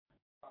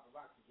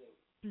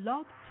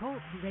Blog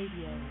Talk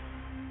Radio.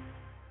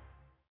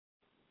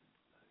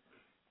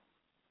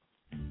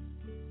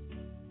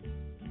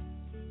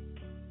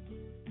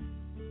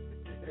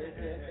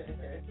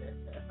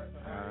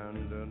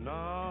 And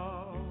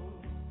now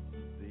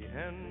the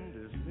end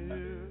is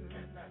near,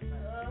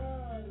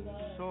 and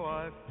so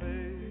I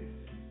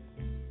face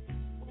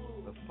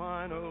the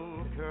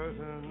final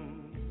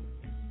curtain.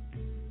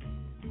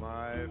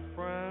 My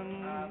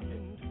friend,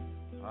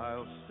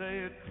 I'll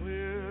say it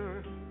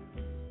clear,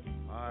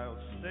 I'll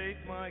state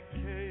my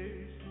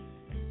case,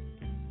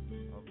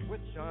 of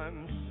which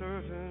I'm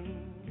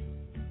certain.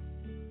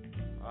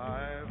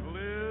 I've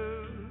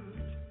lived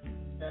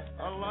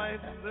a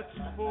life that's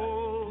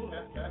full.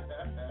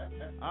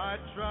 I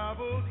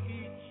traveled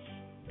each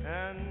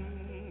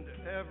and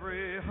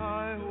every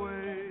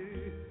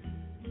highway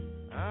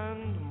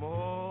and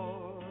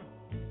more,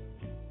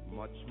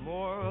 much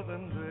more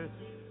than this.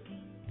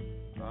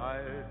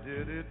 I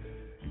did it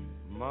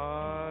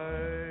my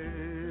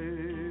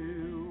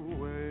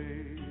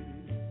way.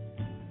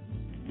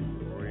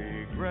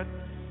 Regrets,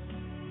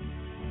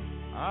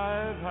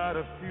 I've had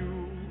a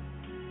few,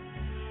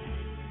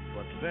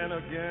 but then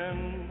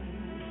again,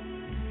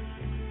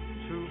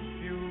 too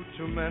few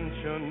to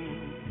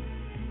mention.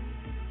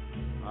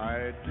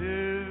 I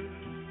did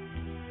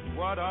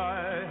what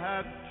I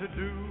had to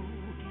do,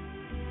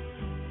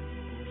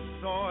 and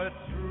saw it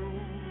through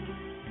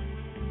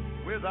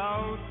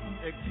without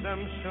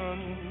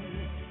exemption.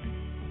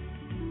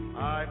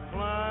 I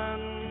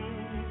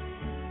planned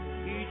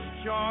each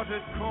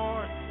charted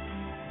course,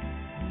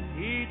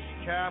 each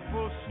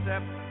careful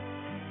step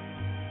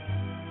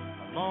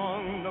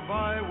along the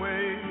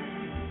byway,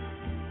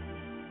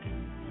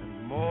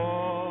 and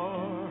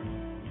more,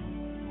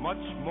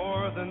 much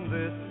more than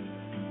this,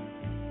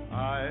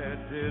 I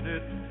did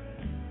it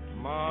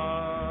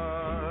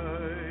my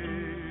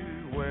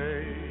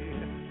way.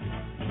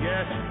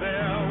 Yes,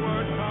 there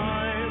were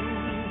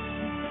times,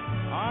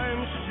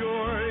 I'm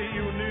sure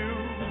you knew,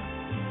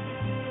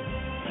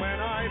 when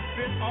I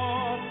bit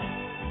off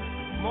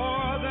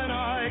more than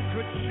I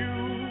could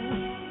chew,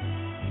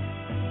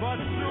 but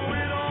through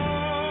it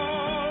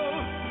all,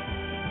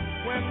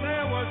 when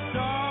there was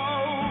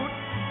doubt,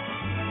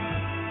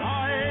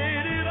 I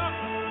ate it up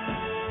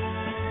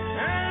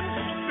and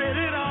spit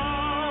it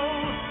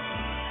out.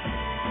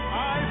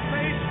 I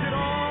faced it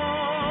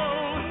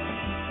all,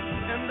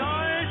 and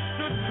I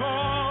stood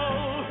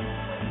tall,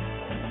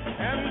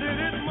 and did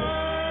it my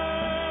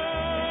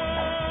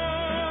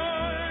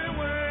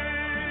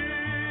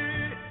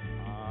way.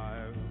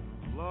 I've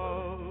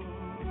loved,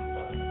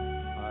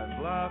 I've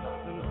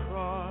laughed and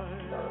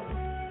cried,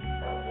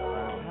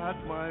 I've had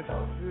my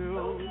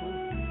fill,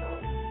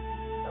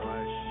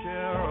 my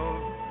share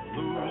of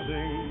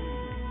losing,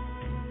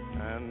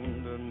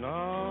 and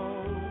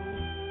now,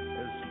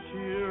 as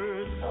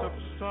tears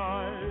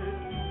subside,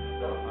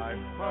 I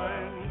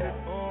find it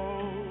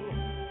all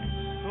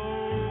so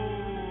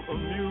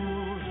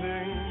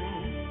amusing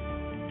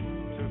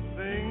to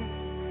think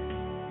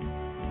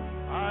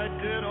I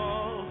did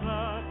all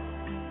that,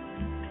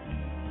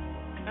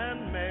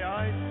 and may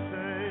I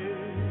say,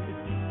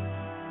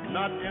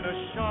 not in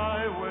a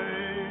shy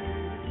way,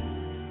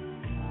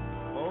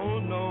 oh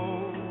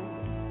no,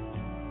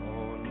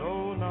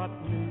 not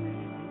me.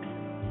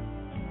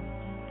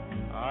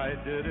 I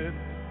did it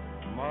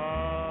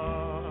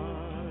my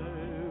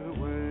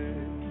way.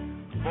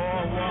 For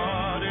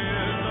what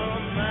is a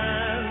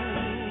man?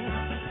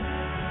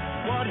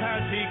 What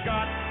has he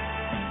got?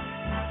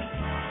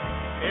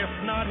 If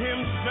not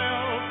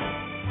himself,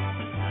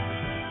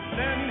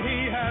 then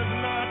he has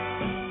not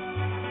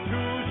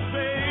to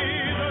say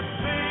the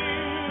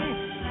things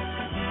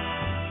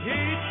he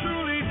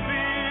truly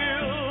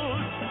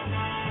feels,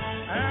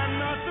 and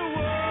not the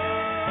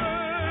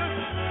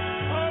words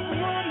of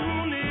one who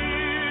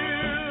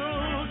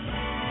kneels.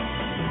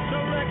 The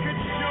record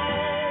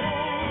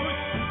shows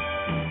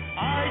I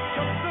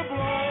took the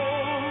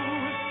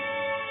blows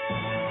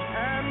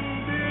and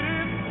did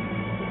it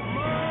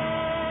my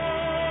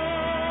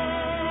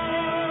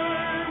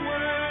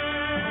way.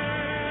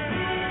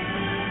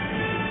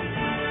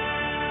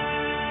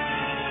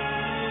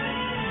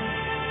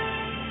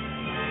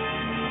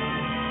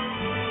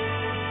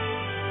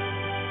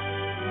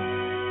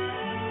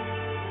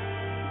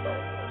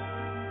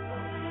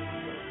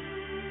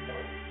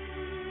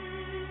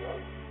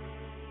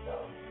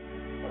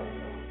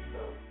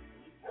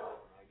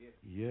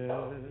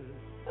 Yes,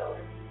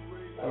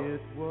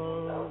 it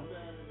was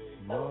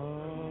my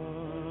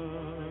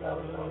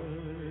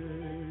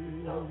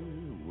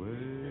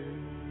way.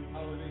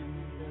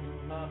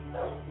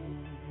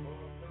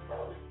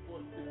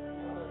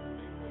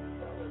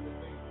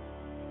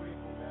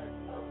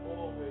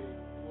 Always,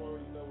 you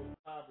already know what's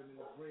popping in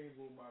the green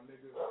room, my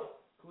nigga.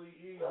 Clee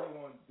Easy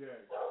on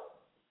deck.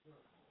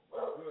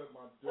 Good,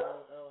 my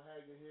dog,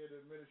 Haggood here, the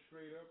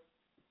administrator.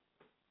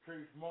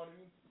 Trace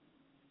Money.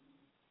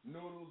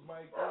 Noodles,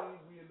 Mike E,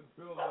 we in the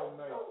building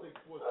tonight.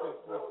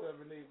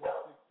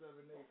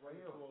 646-378-1678, right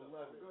here for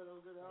 11. Good.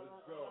 Let's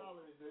go.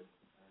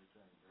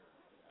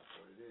 That's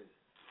what it is.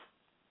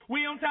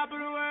 We on top of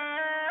the world.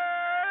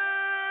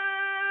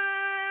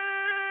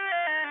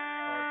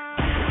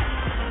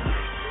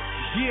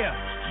 Yeah.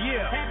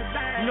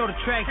 You know the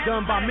track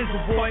done by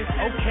Mizzle Boy,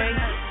 okay.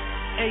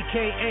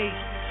 AKA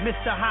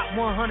Mr. Hot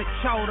 100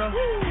 Chowder.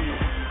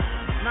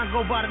 And I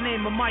go by the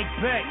name of Mike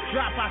Beck.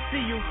 Drop, I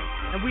see you.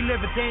 And we live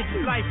a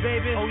dangerous life,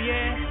 baby. Oh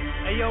yeah?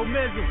 Hey, yo,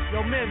 Mizzle.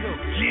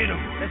 Get him.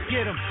 Let's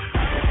get him.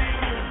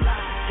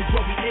 It's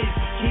what we live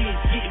for kids.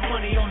 Getting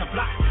money on the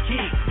block for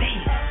kids.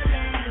 Damn.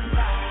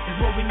 It's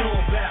what we know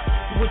about.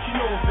 What you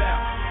know about.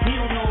 He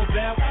don't know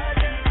about.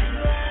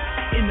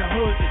 In the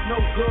hood, it's no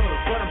good.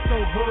 But I'm so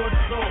hood,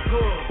 it's all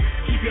good.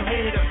 Keep your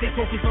head up, stay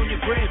focused on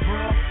your bread,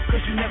 bro.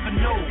 Cause you never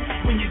know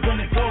when you're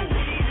gonna go.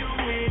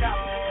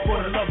 For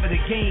the love of the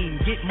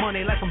game, get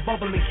money like I'm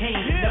bubbling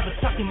cane. Never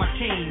tucking my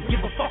chain, give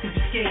a fuck if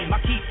you game.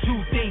 I keep two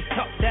things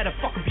tucked that'll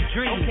fucking be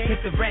dreams. Hit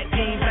the rat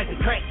game like the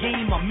crack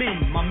game. I'm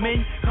in, my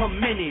men come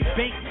in it.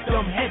 Bank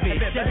dumb heavy,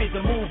 Chevy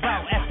to move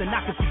out after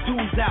knocking some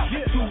dudes out.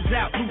 Two's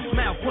out, loose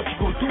mouth, what you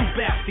gon' do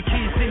about? The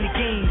kids in the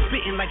game,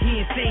 spitting like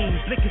he insane.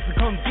 Blickers to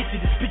come get you,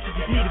 this bitches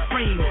just need a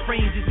frame.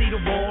 Frame just need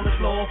a wall, it's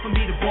law for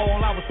me to ball.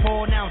 I was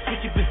poor, now I'm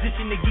switching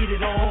position to get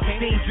it all.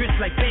 Dangerous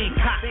like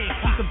Bangkok,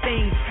 keep some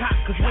things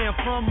cocked. Cause where I'm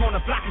from on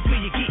the block is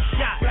where you get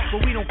shot.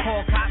 But we don't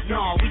call cops,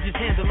 no, we just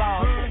handle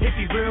ours. If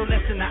you real,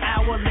 less than an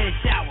hour, let's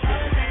shower.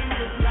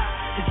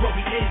 It's what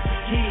we live for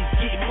kids,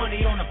 getting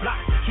money on the block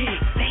for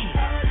kids. Damn.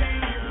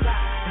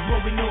 It's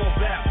what we know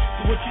about,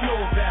 so what you know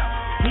about,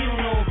 he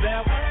don't know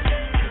about.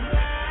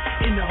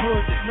 In the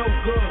hood, it's no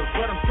good,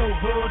 but I'm so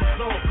hood,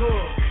 it's all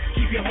good.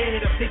 Keep your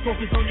head up, stay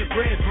focused on your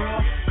bread, bro.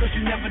 Cause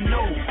you never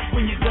know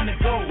when you're gonna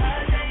go.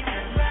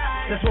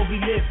 That's what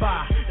we live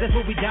by, that's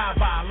what we die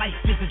by. Life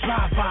is a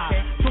drive-by,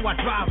 so I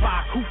drive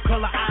by. Coupe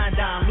color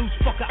iodine, loose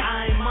fucker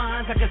iron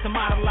minds. I guess I'm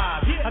out of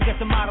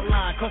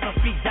line, cause I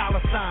speak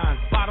dollar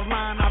signs. Bottom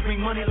line, I bring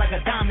money like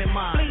a diamond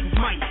mine. It's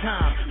my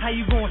time, how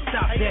you gonna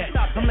stop that?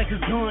 I'm like a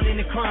gun in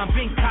the crime,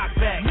 been cocked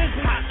back.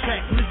 Hot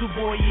track, Mizzle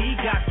Boy, yeah, he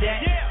got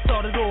that.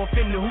 Started off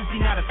in the hoopty,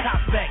 now the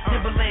top back.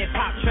 Timberland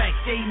pop track,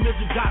 Shade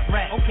Mizzle got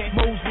rap.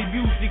 Mosley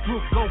Music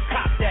Group, go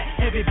cop that.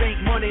 Heavy bank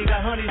money,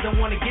 got honeys, don't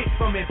wanna get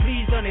from it.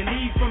 Please, honey,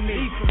 leave from me.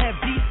 Have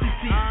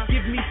decency,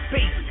 give me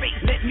space,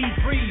 let me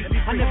breathe.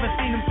 I never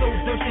seen them so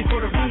thirsty for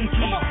the room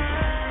key.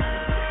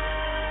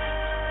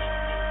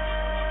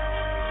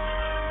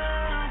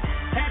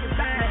 Have it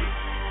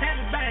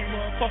bang,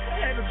 motherfucker,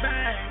 have it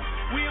bang.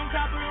 We on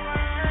top of the world.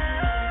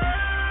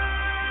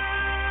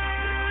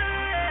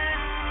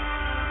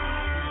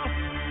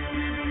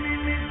 Living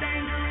in this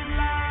dangerous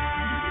life.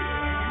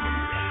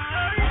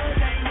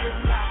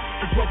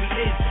 It's what we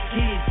live for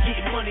kids,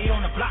 getting money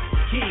on the block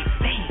for kids.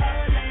 Damn.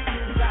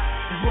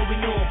 What we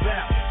know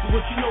about, so what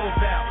you know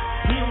about,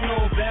 he don't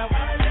know about.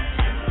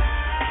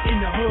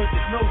 In the hood,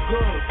 it's no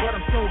good, but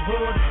I'm so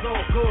hood, it's all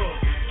good.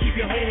 Keep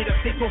your head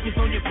up, stay focused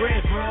on your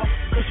bread, bro.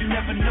 Cause you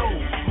never know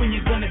when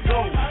you're gonna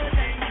go.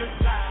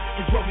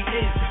 It's what we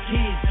live for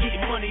kids,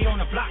 getting money on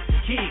the block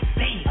for kids.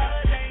 Damn.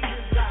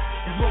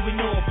 It's what we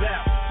know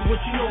about, so what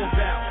you know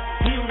about,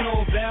 he don't know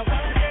about.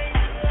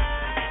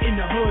 In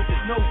the hood,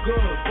 it's no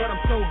good, but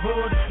I'm so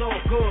hood, it's all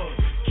good.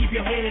 Keep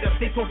your head up,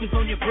 stay focused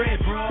on your bread,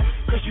 bro.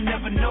 Cause you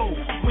never know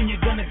when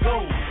you're gonna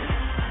go.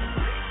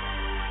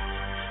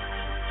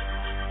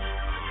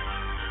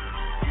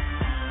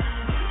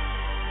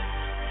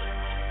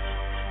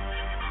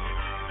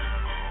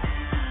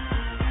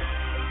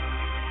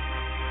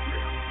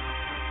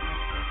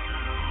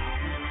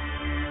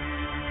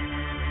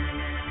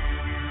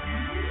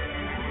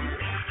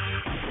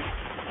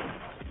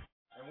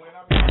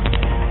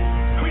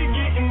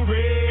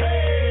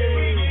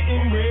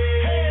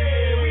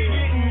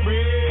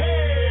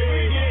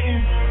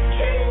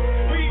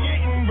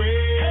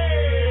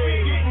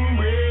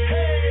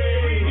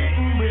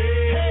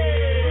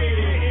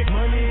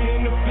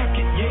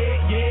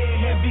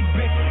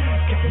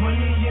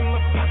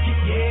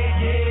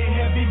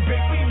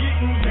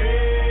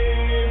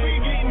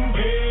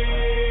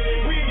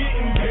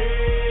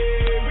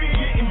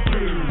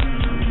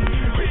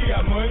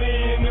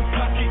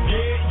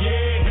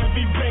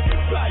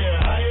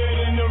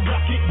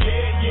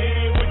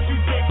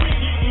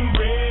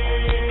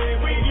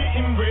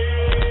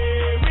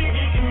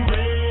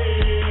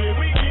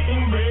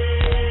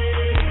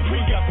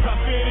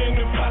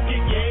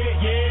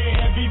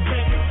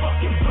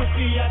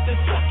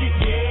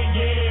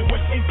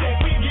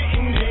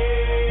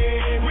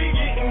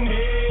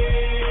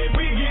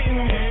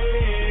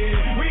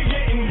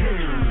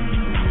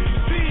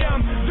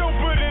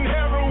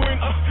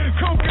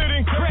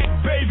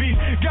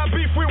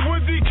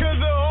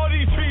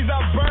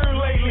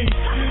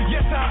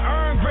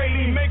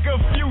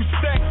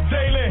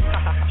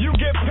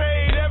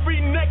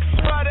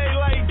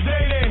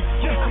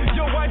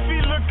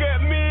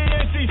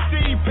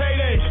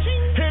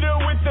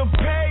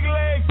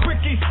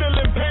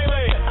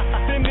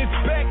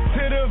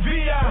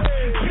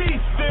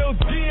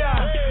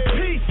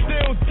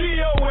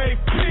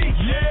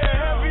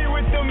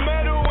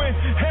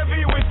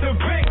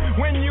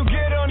 When you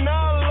get on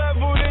our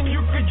level, then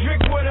you could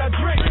drink what I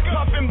drink.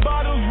 Popping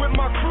bottles with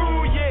my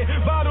crew,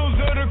 yeah. Bottles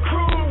of the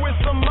crew with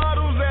some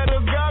models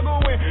that'll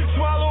goggle and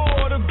swallow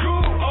all the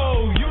goo.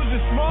 Oh, use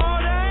a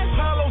smart ass,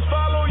 hollows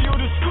follow you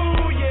to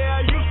school.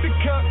 Yeah, I used to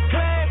cut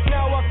class,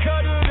 now I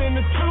cut it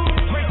in the two.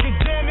 Break it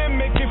down and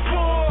make it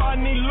four. I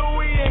need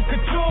Louis and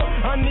Couture,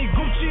 I need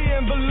Gucci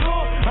and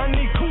velour, I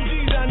need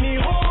Coogies, I need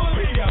whores.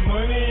 We got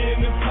money in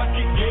the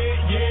pocket,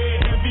 yeah,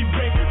 yeah. Heavy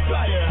break,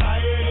 flyer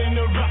higher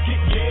than the rocket,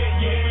 yeah,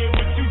 yeah.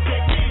 What you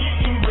think? We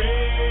getting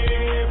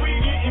red, we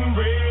getting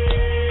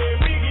red,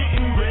 we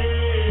getting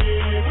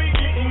red, we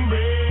getting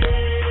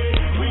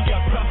red. We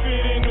got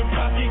profit in the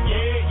pocket,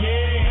 yeah,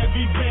 yeah.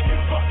 Heavy break,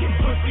 fucking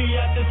pussy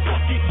out the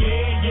socket,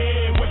 yeah,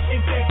 yeah. What you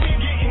think? We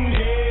getting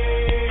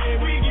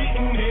head, we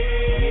getting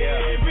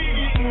head, we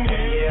getting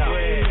head,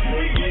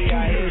 we getting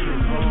head.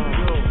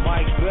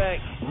 Mike back,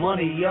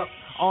 money up,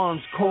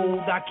 arms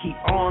cold, I keep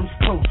arms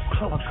close.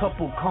 A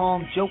couple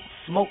calm jokes,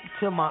 smoke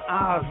till my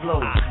eyes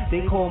low.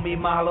 They call me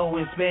Malo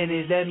in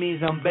Spanish, that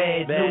means I'm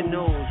bad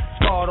news.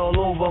 Scarred all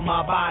over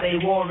my body,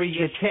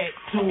 warrior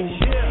tattoos.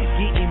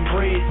 Getting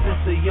bread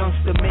since a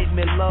youngster made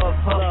me love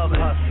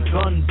hustling.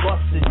 Gun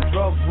busting,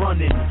 drug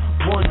running,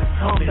 one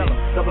coming.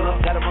 Double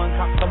up, gotta run,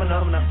 cops coming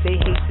up. They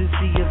hate to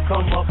see us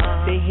come up,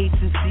 they hate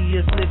to see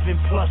us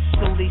living plush,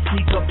 so they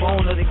sneak up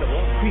on us.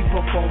 Creep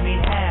up on me,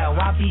 how?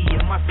 I be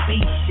in my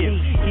spaceship,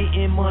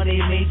 getting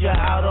money major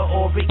out of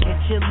orbit,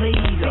 catch you later.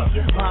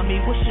 Mommy,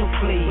 what's your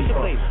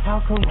flavor? How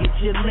come get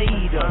you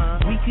later?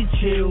 We can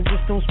chill,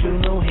 just don't spill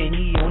no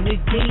Henny on the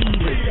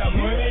gator. We got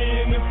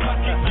money in the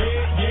pocket,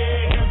 yeah,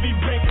 yeah. Heavy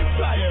break,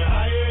 flyer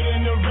higher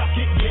than the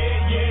rocket,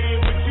 yeah,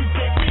 yeah. What you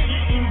think? We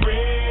getting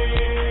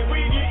red, we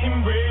getting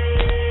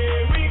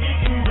red, we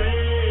getting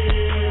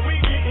red, we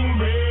getting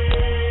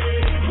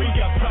red. We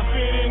got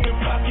profit in the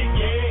pocket,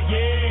 yeah,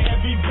 yeah.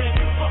 Heavy break,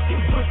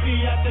 fucking pussy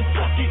out the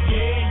socket,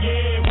 yeah,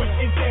 yeah. What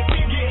you think?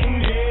 We getting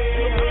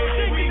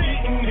head, we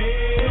getting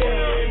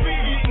head, we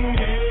getting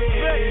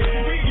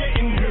head, we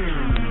getting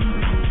head.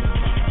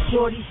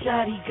 Shorty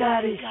shotty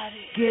got it,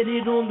 get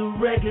it on the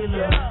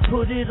regular,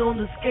 put it on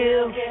the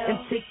scale,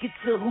 and take it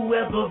to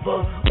whoever.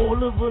 All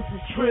of us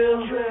is trill,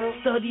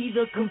 study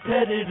the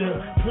competitor,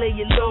 play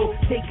it low,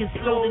 take it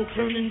slow, then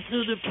turn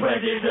into the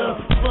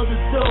predator. For the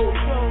dough,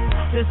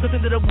 there's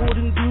nothing that I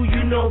wouldn't do,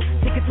 you know.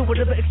 Take it to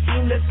whatever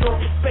extreme, let's go.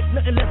 Expect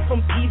nothing less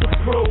from Peter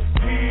Pro.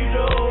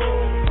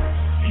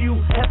 Hugh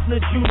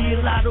Hefner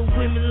Jr., a lot of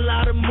women, a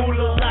lot of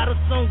moolah, a lot of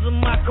songs on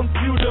my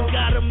computer.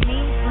 Got a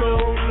mean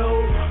flow.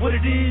 What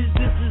it is,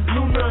 this is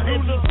Luna.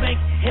 Heavy bank,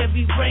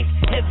 heavy rank,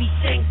 heavy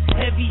shank,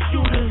 heavy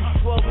shooters.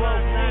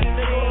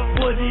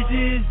 What it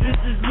is, this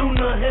is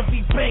Luna.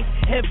 Heavy bank,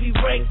 heavy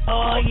rank,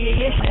 oh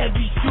yeah,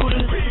 heavy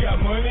shooters. We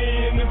got money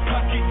in the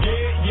pocket,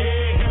 yeah,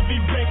 yeah. Heavy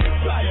bank,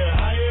 flyer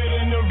higher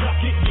than the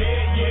rocket,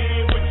 yeah,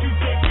 yeah. What you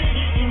think? We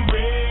getting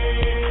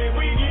red,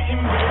 we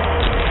getting red.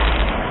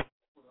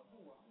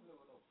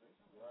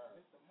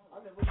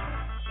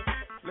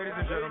 Ladies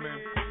and gentlemen,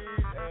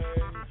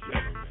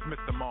 it's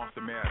Mr.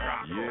 Monster Man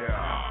Rocco.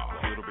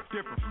 Yeah, a little bit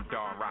different from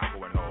Don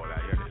Rocco and all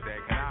that, you understand?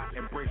 Can I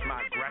embrace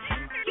my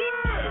aggression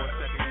for a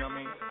second, you know what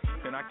I mean?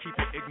 Can I keep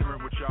it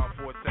ignorant with y'all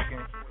for a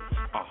second?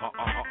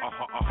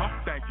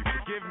 Thank you.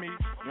 Forgive me,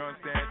 you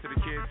understand, to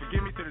the kids.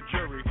 Forgive me to the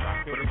jury, but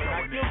I'm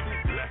going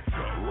in. Let's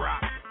go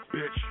rock.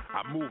 Bitch,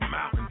 I move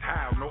mountains,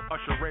 how? No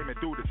Usher Raymond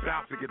through the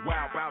south to get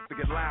wild, bout to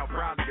get loud,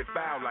 proud to get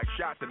foul like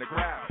shots in the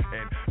crowd.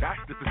 And that's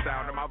just the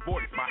sound of my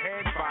voice. My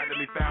hands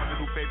finally found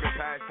a new favorite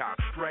pastime.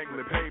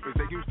 Strangling papers,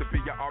 they used to be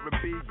your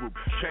R&B group,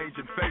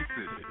 changing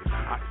faces.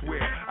 I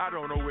swear, I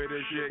don't know where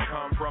this shit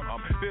come from.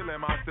 I'm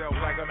feeling myself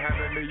like I'm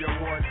having me a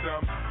want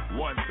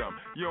some.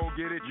 You don't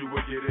get it, you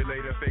will get it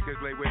later. Fakers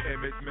lay with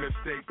image,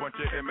 mistake, bunch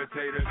of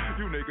imitators.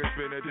 You niggas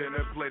spin a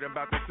dinner plate, I'm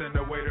about to send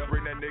a waiter.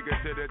 Bring that nigga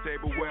to the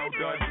table, well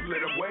done,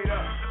 split away.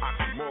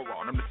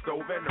 Oxymoron, I'm the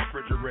stove and the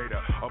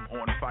refrigerator. I'm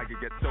on fire,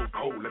 get so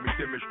cold, let me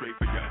demonstrate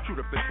for ya. Shoot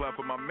up the club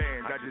for my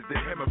man, I just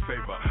did him a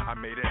favor. I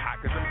made it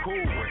hot cause I'm cool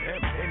with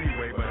him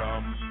anyway. But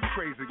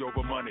crazy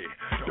over money,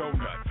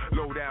 donuts,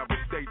 low down but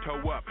stay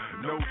toe up,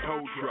 no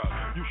tow truck.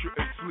 You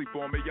shouldn't sleep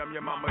on me, I'm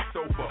your mama's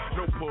sofa.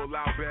 No pull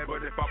out bed,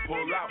 but if I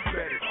pull out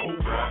bed, it's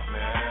over.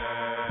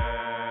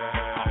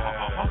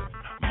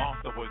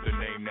 Monster was the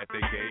name that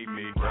they gave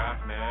me.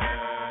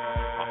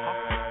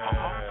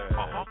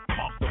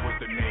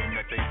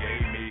 They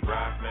gave me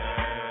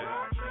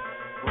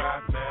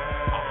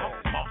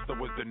Monster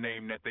was the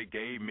name that they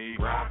gave me.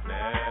 Well,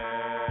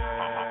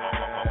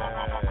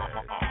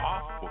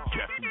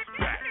 guess who's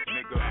back,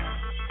 nigga?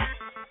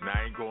 Now I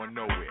ain't going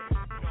nowhere.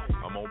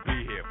 I'm gonna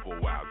be here for a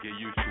while. Get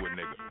used to it,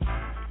 nigga.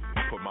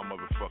 Put my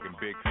motherfucking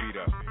big feet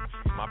up,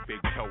 my big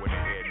toe in the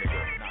air,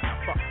 nigga.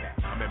 Nah, fuck that.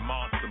 I'm in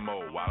monster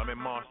mode. While I'm in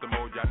monster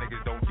mode, y'all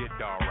niggas don't get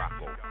Don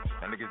Rocco.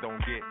 Y'all niggas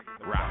don't get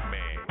Rock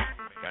Man.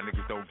 Y'all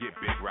niggas don't get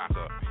Big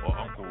Rocker or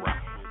Uncle Rock.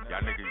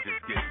 Y'all niggas just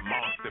get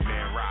Monster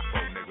Man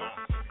Rocco, nigga.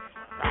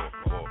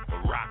 Or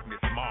Rock this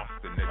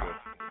Monster, nigga.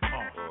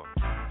 Or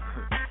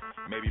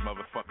maybe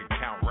motherfucking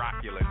Count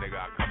Rockula, nigga.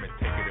 I come and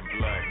take it in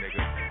blood,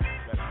 nigga.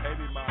 That's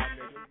heavy mind,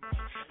 nigga.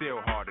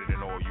 Still harder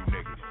than all you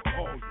niggas.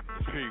 Oh,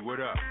 P,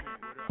 what up?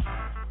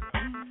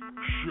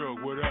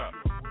 Suge, what up?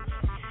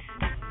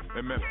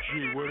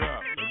 MFG, what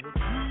up?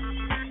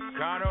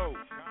 Kano.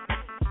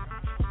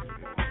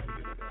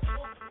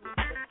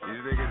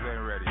 These niggas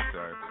ain't ready,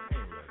 son.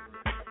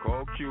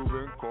 Call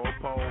Cuban, call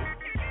Pole.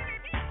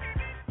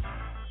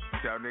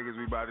 Tell niggas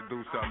we about to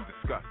do something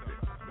disgusting.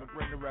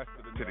 Bring the rest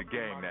of to the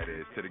game, that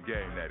is. To the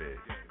game, that is.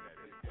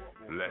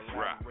 Let's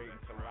rock.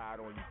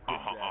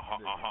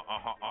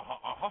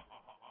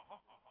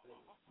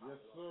 Yes,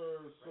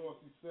 sir.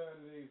 Saucey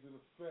Saturdays in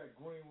effect.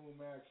 Green room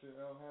action.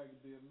 L.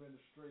 Haggood, the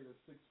administrator.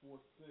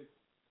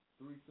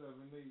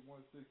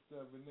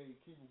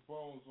 646-378-1678. Keep the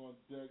bones on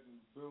deck in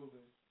the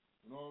building.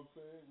 You know what I'm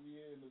saying? We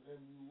here in the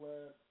MU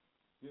lab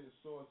getting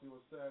saucy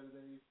on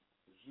Saturdays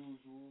as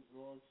usual.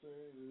 You know what I'm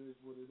saying? It is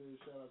what it is.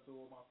 Shout out to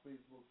all my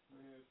Facebook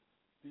fans.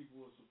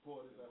 People are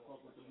supporting that fuck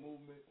with the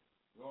movement.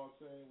 You know what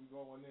I'm saying? We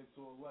going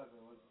into 11.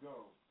 Let's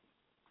go.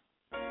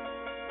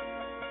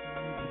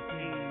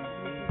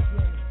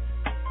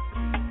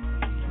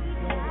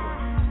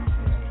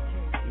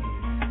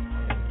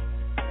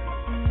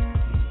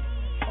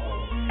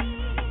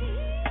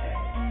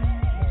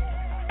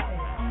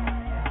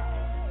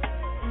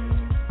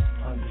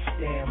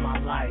 Understand my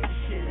life. This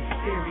shit is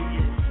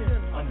serious.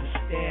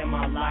 Understand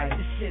my life.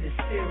 This shit is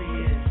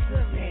serious.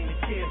 Pain the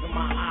tears in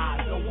my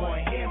eyes. Don't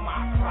want to hear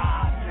my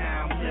cries.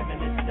 Now I'm living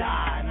to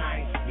die and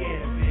I ain't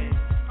scared of it.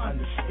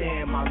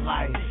 Understand my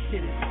life. This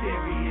shit is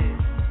serious.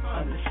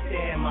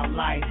 Understand my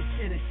life. This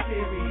shit is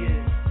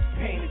serious.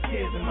 Pain the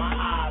tears in my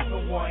eyes.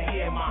 Don't want to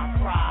hear my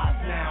cries.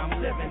 Now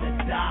I'm living to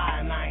die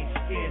and I ain't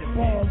scared of it.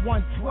 Born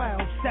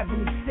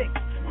 1/12/76.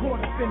 Caught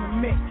up in the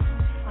mix.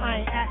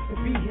 I ain't asked to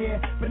be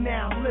here, but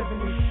now I'm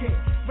living this shit.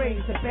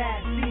 Raised a bad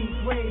seed,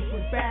 raised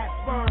with bad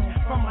sperm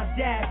from my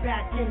dad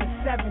back in the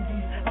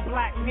 70s. A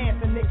Black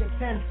Panther nigga,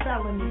 10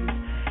 felonies.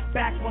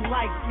 Back when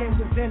light skin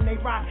was in, they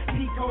rock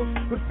Picos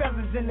with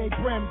feathers in they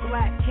brim,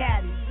 black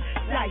caddies.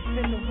 Dice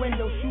in the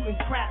window, shooting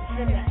craps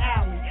in the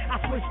alley.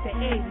 I switched to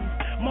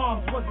 80s.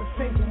 Mom was a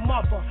single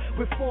mother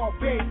with 4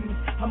 babies.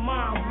 Her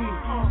mom weak,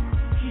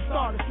 She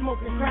started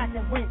smoking crack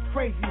and went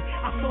crazy.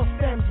 I saw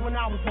stems when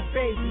I was a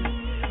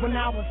baby. When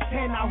I was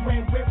 10, I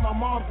ran with my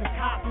mom to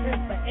cop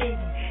 10 for 80.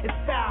 It's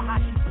foul how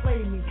she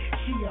played me.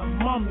 She a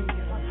mummy,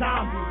 a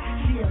zombie.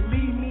 She'll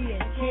leave me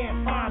and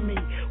can't find me.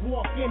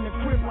 Walk in the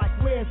crib like,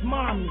 where's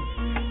mommy?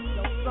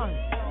 Yo, son,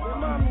 where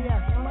mommy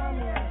at?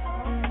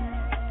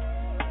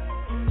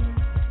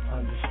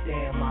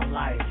 Understand my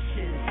life. This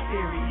shit is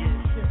serious.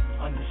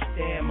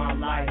 Understand my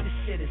life. This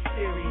shit is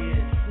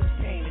serious.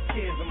 Pain the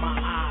tears in my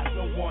eyes.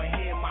 Don't want to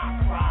hear my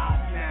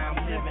cries. Now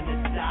I'm living to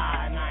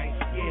die and I ain't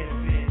scared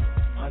of it.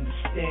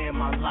 Understand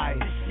my life.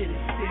 This shit is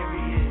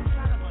serious.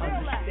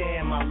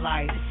 Understand my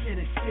life. This shit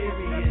is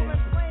serious.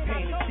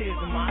 Pain the tears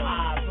in my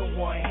eyes. Don't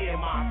want to hear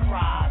my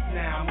cries.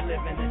 Now I'm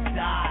living to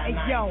die and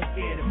I ain't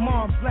scared of it.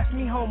 Mom left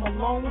me home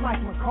alone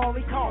like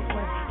Macaulay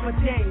Culkin for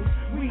days,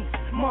 weeks,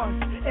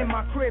 months in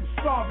my crib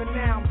starving.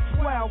 Now I'm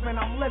 12 and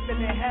I'm living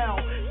in hell.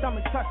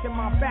 Stomach touching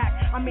my back.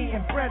 I'm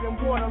eating bread and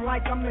water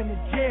like I'm in a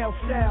jail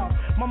cell.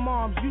 My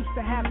mom used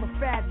to have a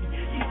fatty.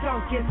 She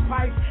dunk his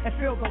pipes and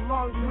filled the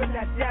lungs with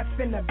that death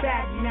in the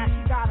baggie. Now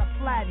she got a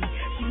flatty.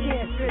 She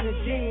can't fit her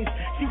jeans.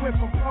 She went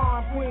from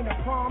prom queen to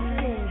prom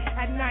king.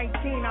 At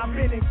 19 I've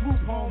been in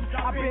group homes.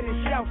 I've been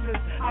in shelters.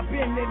 I've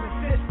been in the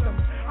system.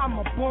 I'm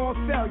a born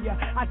failure.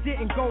 I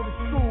didn't go to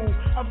school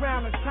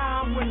around the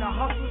time when the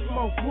hustlers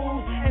smoked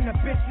booze and the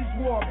bitches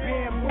wore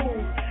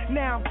bamboo.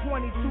 Now I'm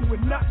 22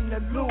 with nothing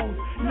to lose,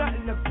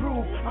 nothing to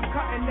prove. I'm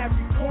cutting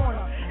every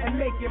corner and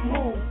making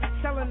moves,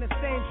 selling the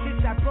same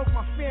shit that broke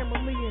my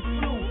family in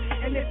two.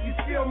 And if you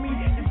feel me,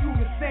 you do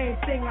the same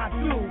thing I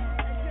do.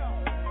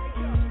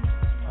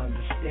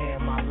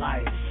 Understand my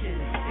life. This shit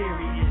is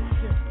serious.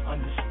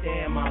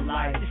 Understand my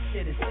life. This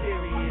shit is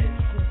serious.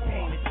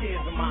 Pain the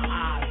tears in my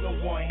eyes.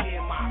 Don't want to hear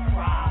my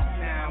cries.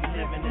 Now I'm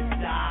living to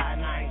die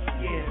and I ain't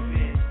scared of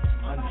it.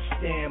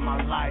 Understand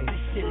my life. This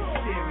shit is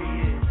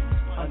serious.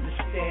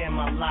 Understand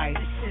my life.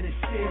 This shit is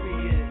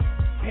serious.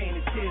 Pain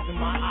the tears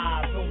in my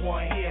eyes. Don't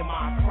want to hear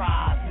my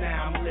cries.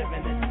 Now I'm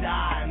living to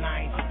die and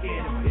I ain't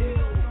scared of it.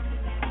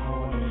 I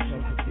don't want no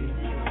sympathy.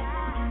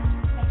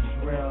 Just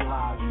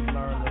realize you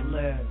learn to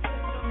live.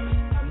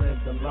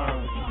 Live to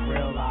learn. You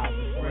realize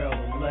it's real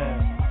to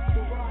live.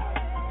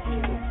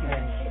 Keep it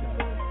gangster.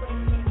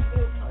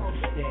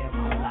 Understand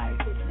my life.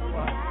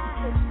 I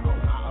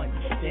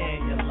understand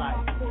your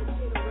life.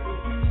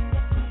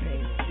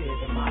 Pain the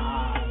tears in my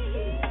eyes.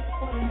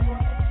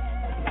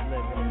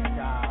 Living to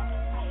die.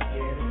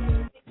 Scared of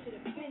it.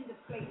 I've been the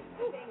place.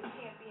 This ain't a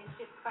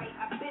championship fight.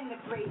 I've been the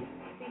greatest.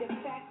 See, the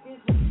fact is,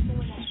 when you're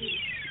doing that shit.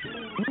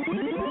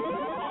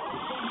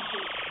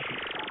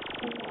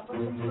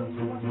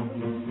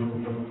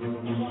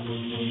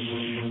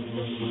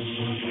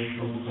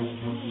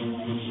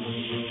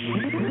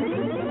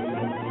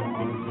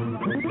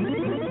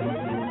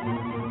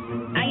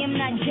 I am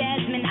not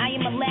Jasmine, I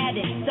am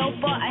Aladdin. So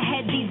far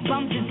ahead, these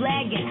bums is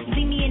lagging.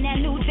 See me in that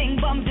new thing,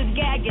 bums is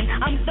gagging. dragon.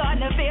 I'm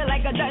starting to feel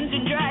like a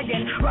dungeon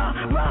dragon. Raw,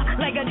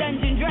 like a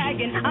dungeon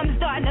dragon. I'm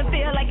starting to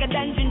feel like a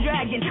dungeon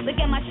dragon. Look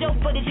at my show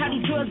footage, how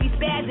these girls be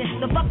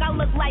spazzing. The fuck I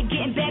look like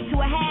getting back to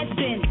a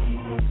has-been.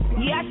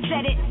 Yeah, I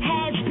said it,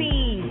 has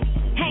been.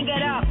 Hang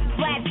it up,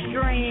 flat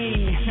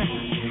screen.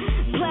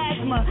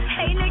 Plasma,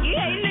 hey niggy,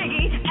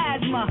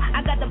 asthma.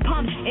 I got the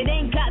pumps, it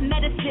ain't got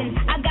medicine.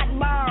 I got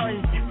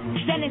bars,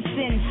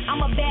 sentencing.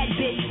 I'm a bad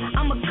bitch,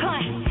 I'm a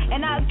cunt,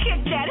 and I'll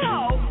kick that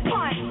hoe,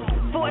 punt.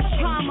 Force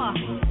trauma,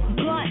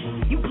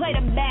 blunt. You play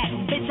the back,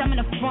 bitch, I'm in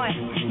the front.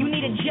 You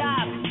need a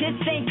job, this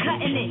ain't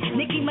cutting it.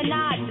 Nicki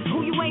Minaj is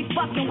who you ain't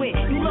fucking with.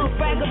 You little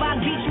fraggle, I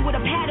beat you with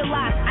a paddle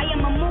lock. I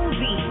am a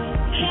movie,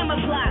 camera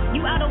block.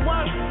 You out of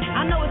work,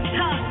 I know it's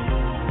tough,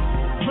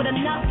 but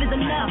enough is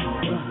enough.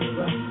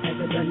 Like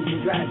a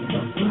dungeon dragon,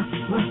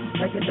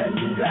 like a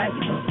dungeon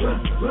dragon,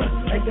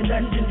 like a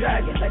dungeon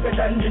dragon, like a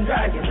dungeon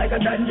dragon, like a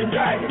dungeon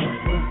dragon,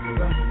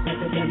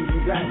 like a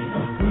dungeon dragon,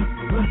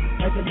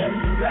 like a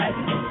dungeon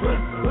dragon,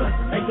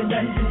 like a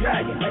dungeon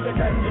dragon, like a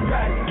dungeon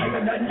dragon, like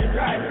a dungeon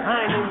dragon.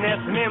 I ain't even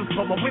asking them,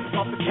 but my whip's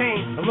off the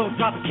chain. A little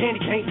drop of candy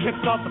cane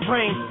drips off the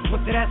brain.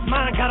 What's it, that's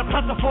mine? Got a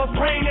pencil for a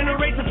brain and a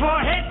razor for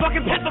a head.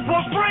 Fucking pencil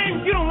for a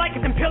frame. You don't like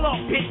it, then pill off,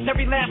 bitch.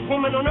 Every last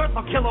woman on earth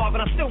I'll kill off,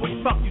 and I still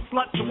wouldn't fuck you,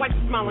 slut. So wipe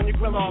the smile on your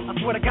grill off. I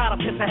swear to God,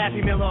 I'll piss a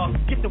Happy Meal off.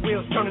 Get the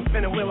wheels turning,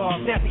 spin a wheel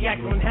off. Snap the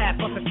axle in half,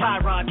 bust a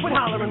tie rod. Quit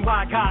hollering,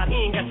 why God? He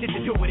ain't got shit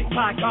to do with it.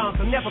 Bygones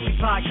will never be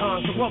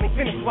bygones. The world ain't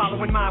finished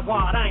swallowing my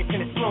wad. I ain't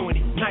finished flowing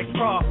it. Nice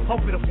bra,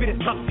 hope it'll fit his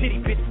tough titty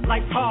bitch.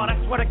 Life's hard, I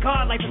swear to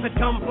God, life is a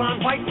dumb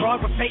blonde white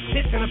broad with fake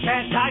tits and a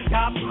bad tie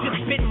top.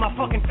 Just spit in my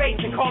fucking face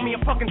and call me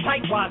a fucking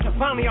tightwad. So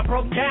finally I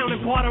broke down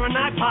and bought her an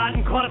iPod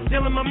and caught her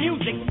stealing my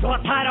music. So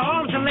I tied her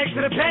arms and legs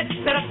to the bed,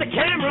 set up the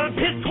camera and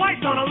pissed twice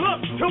on her.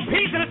 Look, 2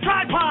 peas in a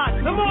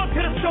tripod. The more to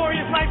the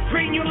story is life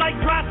treating you like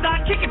dry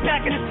stock. Kick it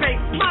back in his face.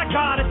 My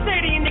God, I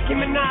say to you, Nicki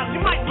Minaj, you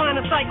might find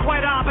the sight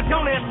quite odd, but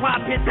don't ask why,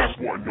 bitch. That's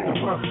the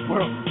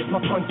world is my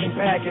punching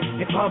bag.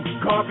 If I'm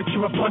garbage,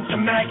 you're a bunch of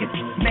maggots.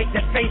 Make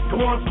that face go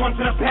on,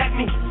 squunching up at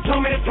me. Show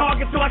me the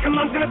target so I can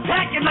lunge and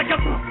attack it like a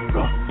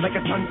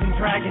dungeon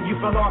dragon. You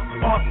fell off,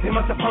 they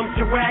must have pumped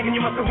your wagon.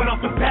 You must have went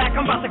off the back.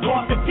 I'm about to go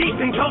off the deep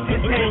and go to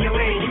stay in your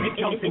lane. You get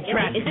choked in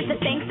traffic. Is this the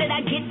thanks that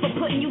I get for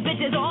putting you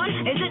bitches on?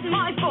 Is it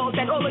my fault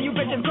that all of you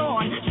bitches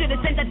gone? Should've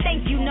sent a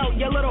thank you note,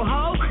 you little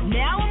hoe.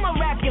 Now I'ma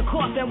wrap your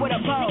coffin with a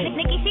bow.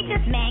 Nikki, she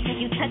just mad cause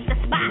you took the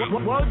spot.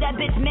 Word that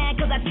bitch mad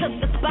cause I took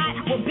the spot.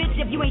 Well bitch,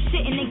 if you ain't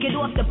shitting then get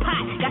off the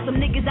pot. Got some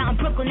niggas out in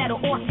Brooklyn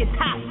that'll off your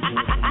top.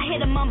 I hear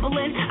them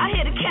mumbling, I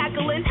hear the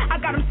cackling. I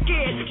got them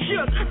scared,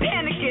 shook,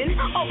 panicking.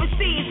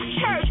 Overseas,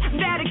 church,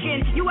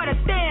 Vatican. You at a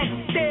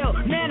standstill,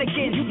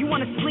 mannequin. You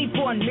wanna sleep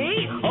on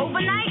me?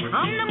 Overnight?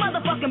 I'm the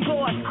motherfucking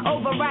boss,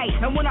 overright.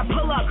 And when I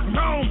pull up,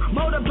 Rome,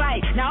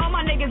 motorbike. Now all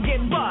my niggas get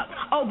bucked,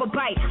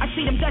 overbite. I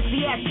see them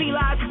dusty ass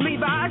felines,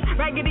 Levi's,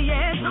 raggedy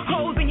ass,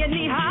 holes in your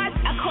knee highs.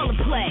 I call it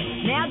play.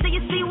 Now do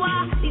you see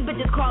why? These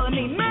bitches calling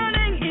me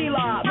Manning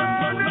Eli.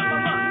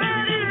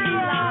 Manning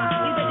Eli.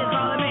 These bitches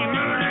calling me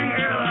Manning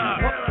Eli.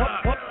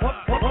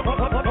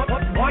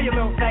 All you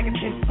little faggots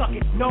can suck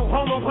it. No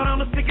homo, but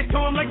I'ma stick it to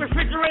them like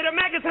refrigerator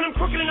maggots. And I'm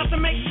crooked enough to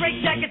make straight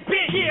jackets,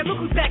 bitch. Yeah,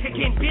 look who's back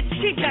again, bitch.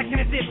 Keep acting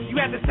as if you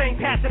have the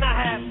same passion I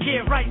have.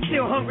 Yeah, right,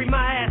 still hungry,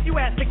 my ass. You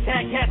ass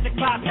tic-tac, gastric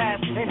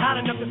bypass. Ain't hot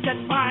enough to set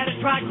fire to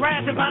dry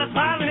grass. And by the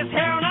time in his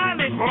hair on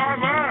eyelids, my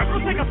man.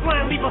 We'll take a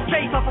fly and leave a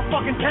face off a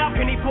fucking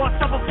balcony for a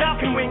double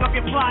falcon wing up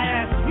your fly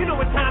ass. You know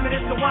what time it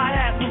is, so why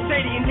ask? When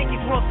Sadie and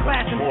Nikki's world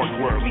class and White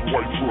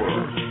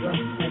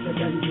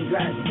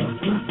trash.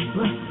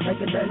 like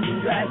a dungeon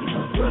dragon,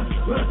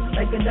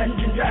 like a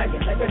dungeon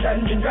dragon, like a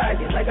dungeon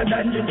dragon, like a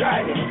dungeon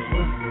dragon,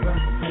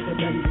 like a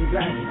dungeon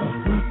dragon,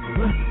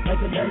 like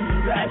a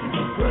dungeon dragon,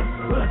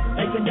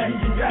 like a dungeon dragon, like a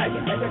dungeon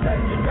dragon, like a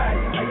dungeon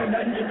dragon, like a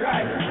dungeon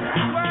dragon.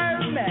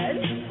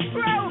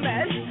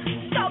 Roman,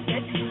 stop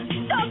it,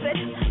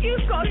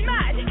 you've gone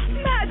mad,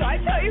 I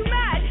tell you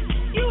mad.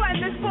 You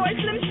and this boy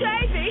Slim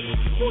Shady,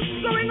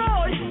 what's going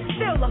on?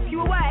 They'll lock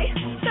you away,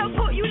 they'll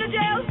put you in a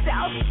jail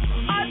cell.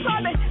 I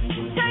promise.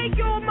 Take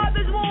your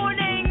mother's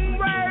warning,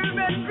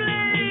 Roman, please.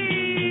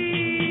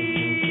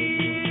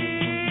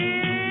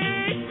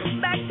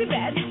 Back to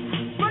bed.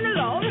 Run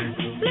along.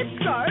 Let's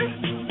go.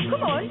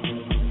 Come on.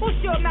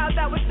 Wash your mouth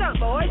out with soap,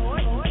 boy.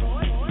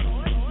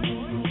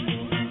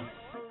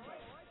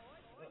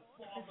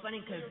 It's funny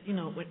because, you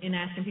know, in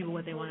asking people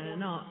what they wanted to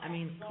know, I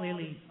mean,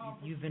 clearly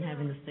you've been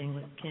having this thing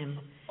with Kim.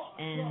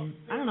 And,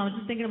 I don't know,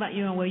 just thinking about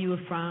you and where you were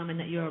from and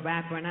that you're a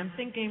rapper. And I'm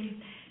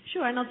thinking,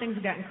 sure, I know things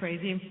have gotten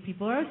crazy. And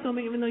people are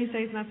assuming, even though you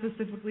say it's not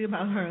specifically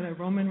about her, that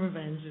Roman's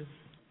revenge is...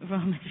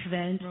 Roman's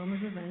revenge.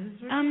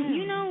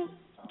 You know,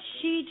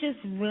 she just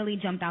really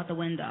jumped out the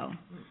window.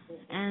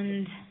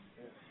 And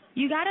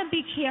you gotta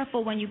be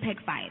careful when you pick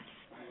fights.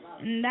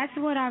 And that's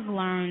what I've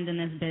learned in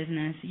this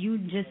business. You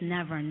just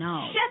never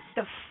know.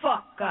 Shut the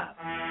fuck up.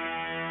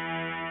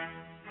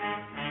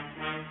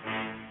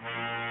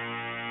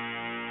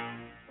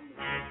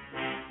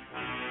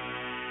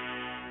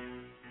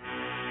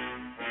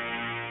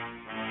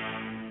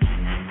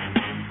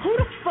 Who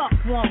the fuck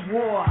want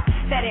war?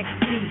 FedEx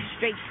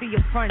straight to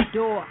your front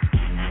door.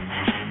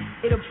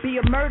 It'll be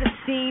a murder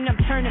scene. I'm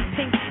turning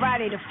pink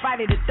Friday to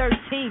Friday the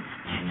 13th.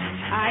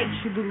 Alright,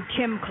 you little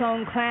Kim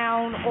clone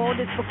clown. All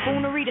this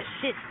buffoonery, the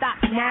shit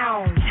stops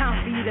now.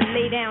 Time for you to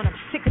lay down. I'm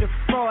sick of the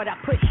fraud. I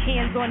put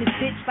hands on this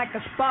bitch like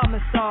a spa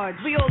massage.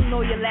 We all know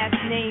your last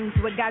names.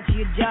 What got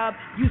you your job?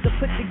 Use a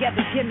put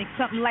together gimmick,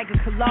 something like a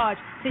collage.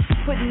 Since you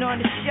putting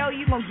on the show,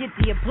 you gon' get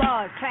the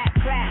applause. Clap,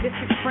 clap. Lift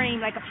your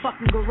frame like a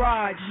fucking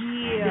garage.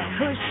 Yeah. This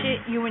hood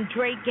shit you and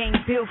Drake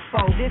ain't built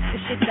for. This the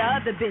shit the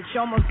other bitch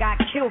almost got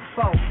killed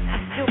for.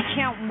 I'm still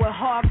counting what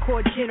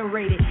hardcore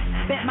generated.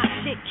 Bet my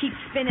shit keeps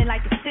spinning like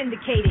it's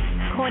syndicated.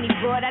 Corny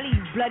broad, I leave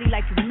you bloody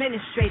like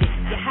administrated.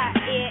 Your hot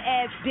air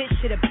ass bitch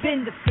should have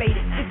been deflated.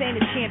 This ain't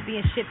a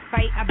championship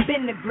fight, I've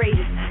been the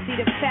greatest. See,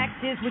 the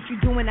fact is, what you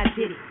doing, I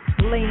did it.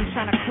 Lame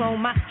trying to clone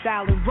my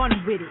style and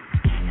run with it.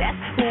 That's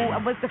cool, I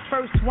was the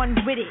first one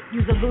with it.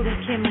 You's a little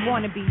Kim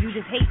wannabe, you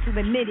just hate to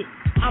admit it.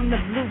 I'm the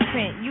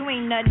blueprint, you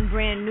ain't nothing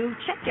brand new.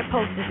 Check your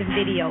posters and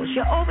videos,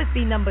 you'll always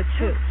be number 2.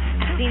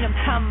 I seen them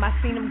come, I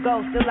seen them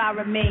go, still I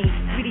remain.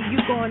 Sweetie, you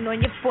going on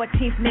your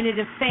 14th minute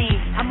of fame.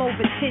 I'm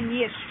over 10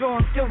 years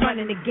strong, still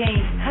running the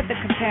game. Cut the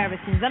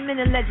comparisons, I'm in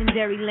a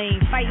legendary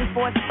lane. Fighting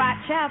for a spot,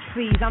 child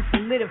please, I'm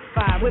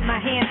solidified. With my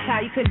hands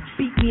tied, you couldn't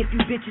beat me if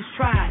you bitches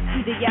tried.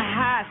 Either you're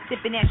high,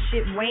 sipping that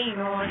shit Wayne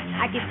on.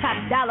 I get top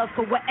dollar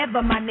for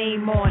whatever my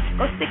name on.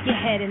 Go stick your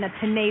head in a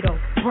tornado,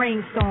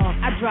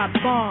 brainstorm. I drop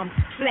bombs,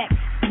 flex,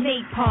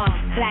 napalm,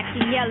 black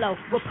and yellow.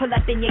 We'll pull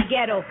up in your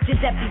ghetto.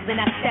 Giuseppe's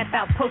when I step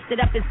out, posted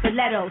up in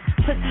stilettos.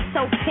 Pussy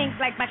so pink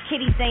like my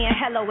kitty saying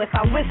hello. If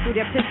I whistle,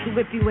 they'll pistol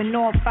whip you in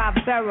all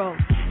 5 barrels.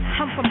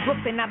 I'm from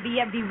Brooklyn, I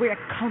be everywhere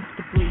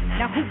comfortably.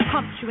 Now who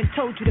pumped you and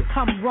told you to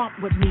come romp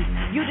with me?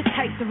 You the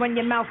type to run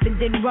your mouth and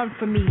then run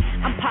from me.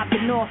 I'm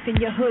popping off in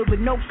your hood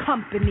with no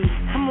company.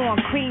 Come on,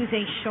 Queens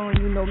ain't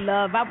showing you no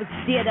love. I was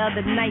there the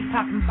other night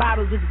popping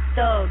bottles with the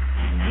thugs.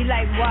 You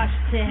like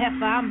Washington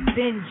Heifer, I'm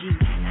Benji.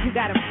 You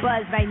got a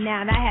buzz right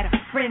now and I had a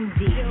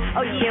frenzy.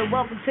 Oh yeah,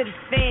 welcome to the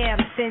fam,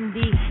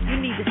 Cindy. You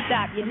need to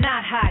stop, you're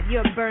not hot,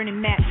 you're a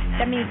burning match.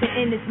 That means the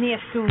end is near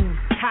soon.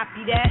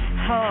 Copy that?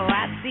 Oh,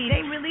 I see,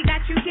 they really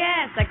got you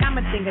gassed like I'm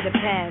a thing of the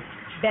past.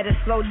 Better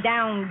slow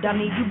down,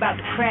 dummy, you about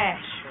to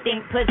crash.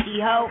 Think pussy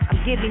hoe,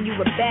 I'm giving you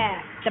a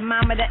bath.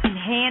 Thermometer in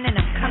hand and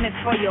I'm coming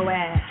for your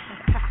ass.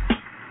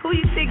 Who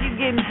you think you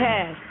getting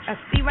past? I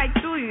see right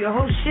through you, your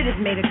whole shit is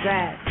made of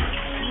glass.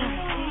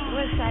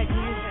 What's that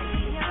music?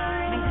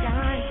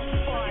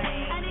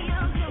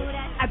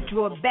 I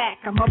drew it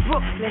back, I'm a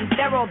Brooklyn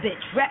thorough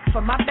bitch. Rep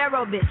for my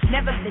barrel bitch.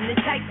 Never been the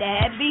type to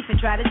have beef and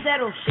try to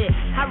settle shit.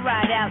 I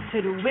ride out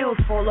till the wheels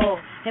fall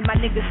off and my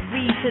niggas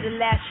squeeze till the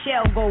last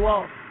shell go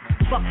off.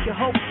 Fuck your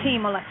whole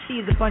team, all I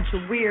see is a bunch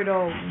of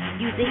weirdos.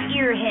 Use an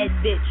earhead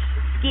bitch,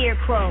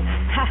 scarecrow.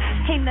 Ha,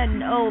 ain't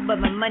nothing old but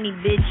my money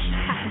bitch.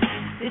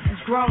 Ha, this is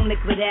grown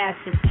liquid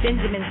acid.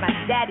 Benjamin's my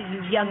daddy,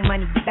 you young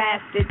money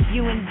bastard.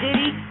 You and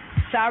Diddy?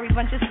 Sorry,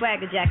 bunch of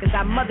swagger jackers.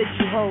 I mothered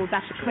you hoes.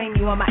 I should claim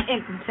you on my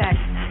income tax.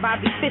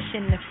 Bobby Fish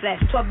in the flesh,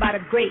 taught by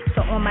the great.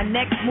 So on my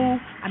next move,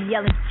 I'm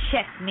yelling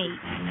checkmate.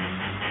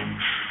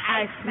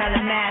 I smell a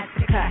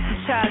massacre.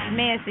 Charles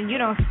Manson, you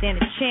don't stand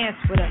a chance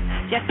with her.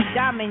 Jeffrey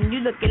Dahmer,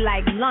 you looking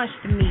like lunch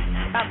to me.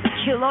 About to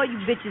kill all you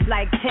bitches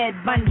like Ted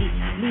Bundy.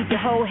 Leave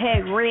your whole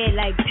head red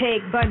like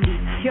Peg Bundy.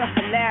 You're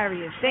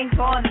hilarious. Thanks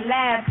for all the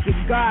laughs, you're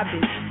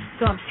garbage.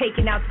 So I'm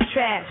taking out the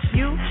trash.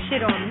 You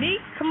shit on me?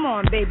 Come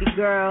on, baby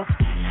girl.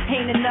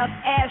 Ain't enough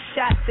ass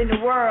shots in the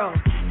world.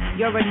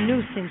 You're a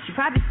nuisance. You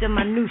probably still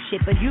my new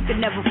shit, but you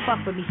can never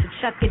fuck with me, so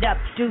chuck it up,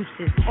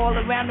 deuces. All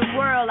around the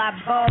world, I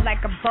ball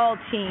like a ball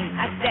team.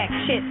 I stack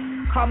chips.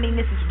 Call me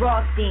Mrs.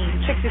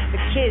 Rothstein. Tricks is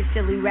for kids,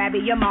 silly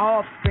rabbit. You're my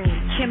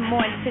offspring. Kim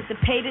more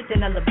anticipated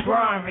than a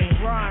LeBron ring.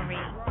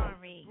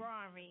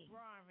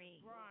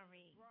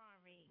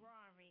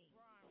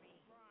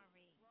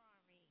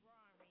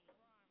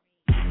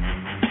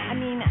 I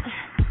mean,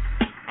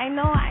 I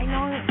know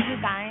you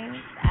guys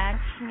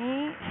asked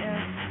me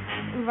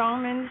if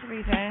Roman's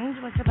Revenge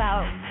was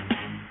about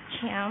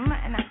Kim,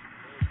 and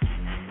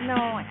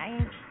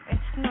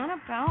it's not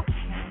about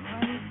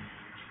Kim.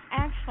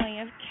 Actually,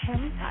 if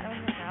Kim thought it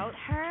was about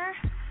her,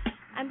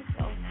 I'm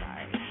so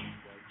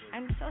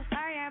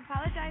sorry. I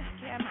apologize,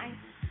 Kim. I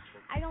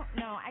don't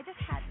know. I just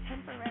had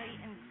temporary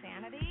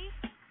insanity.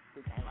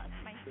 I lost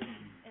my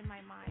peace in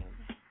my mind.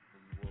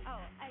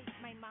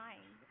 My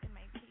mind in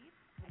my peace.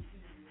 My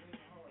peace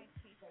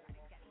started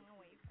getting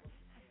away from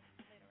me,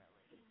 literally.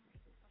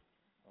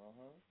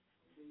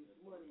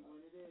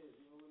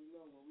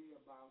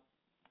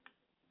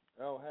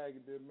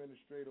 Haggood, the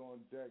administrator on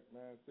deck,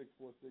 man.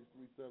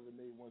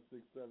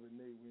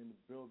 646-378-1678. We in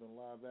the building,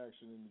 live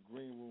action in the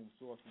green room,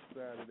 Saucey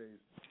Saturdays.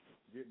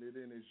 Getting it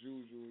in as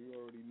usual. You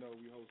already know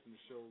we hosting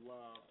the show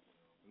live.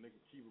 And they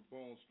can keep a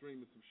bone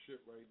streaming some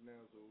shit right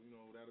now, so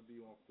that'll be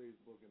on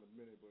Facebook in a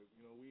minute. But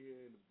we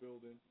here in the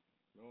building.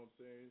 You know what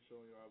I'm saying?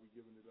 Showing you how we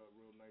giving it up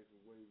real nice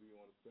and wavy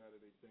on a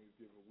Saturday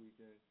Thanksgiving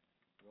weekend.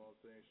 You know what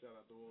I'm saying? Shout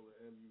out to all the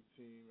MU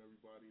team,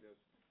 everybody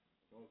that's,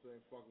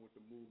 fucking with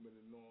the movement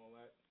and all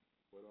that.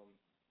 But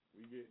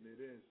We getting it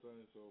in,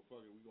 son, so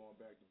fuck it, we going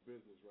back to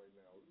business right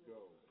now. Let's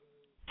go.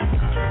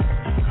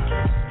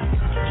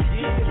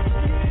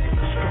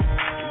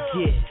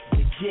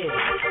 Yeah.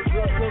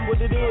 Brooklyn, what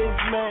it is,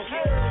 man.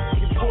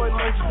 Your boy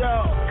Munch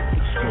Dog.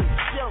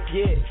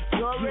 Yeah.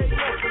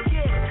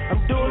 I'm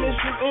doing this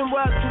from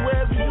NY to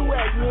wherever you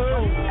at, you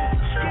know.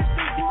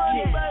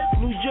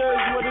 New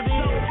Jersey, what it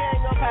is.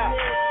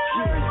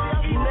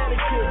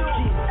 Connecticut,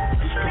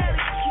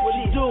 what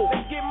it do?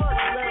 Let's get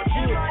money, man.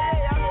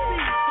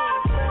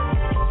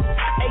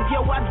 Hey,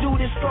 yo, I do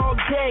this all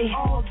day.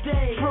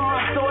 From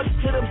my thoughts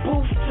to the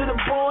booth to the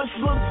boards.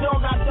 Look,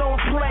 dog, I don't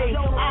play.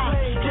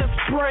 I just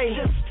pray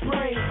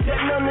that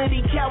none of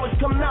these cowards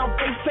come out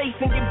they face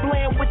and get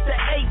bland with the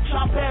H.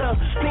 I better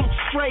think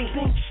straight.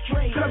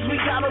 Cause we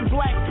got a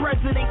black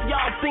president.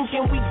 Y'all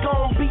thinking we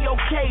gon' be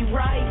okay,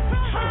 right?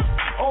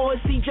 Or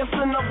is he just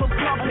another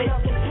puppet?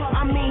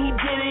 I mean, he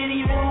did it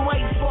even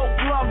white folk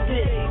loved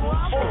it.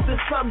 Off the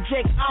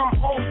subject, I'm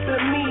off the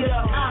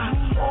meter.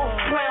 Off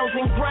clowns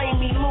and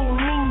grimy little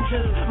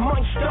ninjas.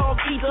 Munch Dog,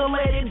 either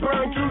let it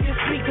burn through your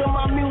speaker.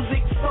 My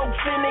music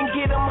soaks in and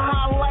get them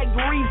high like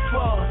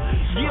reefer.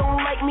 You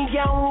don't like me,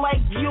 I don't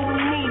like you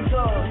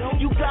neither.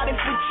 You got it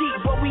for cheap,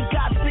 but we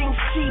got things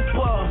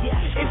cheaper.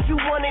 If you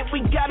want it, we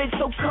got it,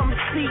 so come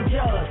see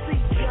us.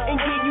 And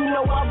yeah, you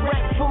know I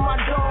rap for my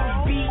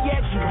dogs,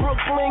 BX,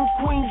 Brooklyn,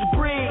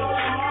 Queensbridge,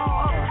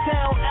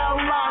 Uptown,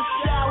 LA,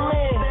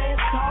 Shaolin.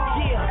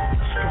 Yeah,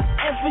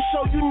 and for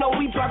sure you know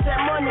we brought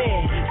that money.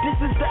 This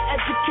is the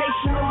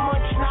education of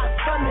Munch, not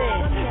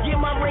funny. Yeah,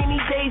 my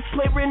rainy days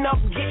clearing up,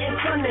 getting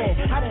sunny.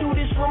 I do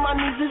this for my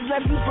nieces,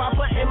 nephews,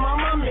 papa, and my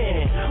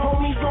mommy.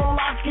 Homies on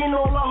lock and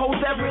all the hoes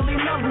that really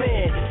love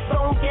me.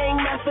 Stone gang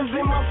masters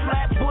in my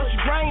flatbush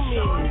grimy.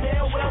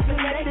 They're well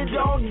connected,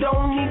 dog,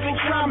 don't even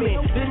try me.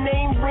 The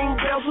name ring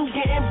bells, who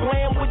getting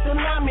bland with the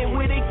lineman.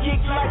 With a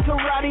kick like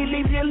karate,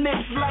 leave your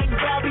lips like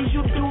Bobby.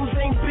 You dudes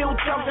ain't built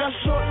up, got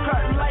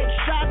shortcut like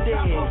Sade.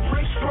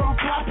 Bricks from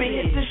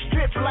Poppy, hit the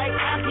strip like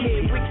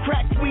Aki. With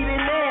crack, weed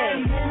and ass.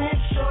 Even if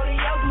shorty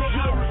ugly,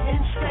 yeah,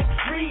 insect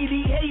free,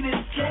 the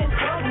haters can't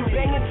bug me.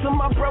 Banging to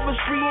my brother's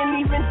free, and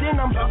even then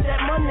I'm about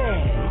that money.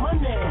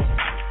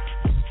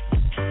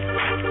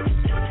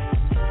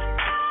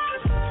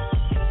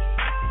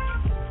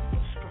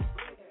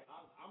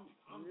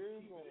 I'm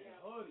keeping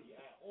that hoodie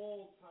at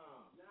all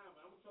times.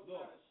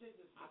 Look,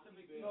 I can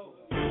make no.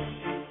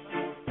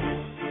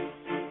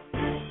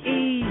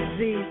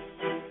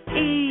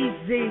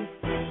 Easy,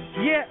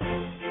 yeah.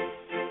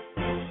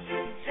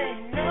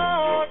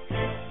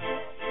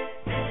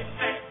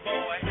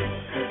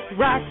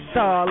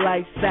 Rockstar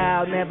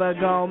lifestyle, never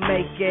gon'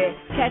 make it.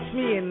 Catch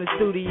me in the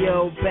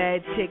studio,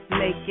 bad chick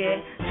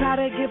naked. Try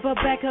to give her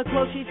back her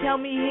clothes, she tell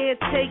me here,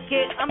 take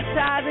it. I'm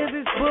tired of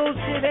this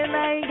bullshit and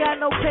I ain't got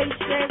no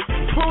patience.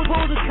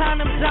 Pull the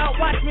condoms out,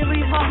 watch me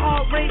leave her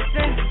heart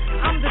racing.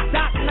 I'm the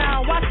doc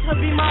now, watch her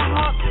be my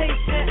heart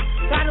patient.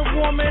 Gotta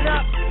warm it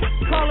up,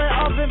 call it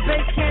oven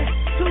bacon.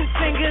 2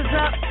 fingers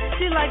up,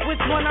 she like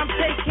which one I'm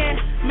taking.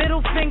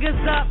 Middle fingers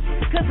up,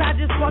 cause I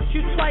just fucked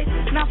you twice.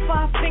 Now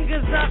 5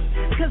 fingers up,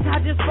 cause I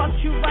just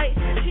fucked you right.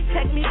 She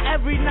check me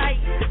every night,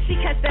 she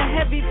catch the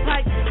heavy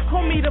pipe.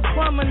 Call me the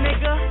plumber,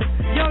 nigga,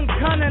 young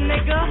gunner,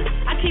 nigga.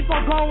 I keep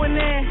on going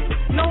in,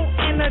 no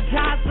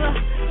energizer,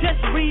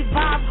 just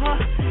revive her,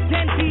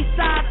 then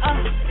beside her.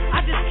 I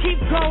just keep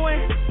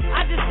going,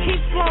 I just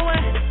keep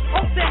flowing,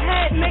 off the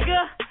head,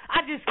 nigga.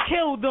 I just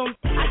killed them,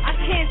 I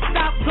can't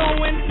stop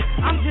going,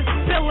 I'm just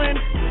spilling,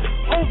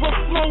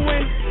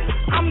 overflowing,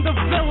 I'm the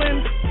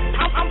villain,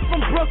 I'm from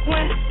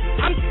Brooklyn,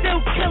 I'm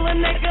still killing,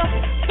 nigga,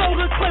 throw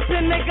the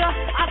clipping, nigga,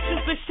 I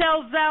shoot the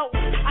shells out,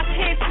 I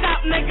can't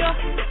stop, nigga,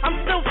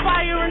 I'm still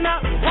firing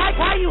up,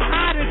 why you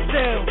hiding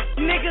still,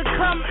 nigga,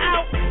 come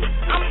out,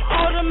 I'm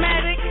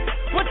automatic,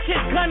 what's your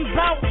gun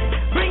bout,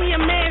 bring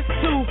your mans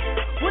to,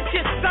 what's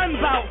your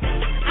son bout,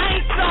 I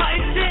ain't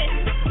starting shit,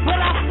 but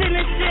I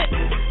finish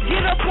it.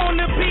 Get up on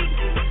the beat,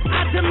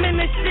 I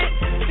diminish it.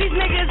 These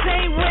niggas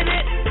ain't with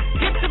it.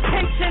 Get the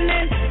pension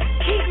in,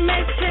 keep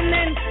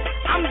mentioning.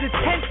 I'm the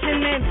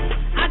tensioning.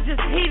 I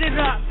just heat it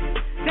up,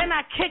 then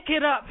I kick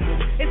it up.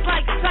 It's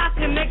like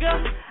soccer,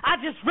 nigga. I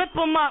just rip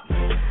them up.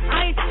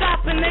 I ain't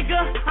stopping, nigga.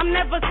 I'm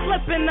never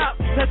slipping up.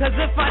 Cause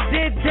if I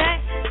did that,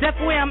 that's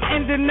where I'm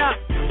ending up.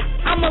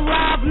 I'm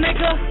alive,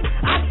 nigga.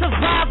 I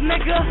survive,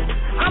 nigga.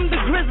 I'm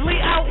the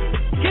grizzly out.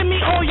 Give me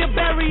all your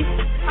berries.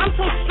 I'm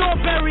so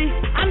strawberry.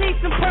 I need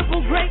some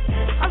purple grapes.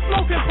 I'm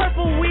smoking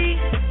purple weed.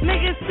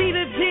 Niggas see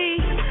the G.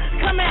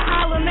 Come and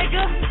holler,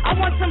 nigga. I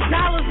want some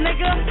dollars,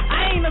 nigga.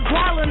 I ain't a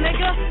guala,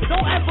 nigga.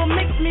 Don't ever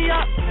mix me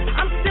up.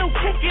 I'm still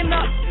kicking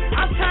up.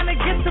 I'm trying to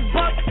get the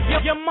buck.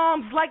 Your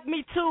mom's like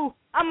me too.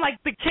 I'm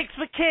like the kicks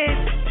for kids.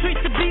 Treat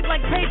the beat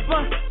like paper.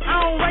 I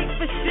don't write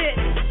for shit.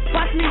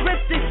 Watch me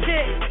rip this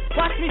shit.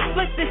 Watch me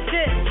split this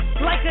shit.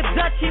 Like a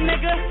Dutchie,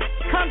 nigga.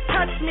 Come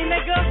touch me,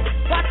 nigga.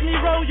 Watch me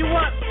roll you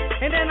up.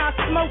 And then I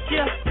smoke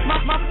you.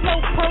 My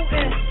flow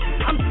potent.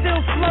 I'm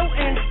still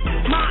floating.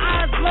 My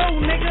eyes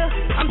low, nigga.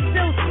 I'm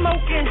still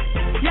smoking.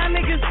 Y'all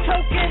niggas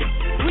choking.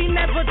 We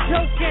never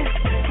joking.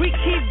 We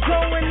keep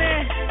going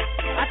in.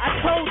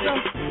 told them,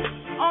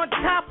 on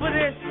top of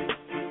this,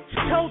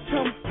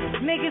 totem.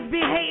 Niggas be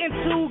hating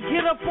too,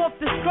 get up off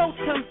the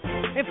scrotum.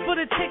 And for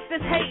the chicks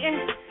that's hating,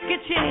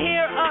 get your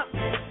hair up.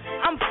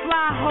 I'm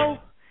fly ho,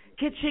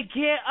 get your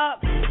gear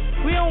up.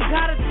 We don't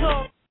gotta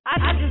talk,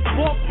 I just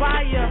walk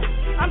by ya.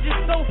 I'm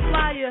just so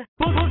flyer.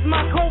 Boogle's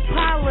my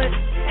co-pilot,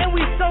 and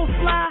we so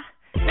fly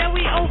that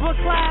we over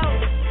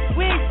clouds.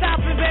 We ain't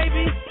stopping,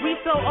 baby, we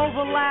so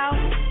over loud.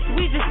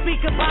 We just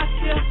speak about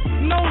you,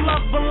 no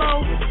love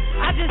below.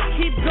 I just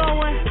keep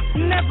going,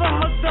 never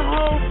hug the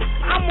hoe.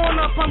 I'm on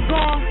up, I'm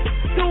gone,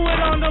 do it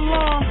on the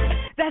lawn.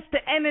 That's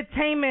the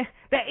entertainment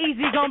that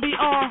Easy gon' be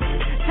on.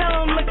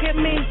 Tell them look at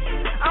me,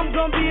 I'm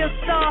gon' be a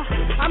star.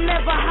 I'm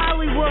never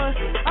Hollywood,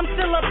 I'm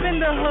still up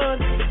in the hood.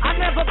 I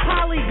never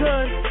poly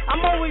good,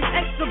 I'm always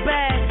extra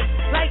bad.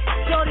 Like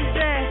Shorty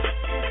said,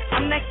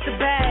 I'm next to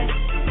bad.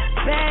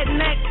 Bad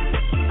next,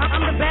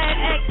 I'm the bad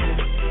ex.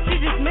 She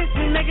just missed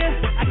me, nigga.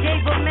 I gave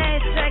her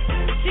mad sex.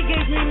 She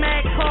gave me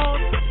mad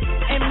calls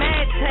and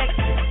mad texts.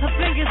 Her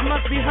fingers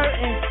must be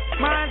hurting,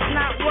 mine's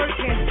not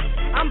working.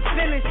 I'm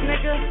finished,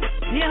 nigga.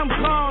 Yeah, I'm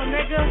gone,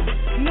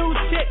 nigga. New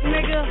chick,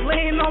 nigga.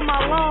 Laying on my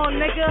lawn,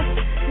 nigga.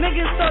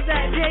 Niggas thought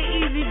that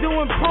J-Eazy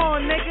doing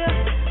porn, nigga.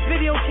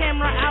 Video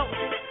camera out,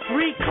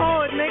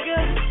 record,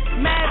 nigga.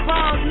 Mad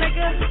balls,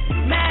 nigga.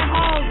 Mad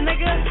halls,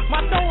 nigga.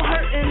 My throat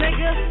hurting,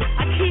 nigga.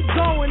 I keep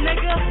going,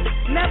 nigga.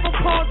 Never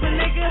pausing,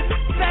 nigga.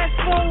 Fast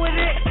forward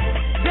it,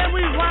 then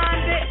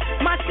rewind it.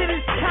 My shit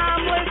is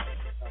timeless.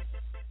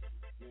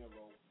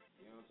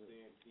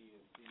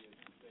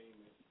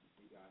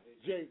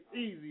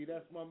 J-Eazy,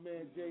 that's my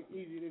man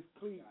J-Eazy. This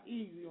Clean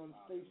Easy on the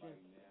station.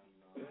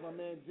 That's my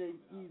man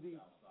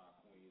J-Eazy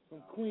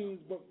from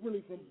Queens, but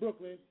really from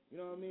Brooklyn. You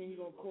know what I mean? He's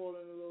going to call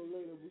in a little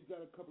later. We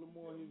got a couple of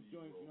more of his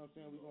joints, you know what I'm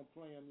saying? We're going to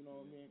play him, you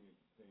know what I mean?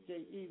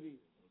 J-Eazy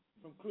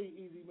from Clean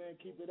Easy, man.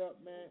 Keep it up,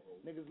 man.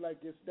 Niggas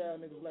like your style,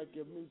 niggas like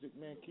your music,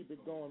 man. Keep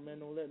it going, man.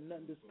 Don't let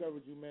nothing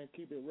discourage you, man.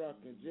 Keep it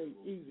rocking.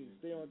 J-Eazy,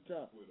 stay on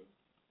top.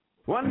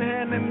 One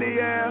hand in the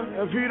air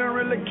if you don't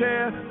really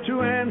care.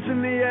 Two hands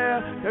in the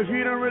air if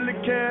you don't really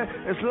care.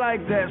 It's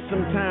like that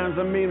sometimes,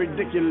 I mean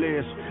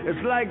ridiculous. It's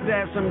like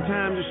that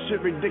sometimes, it's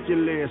shit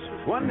ridiculous.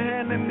 One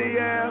hand in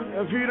the air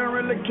if you don't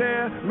really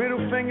care.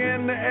 Middle finger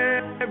in the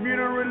air if you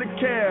don't really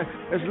care.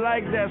 It's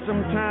like that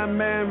sometimes,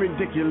 man,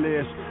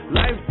 ridiculous.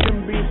 Life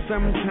can be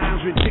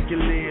sometimes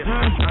ridiculous.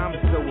 I'm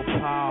so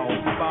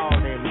appalled,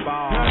 ballin'.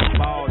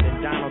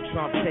 Donald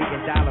Trump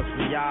taking dollars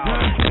from y'all.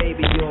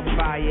 Baby, you're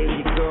fire,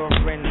 your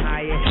girlfriend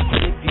higher.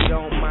 If you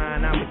don't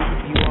mind, I'ma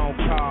keep you on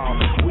call.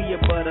 We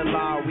above the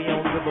law, we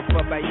don't give a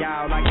fuck about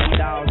y'all. Like the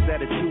dogs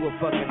that'll chew a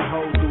fucking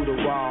hole through the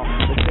wall.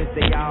 But since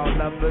they all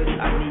lovers,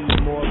 I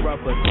need more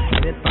rubbers.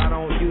 And if I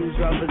don't use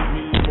rubbers,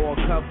 need more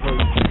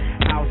covers.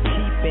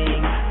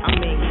 Housekeeping, I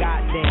mean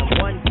goddamn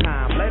one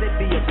time. Let it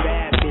be a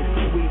bad bitch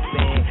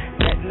sweeping.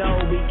 That know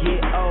we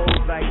get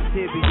old like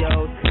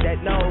tibios.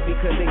 That know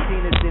because they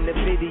seen us in the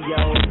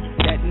videos.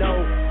 That know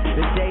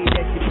the day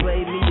that you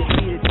play me, it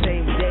be the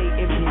same day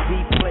MTV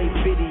play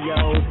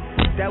videos.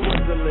 That was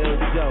a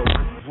little joke.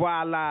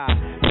 Voila.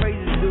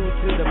 Praises due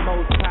to the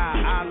most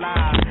high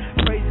Allah.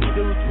 Praises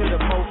due to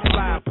the most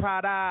fly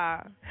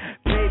Prada.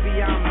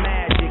 Baby, I'm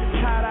magic.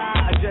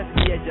 Ta-da. Address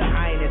me as your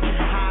highness.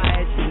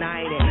 High as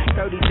united.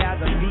 30,000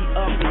 feet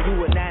up and you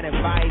were not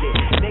invited.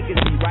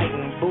 Niggas be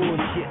writing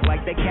bullshit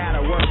like they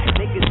gotta work.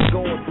 Niggas be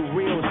going through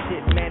real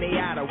shit, man, they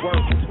outta work.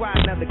 That's why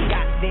another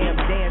goddamn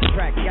dance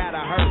track gotta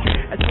hurt.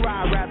 That's why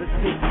I'd rather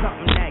spit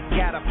something that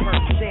gotta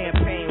perk.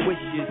 Champagne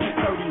wishes,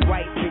 30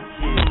 white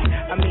bitches.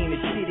 I mean, the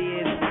shit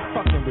is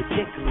fucking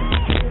ridiculous.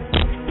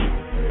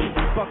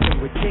 Fucking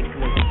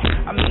ridiculous.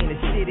 I mean, the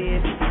shit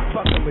is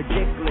fucking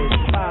ridiculous.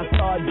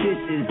 5-star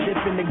dishes,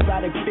 different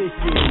exotic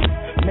fishes.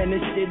 Man,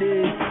 this shit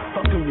is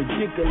fucking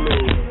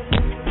ridiculous.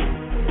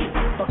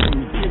 Fucking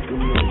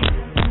ridiculous.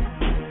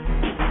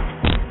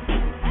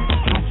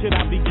 How should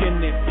I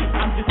begin this?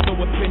 I'm just so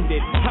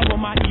offended. How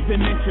am I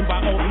even mentioned by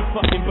all these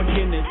fucking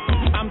beginners?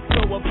 I'm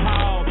so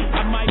appalled.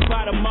 I might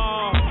buy them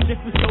all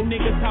just to show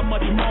niggas how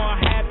much more I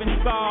have in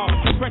store.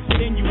 Fresher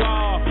than you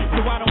all,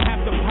 so I don't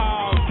have to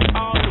pause.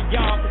 All of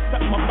y'all can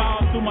suck my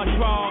balls through my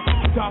draw.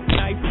 Dark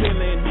night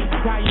feeling,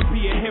 die you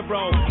be a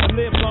hero. I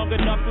live long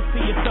enough to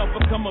see yourself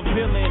become a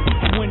villain.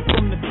 Went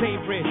from the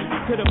favorite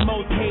to the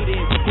most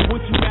hated. But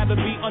would you rather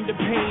be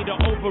underpaid or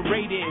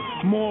overrated?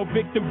 More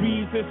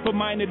victories is for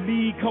minor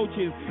league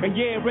coaches. And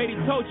yeah, already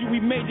told you we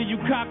made it, you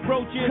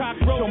cockroaches.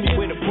 Show me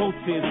where the boat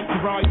is,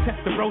 Ferrari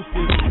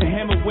Testarossas. The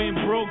hammer went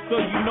broke,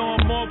 so you know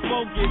I'm more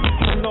focused.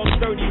 I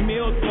lost 30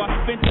 mils, so I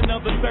spent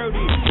another 30.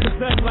 Cause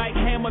unlike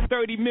hammer,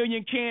 30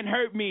 million can't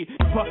hurt me.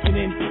 Fucking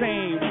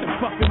insane,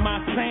 fucking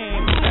my same.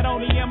 Not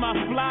only am I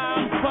fly,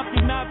 I'm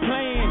fucking not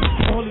playing.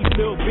 All these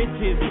little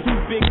bitches, too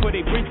big for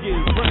their bridges,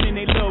 burning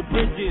their little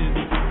bridges.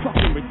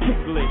 Fucking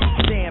ridiculous.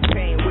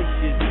 Champagne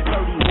wishes,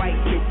 30 white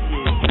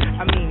bitches.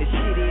 I mean, the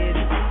shit is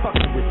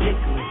fucking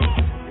ridiculous.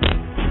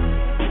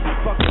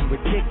 Fucking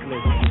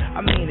ridiculous.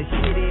 I mean, the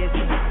shit is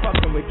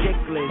fucking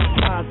ridiculous.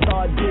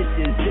 5-star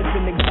dishes,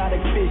 different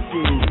exotic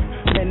fishes.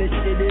 Man, this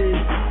shit is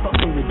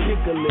fucking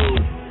ridiculous.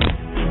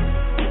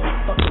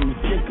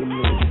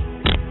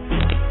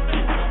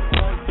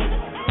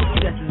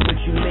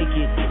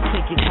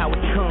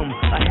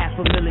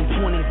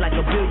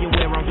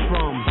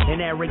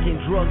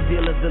 arrogant drug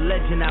dealer's the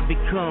legend I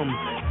become.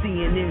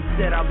 CNN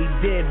said I'll be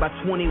dead by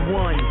 21.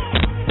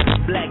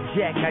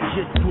 Blackjack, I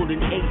just pulled an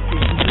ace.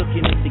 You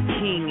looking at the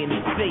king in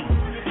his face.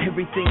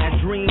 Everything I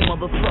dream,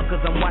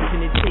 motherfuckers, I'm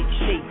watching it take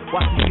shape.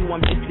 Watching you,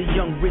 I'm just a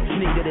young rich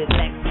nigga that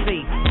lacks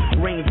faith.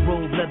 Range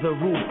Rover, leather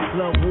roof,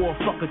 love war,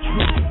 fuck a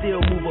truth.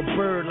 Still move a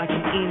bird like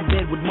I'm in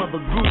bed with Mother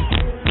Goose.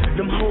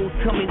 Them hoes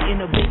coming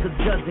in a baker's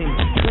dozen,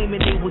 claiming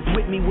they was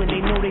with me when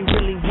they know they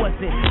really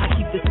wasn't. I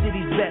keep the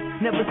city's best,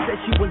 never said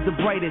she was the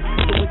brightest.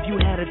 So if you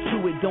had her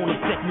too, it don't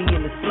affect me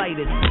in the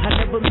slightest.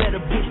 I never met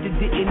a bitch that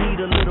didn't need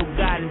a little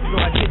guidance, so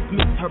I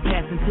dismissed her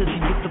past until she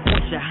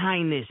disappoints your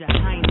highness.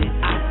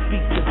 I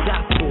speak the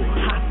gospel,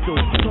 hostile,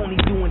 Tony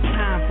doing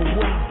time for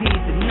what he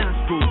did to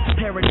nostrils.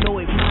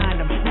 Paranoid mind,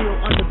 I'm still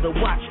under the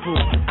watchful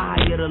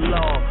eye of the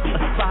law.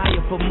 Aspire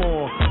for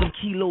more. Some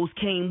kilos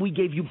came, we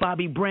gave you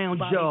Bobby Brown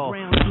jaw.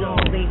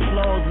 Flaws ain't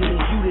flaws when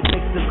it's you that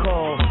makes the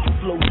call.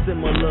 Flow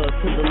similar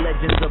to the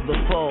legends of the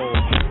fall.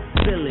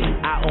 Feel it,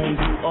 I own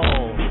you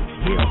all.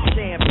 Yeah,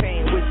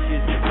 champagne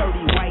wishes,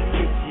 30 white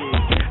bitches.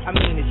 I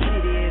mean the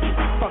shit is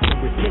fucking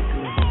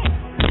ridiculous.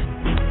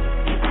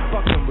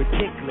 Fucking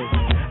ridiculous.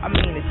 I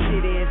mean the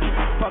shit is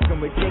fucking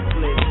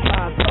ridiculous.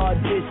 5-star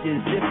dishes,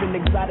 different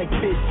exotic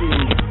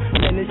fishes.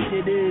 Man, this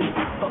shit is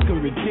fucking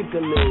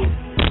ridiculous.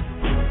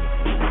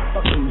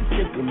 Fucking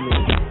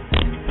ridiculous.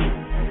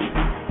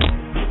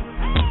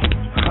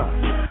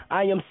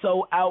 I am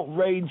so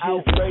outrageous.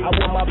 I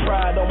wear my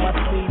pride on my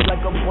sleeve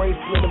like a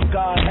bracelet. If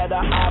God had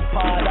an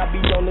iPod, I'd be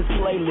on this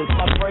playlist.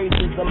 My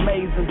phrases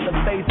amazing, the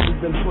faces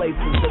and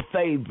places, the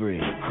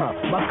favorite.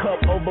 My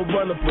cup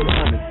overrunneth with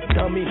honey.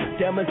 Dummy,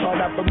 damn it's hard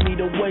not for me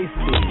to waste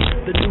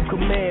it. The new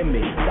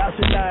commandment, thou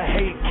should not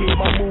hate, kid.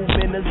 My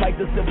movement is like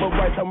the civil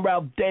rights. I'm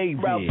Ralph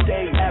David.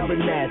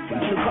 Abernathy,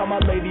 so call my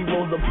lady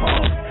Rosa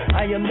Parks.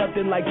 I am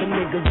nothing like the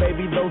niggas,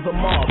 baby, those are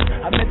marks.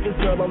 I met this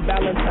girl on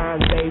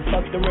Valentine's Day,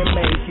 fucked her in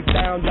May. She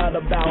found out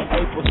about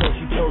April, so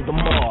she chose to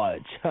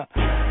March.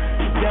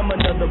 Damn,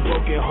 another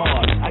broken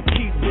heart. I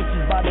keep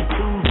bitches by the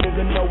twos,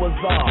 nigga Noah's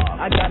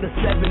Ark. I got a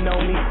 7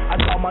 on me, I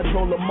call my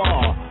Joe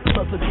Lamar.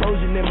 Plus a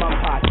Trojan in my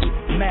pocket,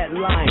 Matt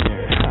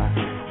Liner.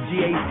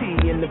 GAT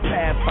in the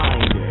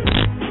Pathfinder.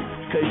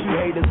 Cause you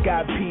haters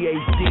got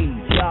PhDs.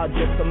 Y'all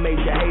just some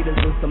major haters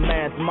and some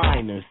math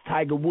minors.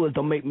 Tiger Woods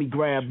don't make me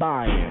grab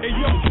iron. Hey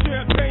yo,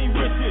 champagne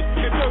riches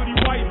and dirty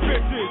white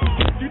bitches.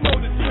 You know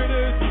this shit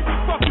is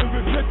fucking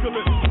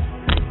ridiculous.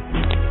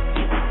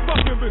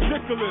 Fucking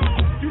ridiculous.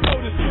 You know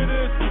this shit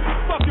is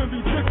fucking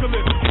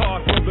ridiculous.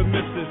 Cars for the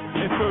missus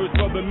and furs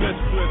for the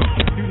mistress.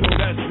 You know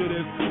that shit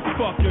is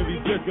fucking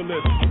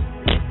ridiculous.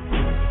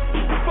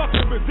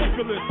 Fucking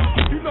ridiculous.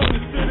 You know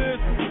this shit is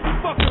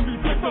fucking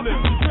ridiculous.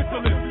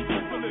 Ridiculous.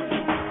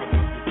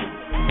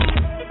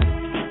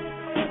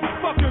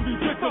 Fucking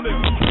ridiculous.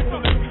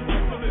 Fucking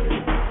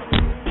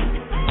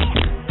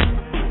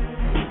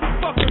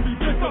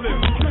ridiculous.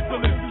 Ridiculous.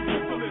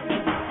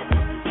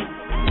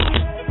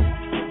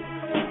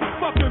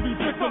 Fucking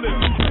ridiculous.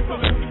 Ridiculous.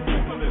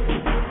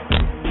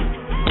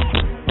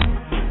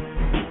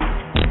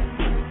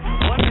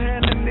 One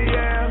hand in the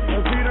air,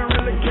 if you don't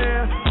really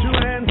care. 2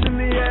 hands in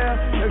the air,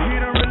 if you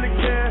don't really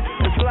care.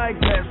 It's like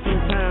that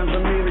sometimes, I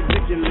mean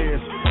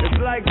ridiculous. It's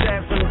like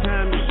that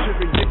sometimes, it's shit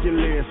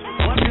ridiculous.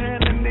 One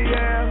hand in the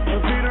air,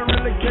 if you don't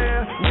really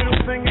care. Middle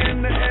finger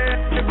in the air,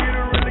 if you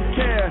don't really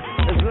care.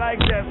 It's like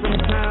that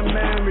sometimes,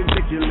 man,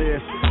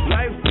 ridiculous.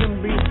 Life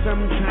can be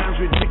sometimes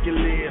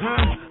ridiculous,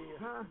 huh?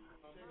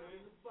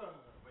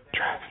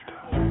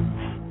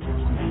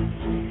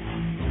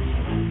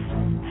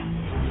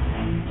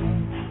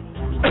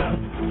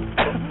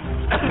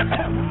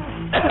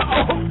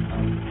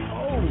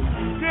 Oh,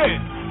 shit.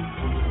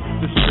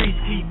 The streets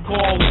keep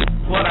calling,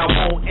 but I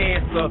won't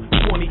answer.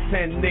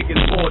 2010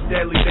 niggas more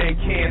deadly than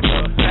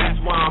cancer.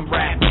 That's why I'm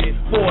rapping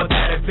for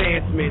that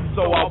advancement,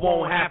 so I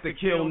won't have to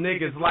kill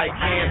niggas like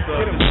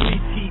cancer. The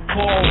streets keep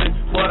calling,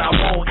 but I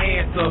won't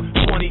answer.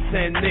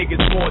 2010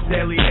 niggas more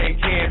deadly than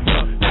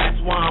cancer. That's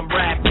why I'm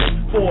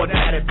rapping for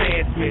that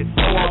advancement,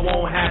 so I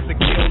won't have to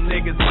kill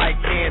niggas like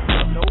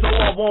cancer. So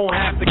I won't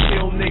have to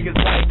kill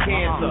niggas like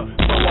cancer.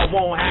 So I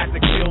won't have to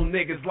kill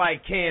niggas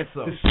like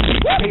cancer. The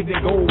streets paved in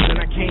gold and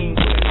I came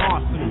with an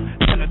arsenal.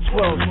 10 or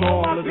 12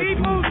 strong, look at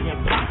the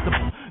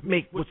impossible.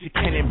 Make what you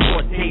can in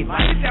broad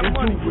daylight and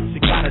do what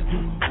you gotta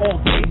do all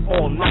day,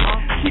 all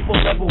night. Keep a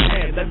level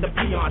head, let the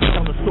peons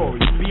tell the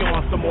story.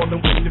 Beyond some more than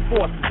what you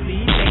forced to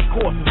see. Make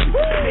courses,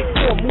 make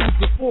 4 moves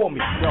before me.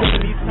 In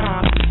these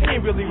times, it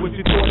ain't really what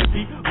you thought it'd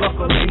be.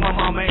 Luckily, my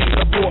mama ain't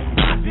abort me.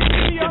 I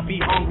didn't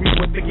be hungry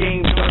with the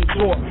game done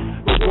taught me.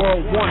 The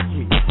world wants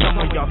me, some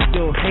of y'all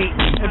still hate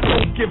me and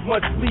don't give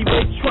much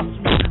leeway, trust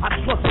me. I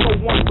trust no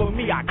one but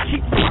me, I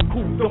keep my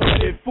cool, don't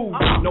let it fool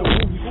me. No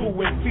who's who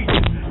and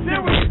features.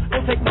 Serious,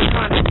 don't take my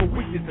kindness for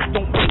weakness and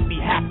don't make me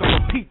have to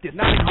repeat this.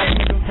 Now I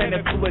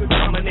tended to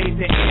dominate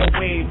the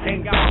airwaves,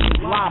 hang out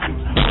in lobbies,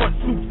 front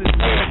suits and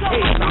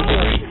staircase. I'm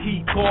gonna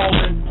keep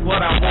calling,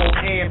 but I won't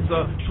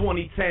answer.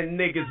 2010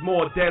 niggas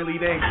more deadly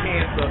than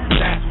cancer.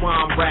 That's why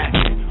I'm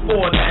rapping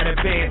for that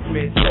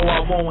advancement, so I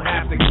won't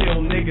have to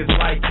kill niggas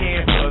like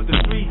cancer. The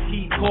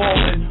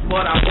calling,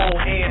 but I won't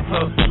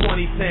answer.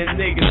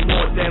 2010 niggas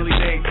more deadly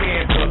than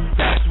cancer.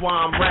 That's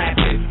why I'm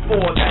rapping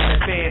for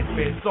that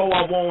advancement. So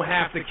I won't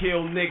have to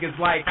kill niggas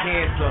like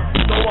cancer.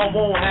 So I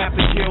won't have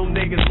to kill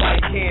niggas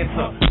like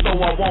cancer. So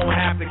I won't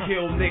have to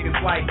kill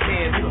niggas like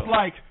cancer. It's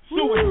like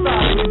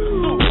suicide in the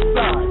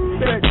suicide.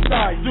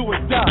 Bedside, do or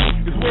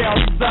die is where I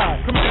reside.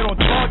 Coming in on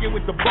target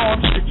with the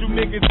bombs that you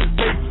niggas is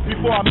face.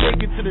 Before I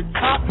make it to the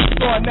top,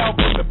 starting out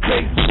from the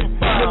basement.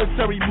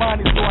 Military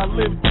minded, so I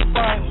live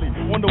defiantly.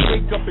 On the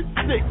wake up at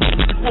 6.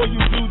 Before you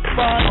dudes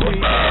find me,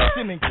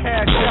 action and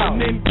cash out.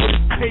 And then put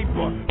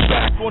paper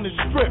back on the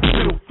strip.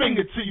 Middle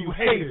finger to you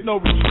haters.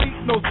 No retreat,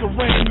 no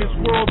surrender. This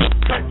world of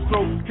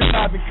cutthroat,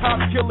 conniving cop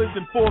killers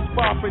and false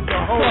prophets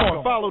are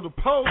home. Follow the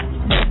post,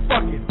 man,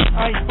 fuck it.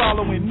 I ain't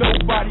following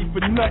nobody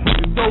for nothing.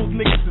 Cause those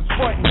niggas is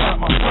frontin', got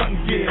my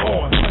hunting gear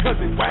on. Cause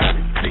it's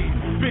rabbit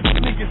season. Bitch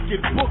niggas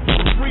get booked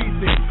for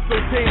freezing. So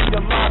tame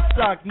your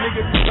livestock,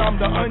 niggas, cause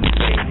I'm the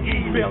untamed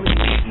E. Barely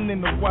eating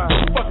in the wild.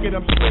 Fuck it,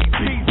 I'm straight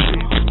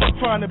decent. I'm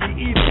trying to be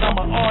easy, I'm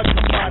an art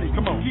somebody.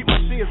 Come on, keep my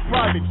shares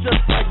private, just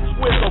like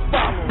Twitter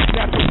follow.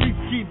 Now the beef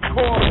keep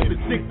calling,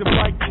 addictive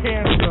like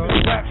cancer.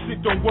 Rap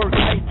shit don't work,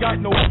 I ain't got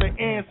no other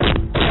answer.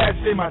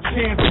 Cash in my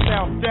chances,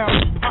 now I'm down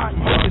this pot,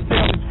 holding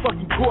down this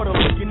fucking quarter,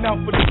 looking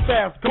out for the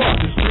fast. Come on,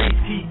 the streets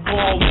keep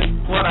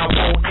calling, but I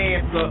won't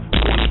answer.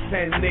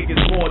 2010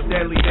 niggas more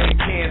deadly than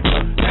cancer.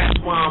 That's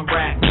why I'm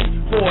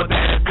rapping for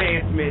that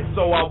advancement,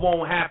 so I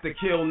won't have to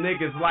kill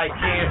niggas like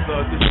cancer.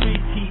 The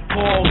streets keep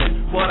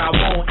calling, but I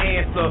won't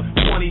answer.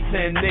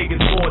 2010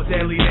 niggas more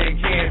deadly than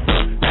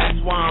cancer. That's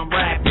why I'm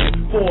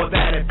rapping for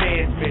that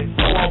advancement,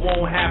 so I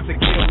won't have to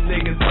kill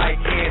niggas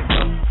like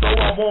cancer. So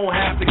I won't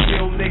have to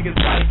kill niggas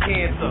like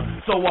cancer.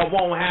 So I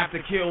won't have to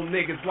kill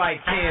niggas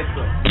like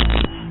cancer.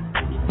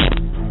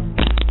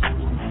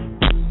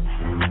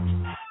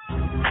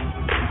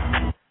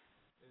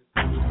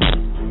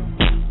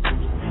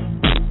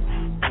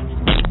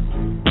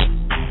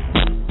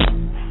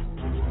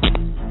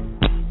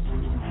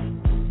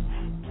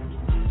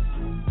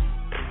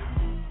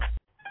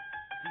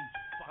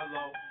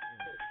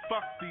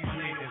 Fuck these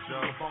niggas,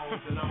 yo.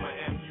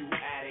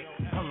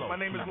 My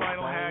name is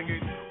Lionel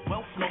Haggood.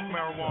 Smoke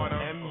marijuana.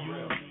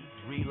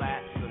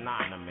 Relapse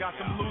Anonymous. Got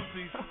some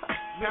Lucy's.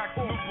 Pack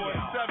Newport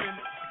 7.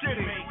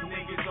 Get it. Make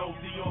niggas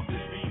OD off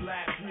this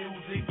relapse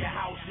music. Your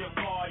house, your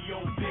car,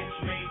 your bitch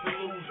made to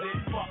lose it.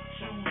 Fuck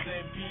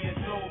choosing, being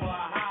sober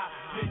high.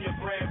 Spend your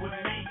bread with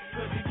me,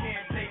 cause you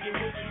can't take it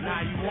with you. Now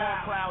you on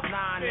cloud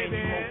 9 and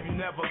you hope you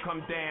never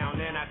come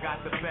down. And I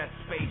got the best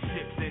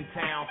spaceships in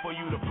town for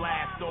you to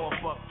blast off.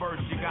 But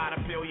first you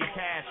gotta peel your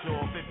cash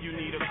off. If you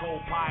need a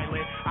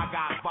co-pilot, I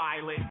got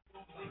Violet.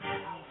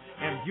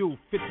 MU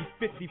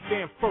 50-50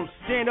 fan first,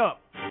 stand up.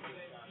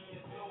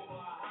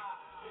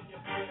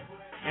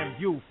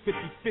 MU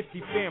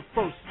 50-50 fan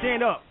first,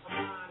 stand up.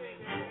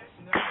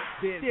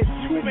 There's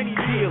too many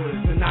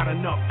dealers and not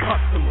enough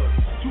customers.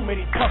 Too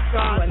many tough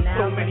guys and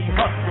so many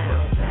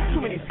hustlers.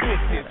 Too many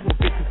snitches with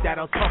bitches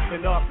that'll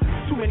toughen up.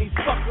 Too many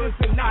suckers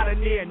and not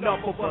near enough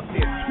of us.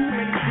 There's too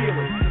many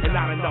dealers and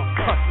not enough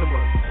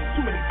customers.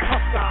 Too many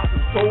tough guys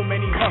and so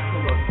many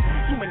hustlers.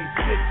 Too many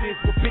snitches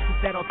with bitches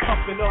that'll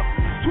toughen up.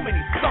 Too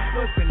many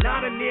suckers and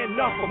not near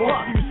enough of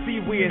us. You see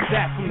where it's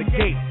at from the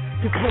gate.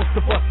 Cause most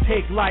of us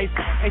take life,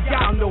 and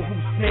y'all know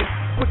who's snake.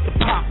 Quick to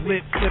pop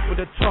lips, slip with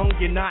a tongue,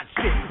 you're not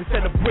shit.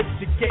 Instead of bricks,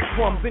 you get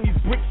crumbs, and these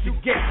bricks you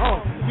get hung.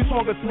 You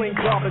stronger sling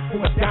garbage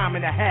for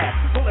 $1.50.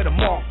 Don't let a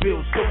mark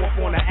bill show up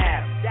on the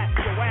app. That's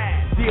your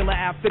ass. Dealer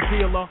after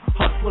dealer,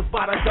 hustlers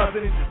by the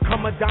dozen.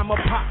 Come a dime a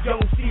pop,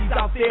 young C's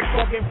out there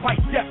fucking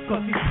fight death.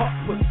 Cause these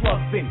hustlers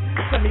slugs in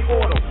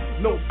semi-auto,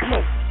 no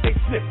smoke. They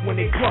slip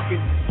when they drugging.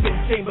 Spin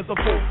chambers of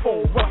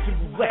full Russian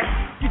roulette.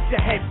 Get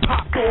your head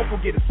popped off or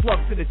get a slug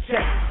to the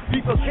chest.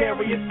 People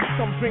carry it,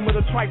 some dream with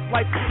a tripe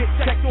life. Get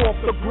checked off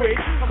the bridge,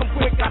 come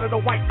quick out of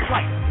the white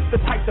flight. The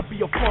type to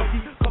be a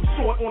funky, come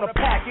short on a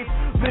package.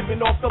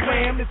 Living off the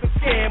lamb is a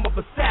scam of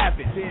a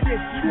savage. There's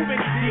too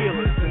many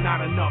dealers and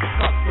not enough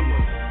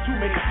customers. Too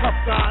many tough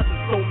guys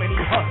and so many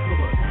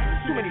hustlers.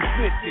 Too many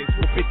snitches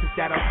with bitches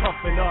that are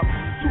toughen up.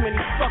 Too many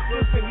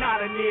suckers and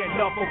not near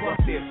enough of us.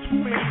 There's too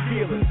many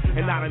dealers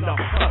and not enough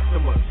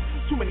customers.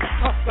 Too many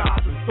tough guys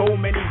and so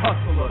many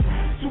hustlers.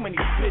 Too many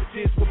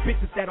snitches with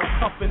bitches that are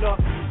toughen up.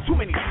 Too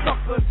many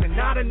suckers and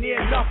not near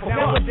enough of us.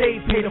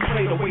 Nowadays pay to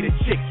play the way the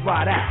chicks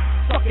ride out.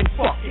 Suck and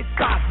fuck it,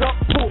 size up,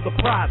 pull the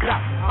prize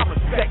out. I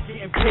respect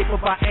getting paper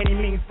by any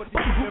means, but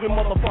these moving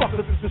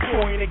motherfuckers is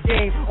destroying the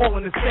game, all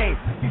in the same.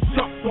 These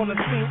jumps on the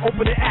scene,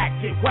 open and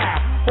act, get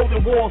wild.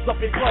 Holding walls up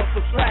in gloves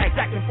for drags,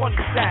 acting funny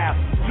style.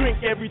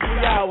 Drink every 3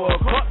 hours,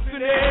 cups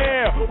in the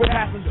air. With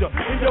passenger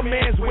in your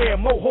man's wear,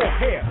 mohawk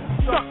hair.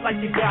 Stuck like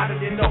you got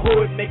it in the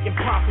hood, making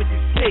profit, you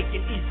shake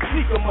and eat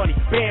sneaker money,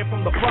 banned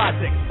from the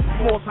project.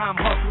 Small-time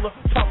hustler,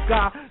 tough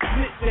guy,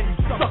 snitch and you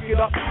suck it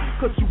up.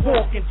 Cause you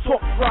walk and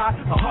talk dry,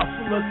 a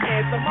hustler's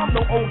anthem. I'm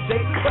no OJ,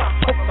 but I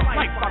took the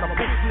life out of a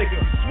bitch nigga.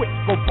 Switch,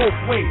 go both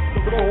ways.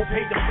 The road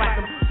paid the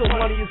platinum, so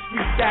money is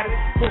street status.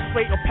 Go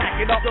straight or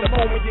pack it up the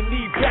moment you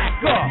need back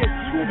up. There's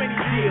too many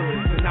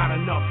dealers and not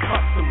enough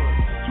customers.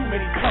 Too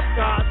many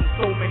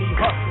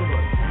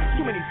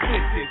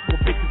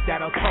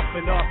that'll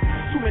toughen up.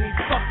 Too many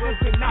suckers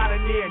and not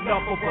near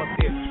enough of us.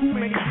 There's too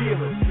many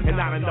dealers and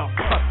not enough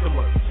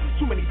customers.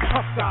 Too many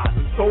tough guys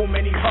and so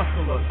many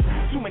hustlers.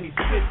 Too many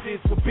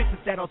bitches with bitches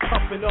that'll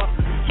toughen up.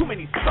 Too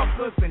many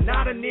suckers and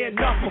not near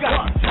enough of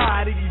us.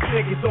 Tired of these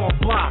niggas on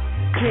block.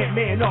 Can't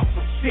man up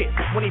for shit.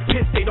 When they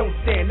piss, they don't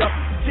stand up.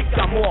 Chicks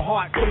got more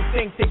heart, so they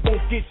think they won't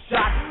get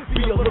shot.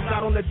 Be a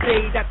lookout on the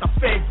day that the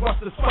feds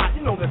bust the spot.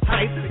 You know the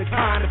type, the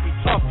kind, if he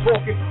tough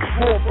talking.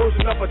 Raw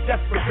version of a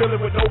desperate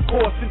villain with no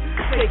caution.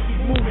 Shaky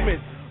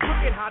movements.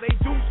 Look at how they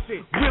do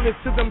shit. Realest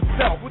to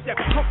themselves with that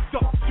pumped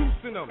up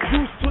juice in them.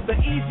 Used to the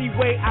easy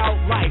way out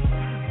life.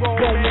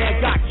 Grown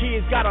man got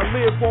kids, gotta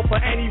live off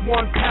of any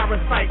one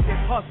parasite.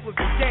 There's hustlers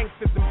and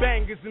gangsters and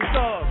bangers and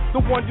thugs.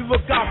 The ones you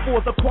look out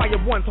for is the quiet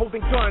ones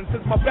holding guns.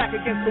 Since my back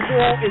against the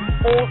wall is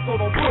all, so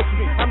don't push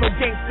me. I'm no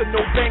gangster,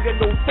 no banger,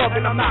 no thug,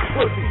 and I'm not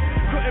pussy.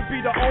 Couldn't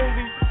be the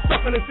only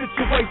stuck in a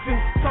situation.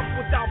 Stuck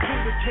without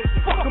vindication.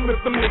 Fuck them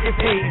if them niggas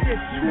hate.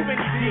 There's too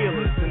many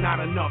dealers and not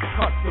enough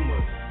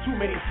customers. Too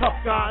many tough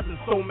guys and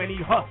so many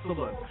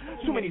hustlers.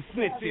 Too many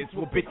snitches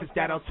with bitches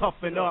that'll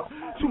toughen up.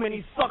 Too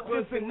many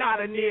suckers and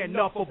not near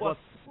enough of us.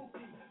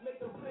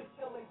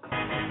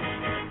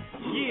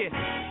 Yeah.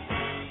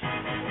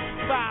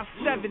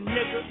 5'7",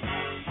 nigga.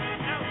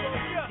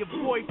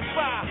 Your boy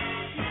 5.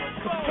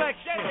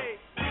 Complexion.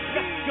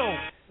 Let's go.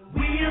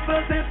 We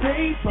about that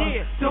paper,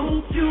 yeah.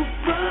 Don't you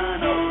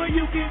run or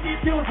you can get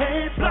your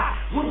head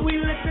blocked. When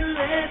we let the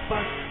last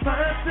box,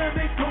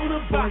 5'7" corner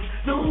box.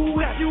 Know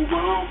what you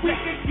want, we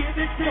can give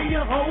it to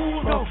you.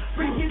 Hold on,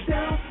 bring it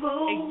down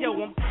slow. Hey yo,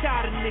 I'm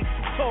tired of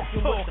niggas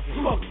talking what the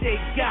fuck they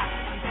got.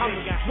 How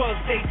many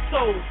drugs they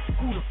sold,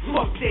 who the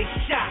fuck they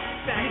shot.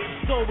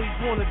 Niggas always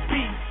wanna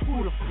be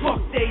who the fuck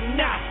they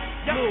not.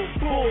 Little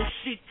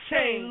bullshit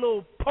chain,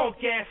 little punk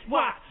ass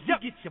watch. You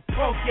get your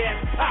punk ass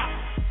pop.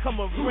 Come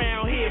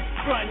around here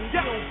frontin', you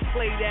don't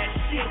play that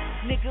shit,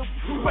 nigga,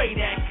 spray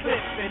that clip.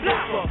 And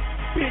if a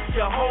bitch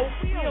a hoe,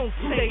 you don't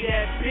say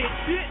that bitch.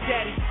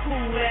 Daddy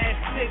cool ass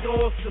nigga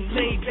on some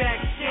laid back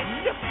shit.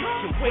 Get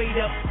your weight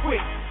up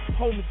quick.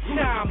 Homie,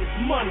 time is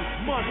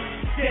money.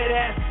 Dead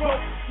ass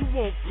broke, you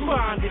won't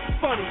find it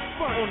funny.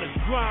 On the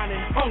grind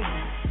and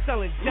hungry,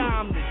 selling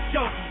dime to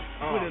junkies.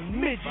 With a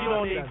midget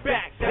on their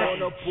back,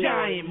 that's a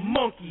giant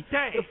monkey.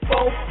 The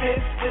 4, 5,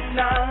 and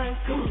 9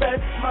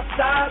 caress my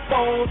side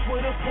bones.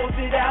 With a pulled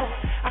it out,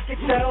 I can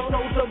tell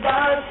those are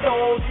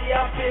rhinestones.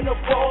 Yeah, I've been a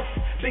boss,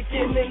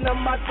 beginning of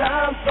my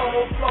time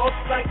zone. Floss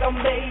like I'm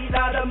made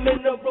out of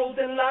minerals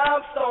and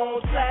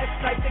limestone. Flash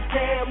like the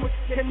cameras,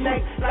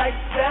 connect like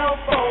cell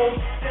phones.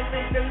 Still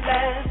in the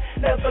land,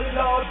 never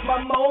lost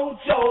my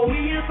mojo.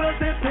 We about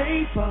that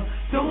paper,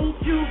 don't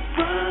you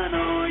run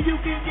or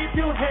you can get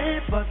your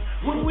head bust.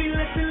 When we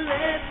let the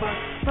last box,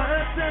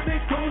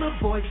 5'7" corner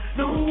boys.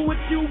 Know what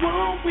you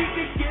want, we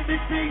can give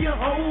it to you.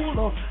 Hold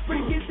on,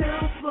 bring it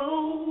down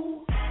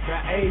slow.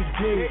 Now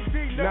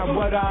AD, now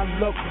what I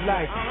look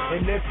like.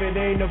 And if it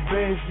ain't a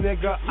Benz,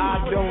 nigga,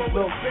 I don't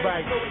look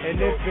right.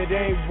 And if it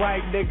ain't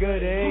white, nigga,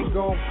 they ain't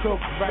gon'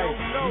 cook right.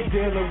 We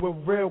dealing with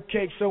real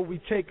cake, so we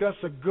take us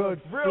a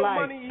good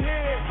flight.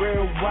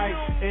 Real white,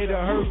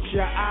 it'll hurt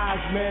your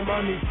eyes, man.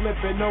 Money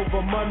flipping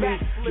over money,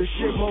 the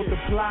shit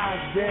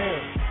multiplies,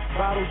 damn.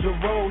 Bottles of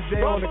rose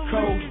on a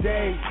cold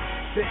day.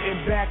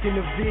 Sitting back in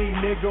the V,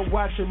 nigga,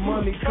 watching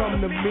money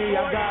come to me.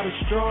 I got a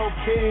strong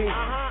team.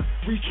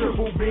 We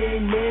triple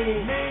beam,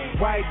 mean,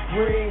 white,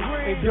 green,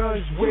 and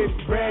guns with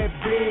red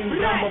beams.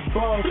 I'm a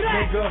boss,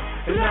 nigga,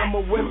 and I'm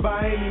a whip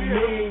by any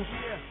means.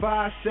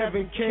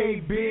 5'7"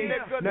 KB,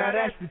 now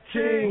that's the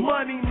team.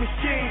 Money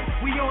machine,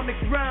 we on the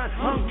grind,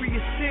 hungry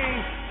as sin.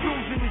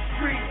 Cruising the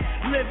street,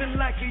 living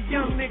like a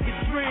young nigga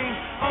dream.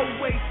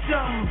 Always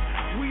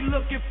something, we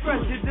looking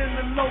fresher than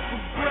the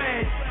local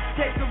bread.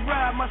 Take a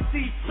ride, my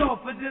seat's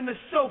softer than a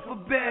sofa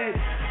bed.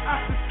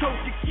 I could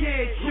coach a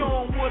kid,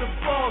 show him what a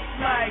boss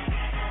like.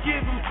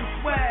 Give him some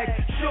swag,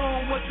 show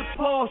him what the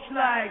pulse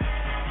like.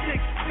 6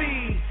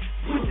 feet,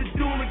 with the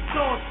dual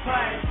exhaust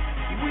pipe.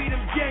 We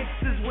them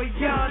gangsters where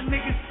y'all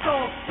niggas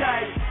soft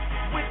tight.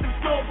 With them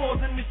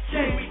snowballs in the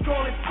chain, we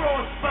call it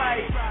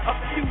frostbite. A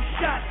few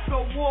shots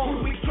go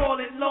off, we call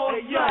it lost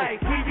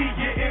life. We be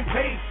getting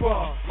paid for.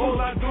 All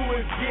I do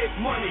is get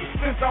money.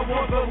 Since I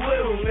was a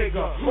little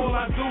nigga, all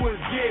I do is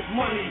get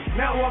money.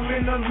 Now I'm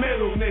in the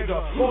middle, nigga.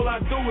 All I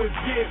do is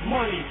get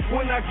money.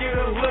 When I get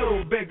a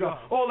little bigger,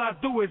 all I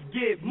do is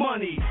get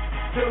money.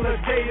 Till the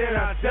day that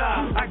I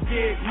die, I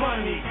get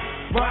money.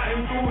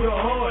 Riding through the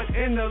hood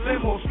in the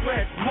limo,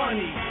 stretch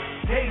money.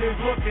 Haters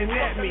looking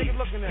at me,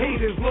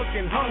 haters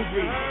looking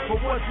hungry.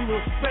 But what you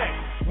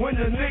expect when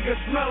the niggas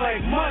smell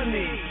like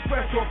money?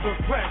 Fresh off the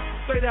press,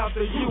 straight out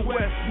the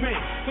U.S.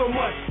 Mint. So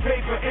much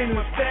paper in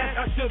the stash,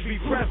 I should be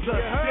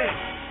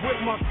president. With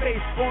my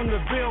face on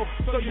the bill,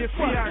 so you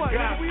see I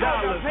got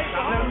dollars.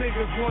 Now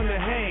niggas wanna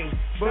hang,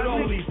 but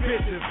only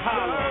bitches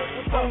holler.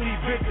 Only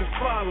bitches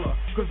follow,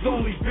 cause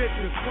only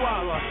bitches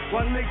swallow.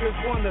 While niggas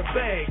wanna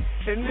beg,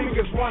 and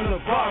niggas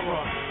wanna borrow.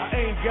 I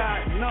ain't got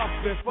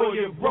nothing for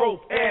your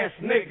broke ass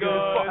niggas.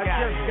 I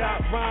just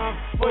got rhymes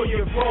for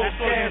your broke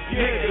ass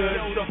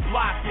niggas. The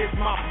block is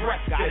my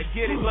breakfast. Gotta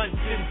get it. Lunch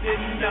and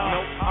dinner.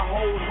 I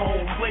hold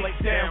home plate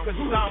down cause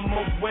I'm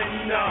a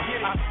winner.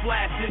 I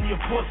splash in your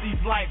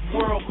pussies like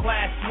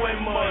world-class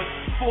swimmers.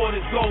 For the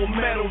gold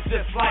medals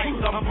just like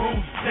some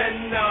Bruce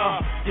Jenner.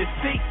 You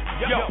see,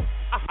 yo,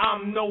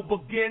 I'm no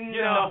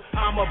beginner.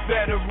 I'm a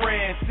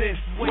veteran since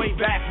way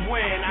back when.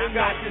 I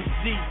got this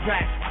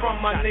G-Pack from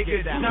my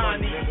nigga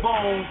Johnny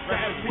Bones.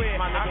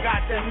 I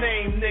got the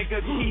name nigga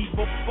Keep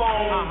a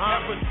Phone.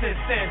 Ever since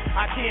then,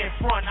 I can't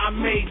front. I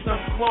made some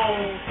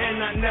clones.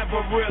 And I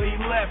never really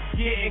left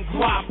getting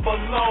guap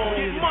alone.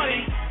 Get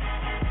money.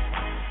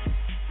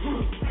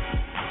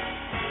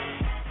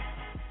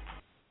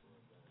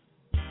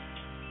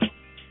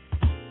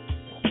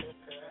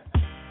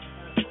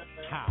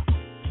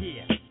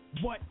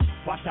 What?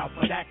 Watch out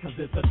for that cause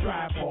it's a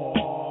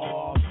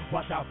trap-off.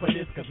 Watch out for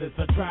this cause it's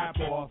a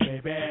trap-off,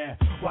 baby.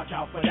 Watch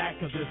out for that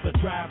cause it's a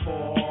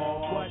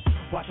trap-off. What?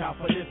 Watch out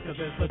for this cause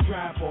it's a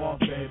trap-off,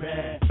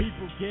 baby.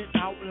 People get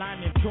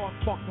outlining talk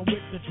fucking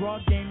with the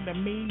drug game. To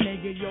me,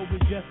 nigga, yo,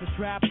 it's just a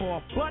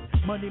trap-off. But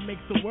money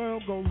makes the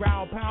world go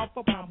round, pound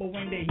for pound. But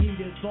when the heat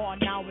is on,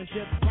 now it's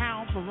just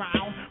round for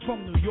round.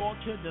 From New York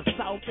to the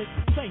South, it's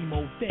the same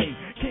old thing.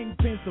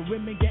 Kingpins, the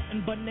women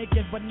getting butt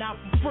naked but not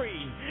for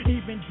free.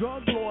 Even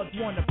drug lords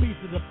want a piece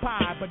of the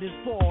pie, but it's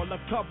all a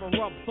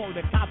cover-up so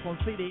the cops don't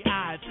see their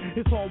eyes.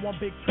 It's all one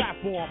big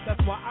trap-off.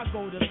 That's why I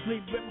go to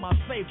sleep with my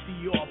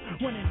safety off.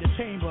 When in the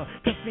chamber,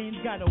 cause fiends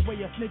got a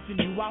way of snitching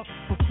you out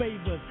for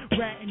favors,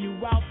 ratting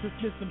you out to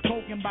snitch some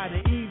coking by the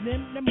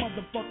evening. Them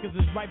motherfuckers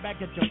is right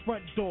back at your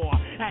front door,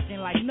 acting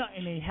like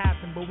nothing ain't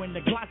happened. But when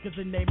the Glock is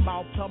in their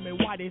mouth, tell me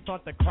why they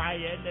start to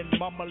crying and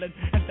mumbling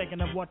and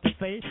thinking of what to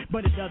say.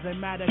 But it doesn't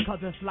matter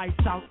cause it's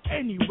lights out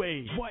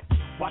anyway. What?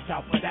 Watch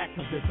out for that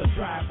cause it's a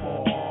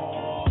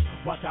trap-off.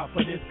 Watch out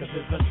for this cause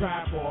it's a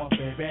trap-off,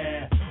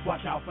 baby.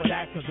 Watch out for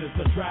that cause it's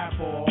a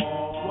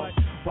trap-off. What?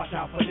 Watch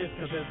out for this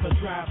cause it's a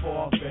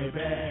trap-off,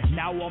 baby.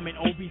 Now I'm in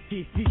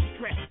OBCC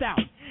stressed out,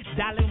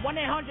 dialing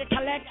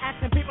 1-800-COLLECT,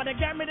 asking people to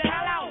get me the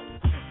hell out.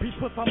 Please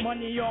put some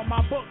money on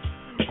my books.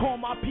 Call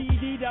my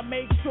PD to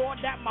make sure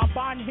that my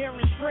bond here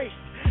is straight.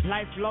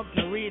 Life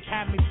luxuries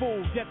have me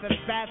fooled, just as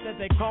fast as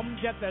they come,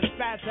 just as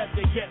fast as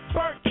they get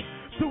burnt.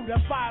 Through the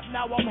 5,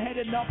 now I'm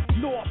heading up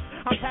north.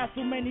 I passed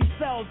too many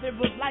cells, it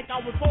was like I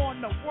was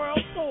on the world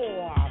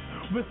tour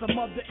with some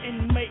other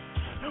inmates.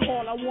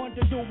 All I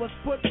wanted to do was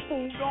put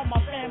food on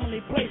my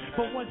family plate.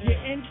 But once you're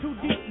in too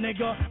deep,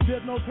 nigga,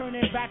 there's no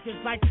turning back.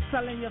 It's like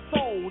selling your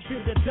soul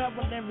to the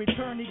devil. In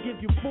return, he gives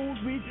you food,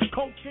 weed,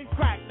 coke, and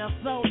crack. Now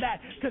sell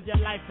that, cause your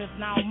life is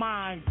now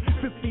mine.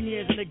 15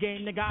 years in the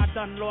game, nigga, I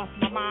done lost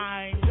my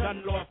mind.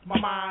 Done lost my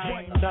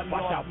mind.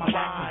 Watch out for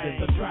that, cause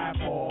it's a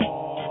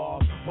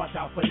trap-off. Watch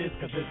out for this,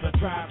 cause it's a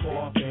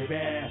trap-off,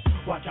 baby.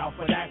 Watch out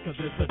for that, cause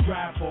it's a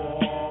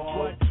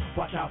trap-off.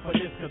 Watch out for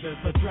this, cause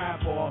it's a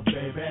trap-off,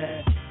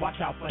 baby.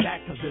 Watch out for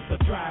that, cause it's a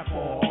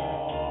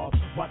trap-off.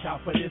 Watch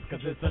out for this,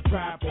 cause it's a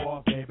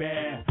trap-off,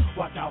 baby.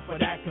 Watch out for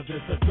that, cause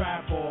it's a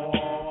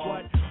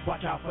trap-off.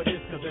 Watch out for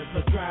this, cause it's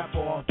a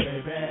trap-off,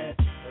 baby.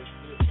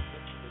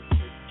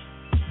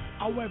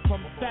 I went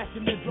from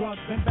stashing the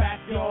drugs in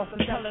backyards to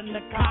telling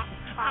the cops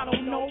I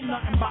don't know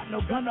nothing about no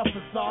gun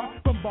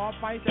officer. From bar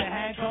fights to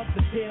handcuffs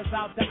to tears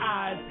out the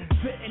eyes,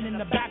 sitting in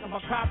the back of a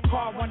cop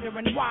car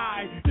wondering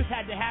why this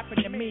had to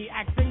happen to me,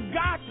 asking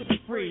God to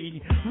be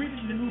free.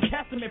 Reading the New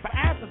Testament for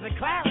answers and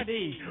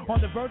clarity,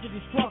 on the verge of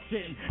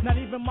destruction. Not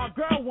even my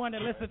girl wanted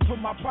to listen to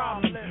my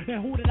problems.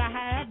 And who did I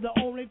have? The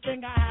only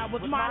thing I had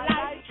was my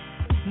life,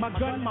 my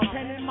gun, my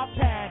pen, and my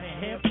pad,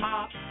 and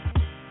hip-hop.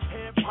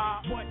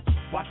 What?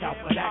 Watch out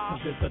for that cause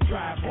it's a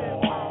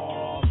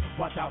trap-off.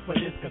 Watch out for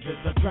this cause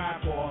it's a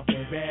trap-off,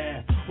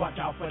 baby. Watch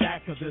out for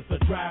that cause it's a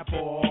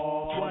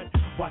trap-off.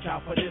 Watch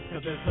out for this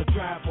cause it's a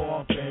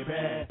trap-off,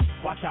 baby.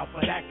 Watch out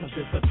for that cause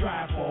it's a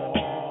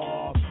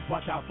trap-off.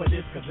 Watch out for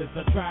this cause it's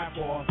a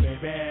trap-off,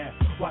 baby.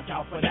 Watch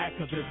out for that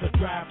cause it's a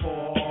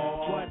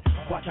trap-off.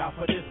 Watch out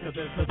for this cause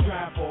it's a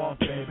trap-off,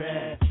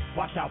 baby.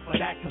 Watch out for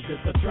that cause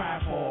it's a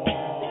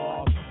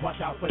trap-off.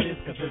 Watch out for this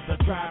cause it's a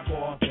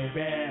trap-off,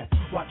 baby.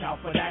 Watch out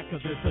for that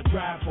cause it's a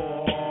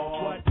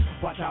trap-off.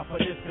 Watch out for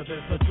this cause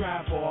it's a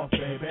trap-off,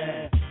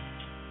 baby.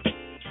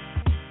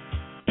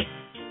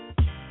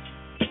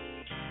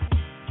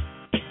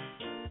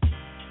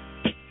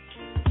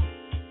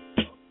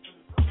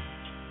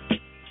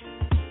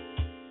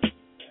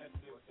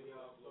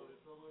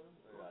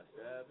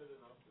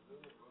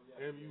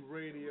 MU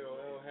Radio,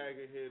 L.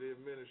 Haggood here, the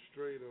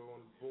administrator on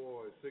the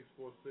board,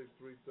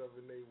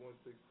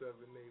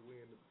 646-378-1678.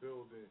 We in the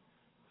building.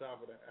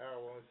 Top of the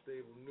hour,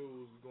 Unstable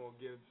News. We're going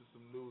to get into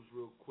some news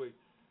real quick.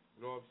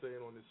 You know what I'm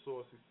saying, on this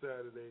Saucey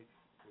Saturday,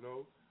 you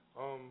know.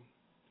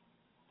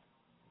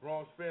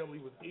 Bronx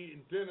family was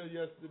eating dinner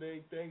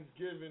yesterday,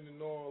 Thanksgiving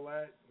and all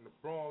that, in the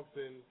Bronx,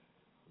 and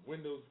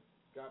windows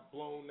got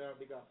blown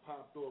out. They got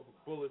popped off with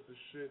bullets and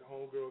shit.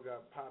 Homegirl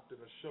got popped in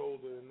her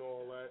shoulder and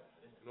all that.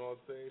 You know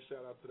what I'm saying?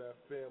 Shout out to that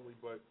family,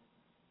 but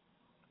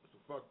it's a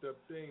fucked up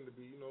thing to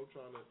be, you know,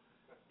 trying to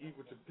eat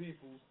with your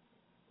peoples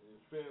and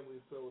his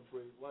family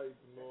celebrate life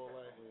and all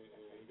that,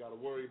 and you got to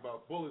worry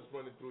about bullets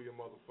running through your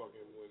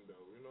motherfucking window,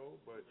 you know.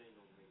 But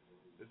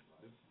this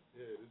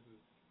is,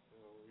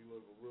 we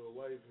live a real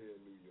life here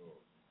in New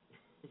York.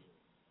 You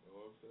know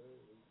what I'm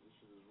saying? This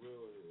shit is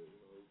real here, you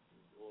know.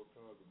 There's all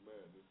kinds of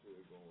madness here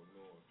going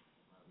on,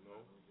 you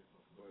know.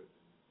 But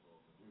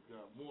we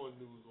got more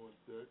news on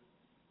deck.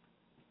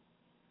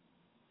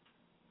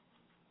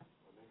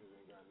 My niggas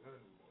ain't got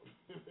nothing more.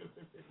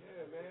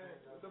 Yeah, man.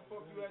 What the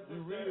fuck you had to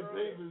You say read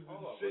earlier? papers and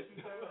Hold up, shit. what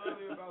you said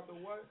earlier about the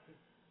what?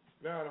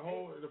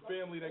 The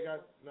family that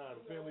got,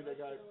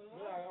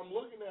 I'm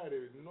looking at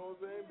it, you know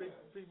what I'm saying?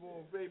 People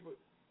on paper,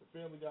 the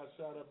family got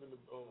shot up in the,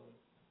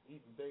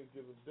 eating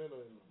Thanksgiving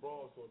dinner in the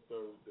Bronx on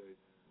Thursday.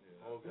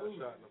 Yeah, All got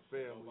shot in the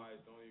family. Nobody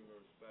don't even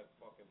respect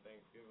fucking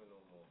Thanksgiving no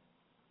more.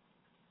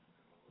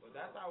 But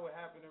that's how it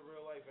happened in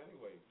real life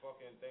anyway.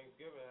 Fucking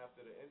Thanksgiving,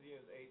 after the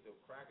Indians ate, the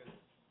crackers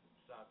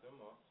shot them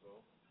up,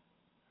 so.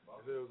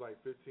 And there was like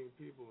 15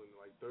 people and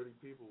like 30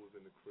 people was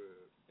in the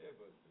crib. Yeah,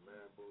 but the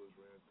mad bullets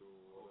ran through.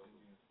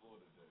 Indian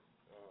Florida Day.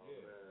 Oh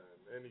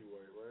man.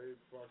 Anyway, right?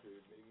 Fuck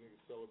it. They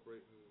niggas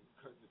celebrating,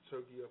 cutting the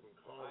turkey up and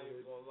carving I ain't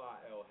it. gonna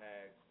lie, El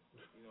Hag.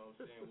 You know what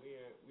I'm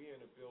saying? We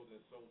in the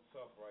building so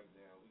tough right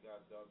now. We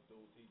got Dub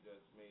Deuce. He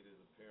just made his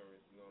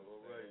appearance. You know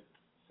what I'm saying?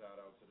 Shout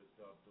out to the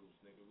Dub Deuce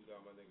nigga. We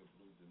got my nigga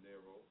Blue De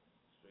Niro,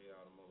 straight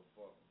out of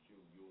motherfucking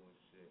QU and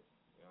shit.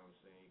 You know what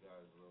I'm saying? He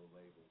got his real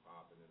label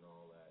popping and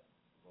all that.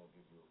 I'm gonna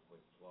give you a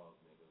quick plug,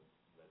 nigga.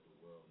 Let the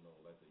world know.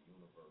 Let the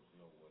universe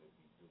know what it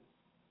be do.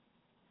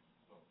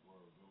 What's up,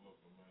 word? Good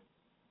looking, man.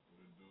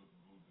 What it do?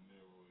 Blue De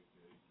Niro,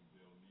 a.k.a.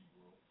 Fidel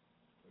Negro.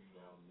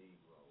 Fidel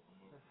Negro.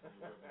 I'm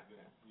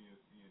representing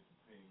PNC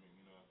Entertainment.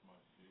 You know, that's my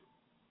shit.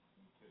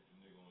 You can catch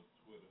a nigga on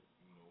Twitter.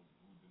 You know,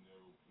 Blue De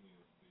Niro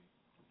PNC.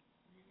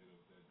 You can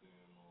hit up that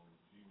damn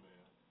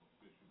Gmail,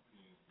 official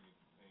PNC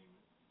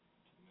Entertainment.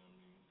 You know what I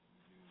mean? You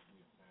get into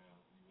your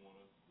town. You want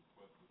us,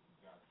 request us, we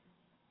got you.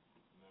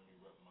 You know what I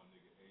mean? Rep my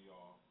nigga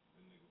AR,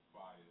 that nigga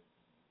fire.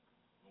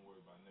 Don't worry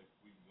about next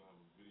week. We're gonna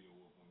have a video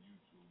up on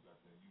YouTube. Got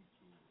that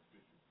YouTube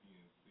official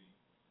PNC.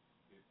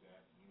 Hit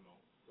that, you know.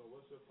 So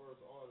what's your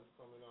first artist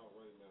coming out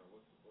right now?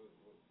 What's his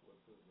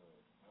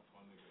name? That's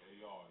my nigga AR,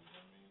 you know what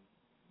I mean?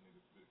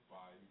 Nigga spit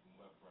fire, he from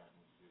Left Rack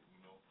and shit,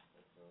 you know?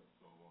 Okay.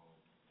 So, we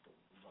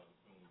about to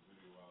film a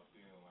video out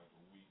there in like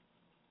a week.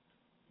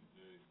 You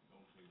dig?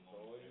 Don't take long. So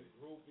all you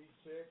groupie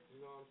chicks, you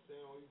know what I'm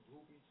saying? All you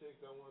groupie chicks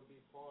that want to be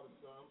part of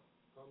something,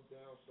 come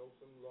down, show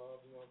some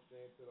love, you know what I'm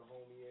saying, to the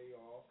homie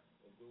AR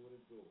and do what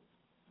it do.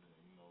 Yeah,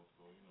 you know,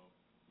 so, you know,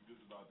 we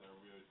just about that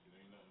real shit.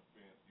 Ain't nothing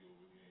fancy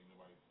over here. Ain't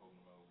nobody talking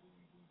about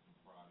Willie Boosie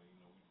Friday. You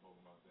know, we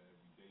talking about that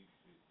everyday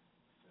shit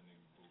that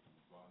niggas go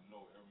through. So I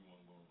know everyone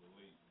gonna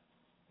relate.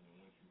 And then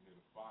once you hear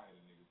the fire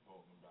the niggas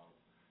talking about,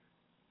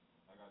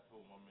 like I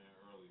told my man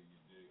earlier, you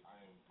dig, I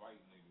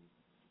invite niggas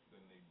to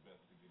send their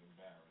best to get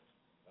embarrassed.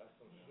 That's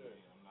some shit. I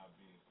mean? I'm not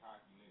being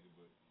cocky, nigga,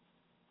 but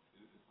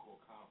it's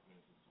called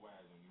confidence and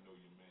swag when you know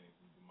your man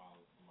can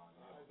demolish somebody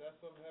else. Alright, that's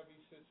some heavy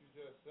shit you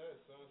just said,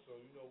 son.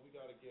 So, you know, we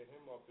gotta get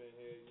him up in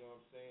here, you know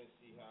what I'm saying,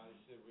 see how this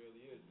shit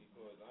really is.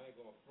 Because I ain't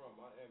gonna front,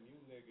 my MU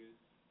niggas,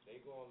 they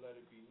gonna let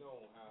it be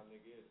known how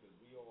nigga is. Because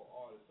we all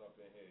artists up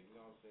in here, you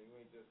know what I'm saying? You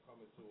ain't just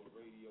coming to a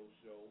radio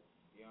show,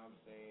 you know what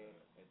I'm saying,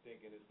 and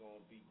thinking it's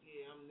gonna be,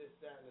 yeah, I'm this,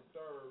 that, and the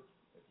third.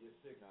 If your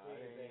 16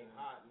 ain't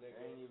hot, nigga.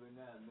 Ain't even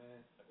that, man.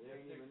 If your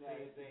 16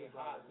 ain't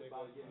hot, nigga,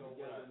 about you getting know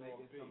together, what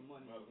making it's some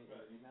gonna money. be.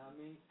 You know what I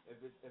mean?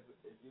 If your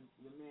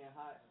man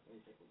hot,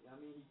 I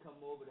mean, he come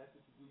over, that's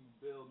what you do. You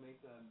build,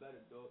 make something better,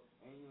 dog.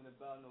 Ain't even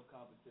about no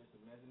competition,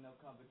 man. There's enough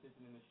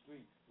competition in the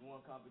street. You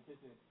want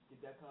competition,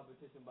 get that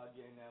competition by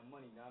getting that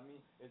money. You know what I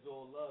mean? It's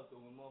all love. So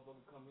when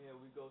motherfuckers come here,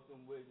 we go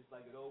somewhere just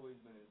like it always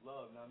been. It's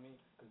love. You know what I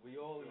mean? Because we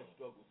all in the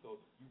struggle.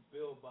 So you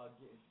build by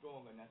getting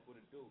stronger, and that's what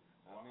it do.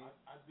 Well,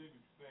 I dig what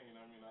you're saying.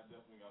 I mean, I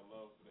definitely got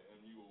love for the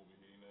MU over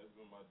here. You know, it's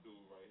been my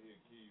dude right here,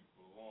 Keys,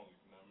 for the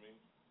longest. You know what I mean?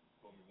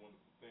 Told me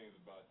wonderful things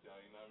about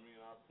y'all. You know what I mean?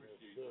 I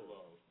appreciate the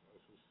love.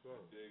 That's what's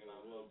up. You dig? And I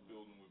love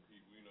building with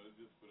people. You know, it's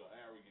just for the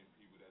arrogant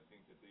people that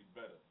think that they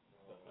better.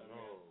 I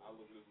mean, I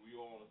look at this. We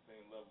all on the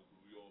same level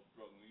because we all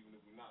struggling. Even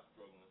if we're not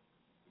struggling,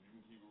 if you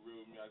can keep it real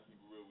with me, I keep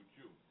it real with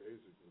you.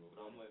 Basically. Mm-hmm.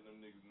 But I'm letting them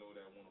niggas know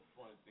that want to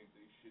front think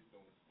they shit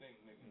don't stink,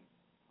 nigga.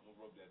 I'm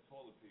gonna rub that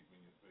toilet paper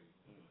in your face.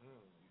 You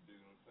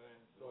dig what I'm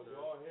saying? So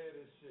y'all hear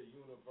this shit,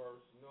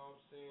 universe, you know what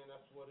I'm saying?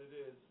 That's what it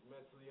is.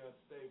 Mentally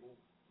unstable.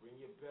 Bring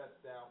your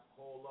best out.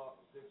 Call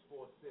up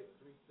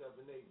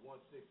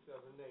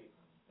 646-378-1678.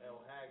 El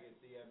Haggood,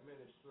 the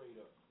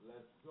administrator.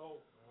 Let's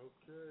go.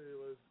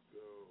 Okay, let's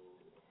go.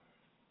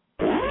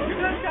 You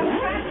guys got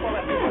fat while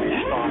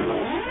everybody's starving.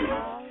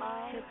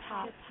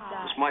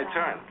 It's my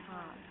turn.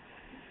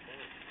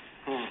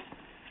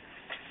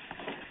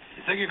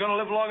 You think you're gonna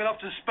live long enough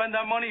to spend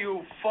that money,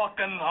 you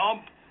fucking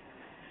hump?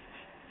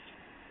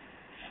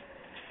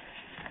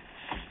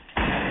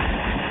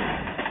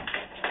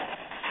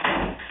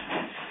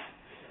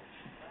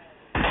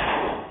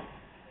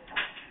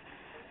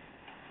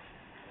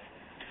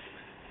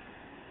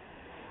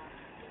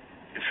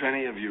 If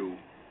any of you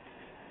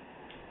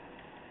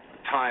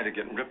are tired of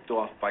getting ripped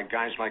off by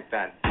guys like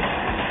that.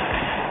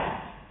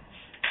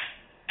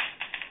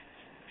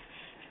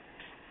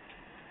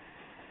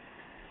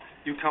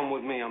 You come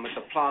with me. I'm at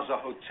the Plaza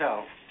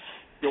Hotel.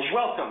 You're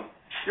welcome.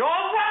 You're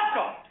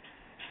welcome.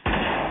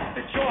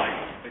 Enjoy.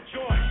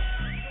 Enjoy.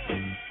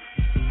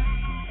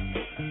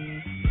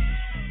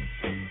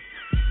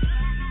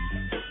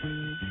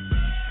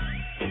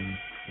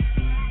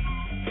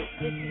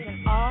 This is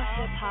an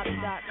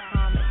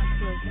allhiphop.com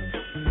exclusive.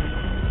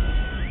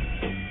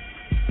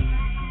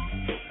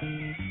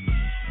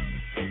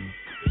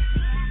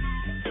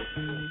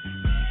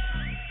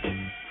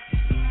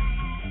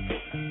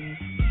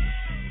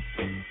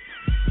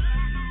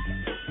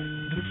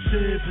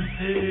 Champ is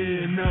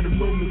here, not a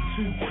moment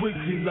too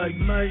quickly. Like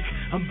Mike,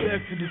 I'm back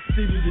to the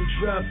city to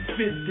drop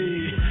 50.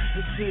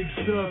 The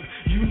chicks up,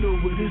 you know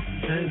where this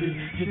is headed.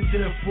 You're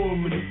there for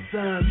in the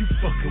sign, you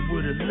fucking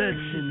with a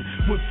legend.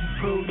 Went from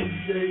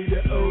protege to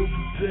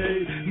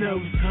overpaid,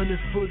 now it's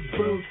 100-foot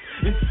boats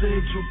in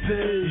Saint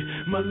Tropez.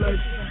 My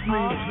life's a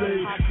screenplay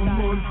from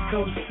on the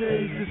coast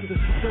stage. It's the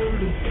third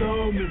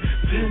installment,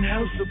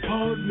 penthouse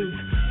apartments.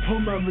 For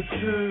my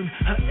return,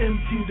 I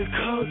emptied the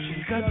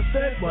couches, got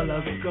fed while I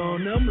was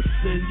gone. I'ma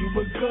send you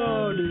a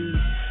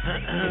goddess.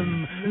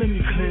 Let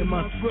me clear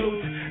my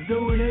throat,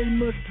 though it ain't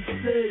much to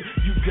say.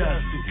 You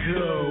got to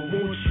go,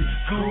 won't you?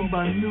 Gone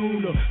by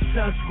noon or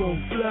shots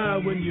gon' fly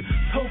when you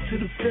talk to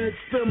the feds.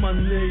 Spell my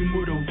name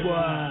with a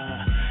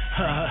Y.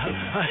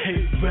 I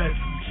hate rats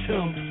and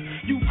chumps.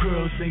 You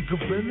girls ain't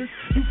gorillas,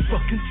 you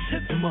fucking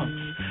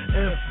chipmunks.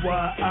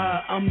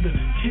 FYI, I'm the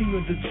king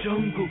of the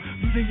jungle.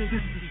 Think this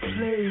is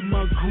play,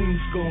 my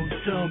goons gon'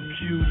 dump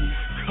you.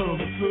 Come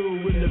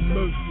through in the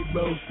mercy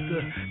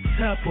roaster.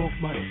 Top off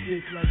my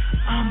shit like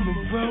I'm a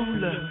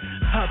roller.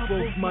 Hop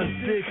off my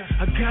dick,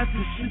 I got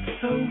this shit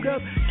sewed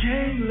up.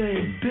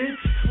 Gangland,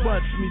 bitch,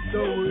 watch me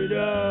throw it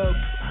up.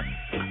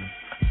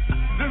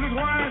 This is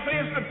why I say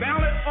it's the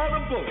ballot or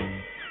the bullet.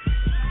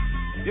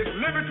 It's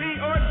liberty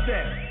or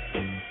death.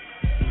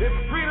 It's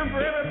freedom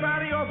for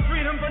everybody or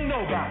freedom for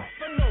nobody.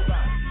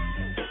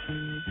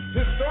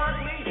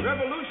 Historically,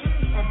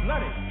 revolutions are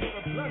bloody.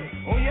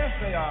 Oh yes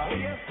they are.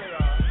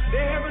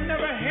 They have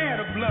never had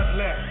a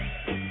bloodless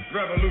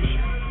revolution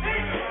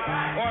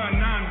or a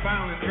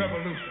non-violent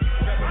revolution.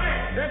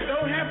 That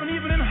don't happen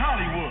even in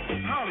Hollywood.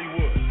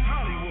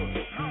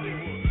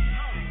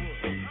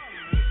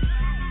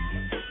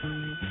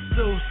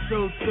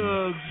 So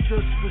thugs,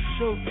 just for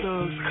show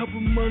thugs. Couple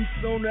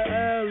months on the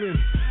island.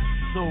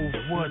 So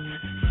what?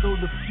 Sold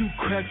a few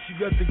cracks, you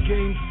got the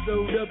game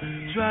sewed up.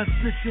 Try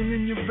snitching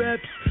in your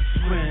raps.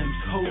 Scrams,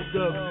 hold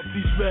up.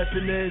 These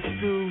rapping ass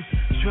dudes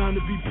trying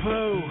to be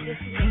pro.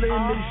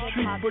 Claim they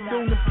street but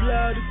don't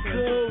apply the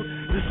code.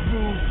 There's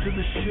rules to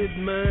the shit,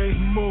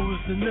 man.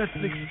 Morals and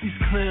ethics. These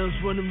clowns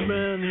running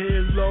around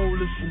here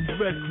lawless and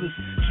reckless.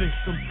 Drink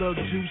some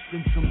thug juice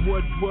and some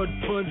what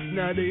punch.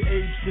 Now they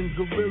apes and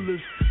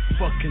gorillas.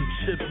 Fucking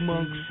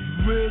chipmunks.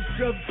 Real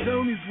tough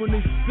Tonys when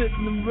they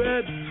spittin' them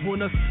raps. When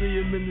I see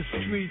them in the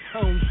streets,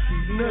 I don't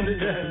see none of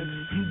that.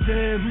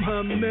 Damn,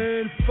 my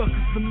man,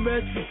 fuckers some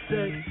ratchet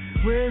set.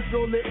 Where's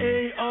all the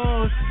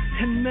ARs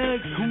and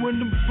Max? When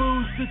them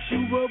fools set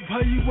you up,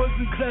 how you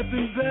wasn't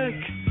clapping back?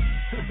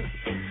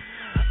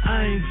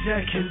 I ain't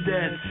jacking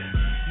that.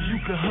 You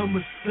can hum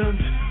a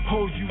stunt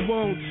all you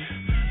want,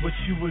 but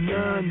you and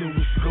I know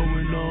what's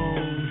going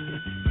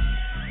on.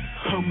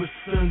 Hum a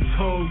stunt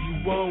all you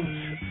want,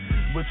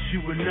 but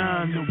you and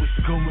I know what's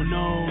going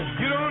on.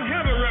 You don't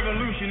have a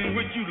revolution in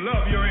which you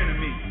love your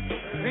enemy.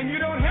 And you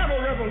don't have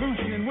a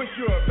revolution in which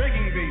you're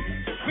begging the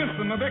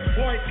system of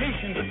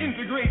exploitation to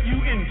integrate you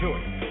into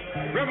it.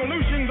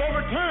 Revolutions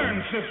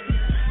overturn systems.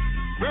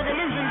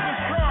 Revolutions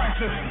destroy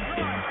systems.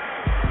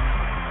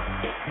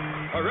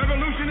 A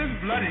revolution is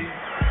bloody.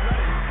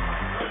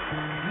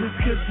 Let's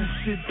get this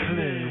shit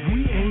clear.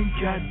 We ain't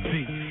got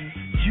beef.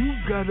 You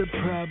got a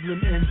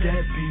problem and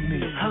that be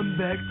me. I'm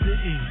back to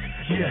eat.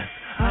 Yes,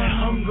 I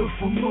hunger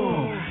for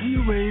more.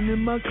 You ain't in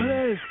my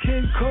class,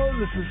 can't call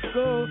us a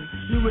score.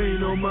 You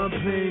ain't on my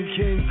plane,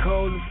 can't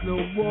call us no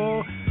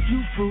war.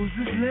 You fools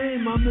is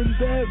lame, I'm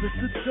embarrassed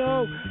to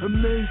talk.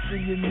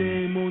 Mention your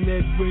name on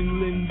that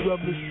Ringling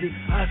Brother shit.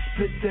 I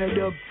spit that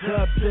up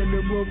top, then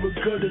it won't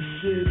gutter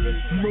shit.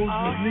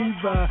 Moses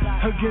Levi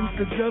against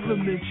the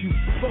government. You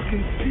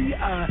fucking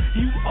CI,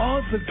 you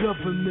are the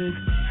government.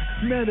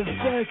 Matter of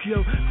fact,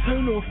 yo,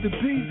 turn off the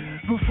beat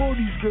before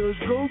these girls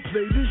go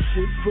play this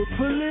shit for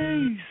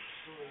police.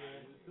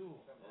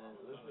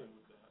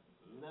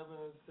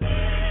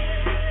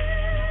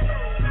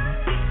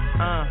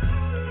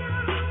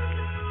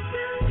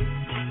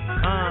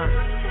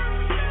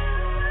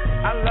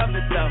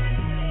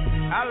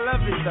 I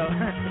love it though.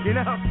 You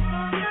know?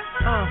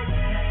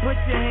 Put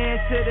your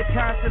hands to the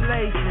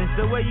constellations.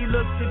 The way you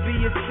look to be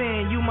a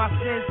sin, you my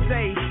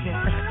sensation.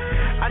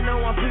 I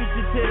know I'm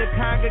preaching to the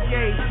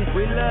congregation.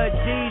 We love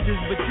Jesus,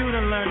 but you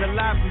done learned a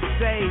lot from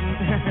Satan.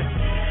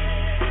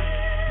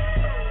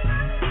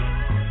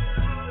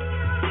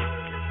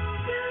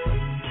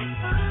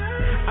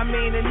 I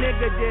mean, a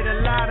nigga did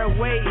a lot of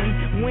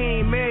waiting.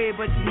 We ain't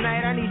married, but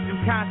tonight I need some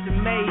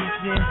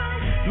consummation.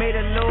 May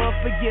the Lord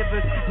forgive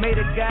us, may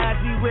the God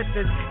be with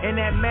us. In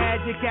that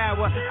magic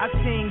hour, I've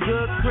seen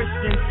good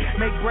Christians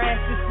make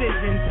rash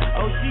decisions.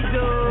 Oh, she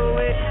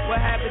do it, what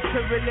happened to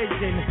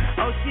religion?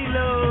 Oh, she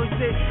lose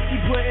it, she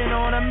putting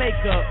on her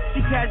makeup.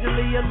 She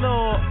casually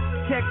allured,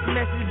 text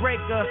message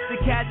breakup,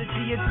 the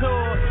casualty of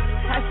tour.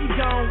 How she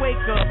gon' wake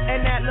up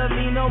and not love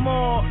me no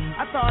more?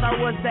 I thought I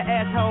was the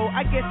asshole,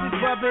 I guess it's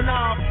rubbing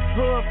off.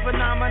 Hood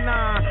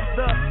phenomenon,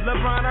 the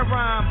LeBron of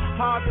rhyme.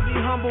 Hard to be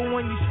humble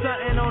when you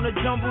stuntin' on a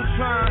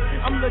jumbotron.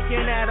 I'm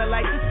looking at her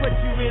like, this what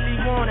you really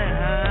wanted,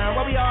 huh?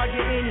 Why we argue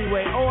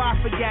anyway? Oh, I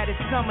forgot it's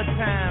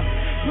summertime.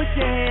 Put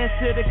your hands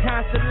to the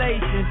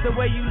constellations. The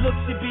way you look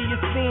should be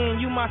your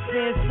sin, you my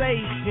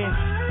sensation.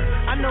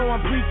 I know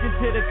I'm preaching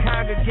to the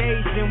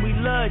congregation. We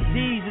love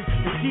Jesus,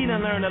 but she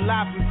done learned a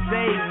lot from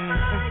Satan.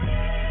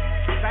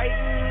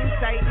 Satan.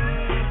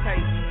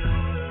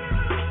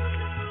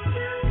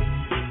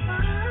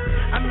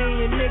 I mean,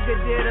 your nigga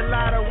did a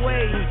lot of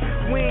ways.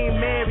 We ain't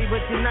married,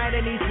 but tonight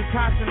I need some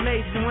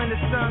consummation. When the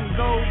sun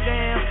goes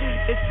down,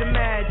 it's the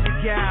magic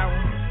hour.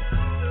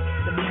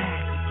 The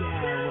magic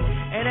hour.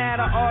 And out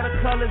of all the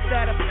colors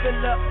that'll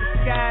fill up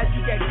the skies,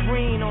 you got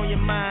green on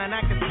your mind.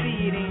 I can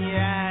see it in your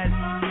eyes.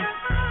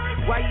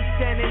 Why you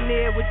standing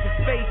there with your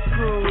face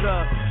screwed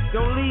up?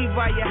 Don't leave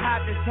while you're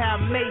hot, that's how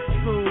May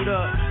screwed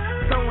up.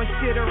 Throwing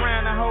shit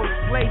around, the whole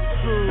place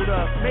screwed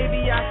up.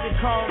 Maybe I should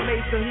call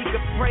May so he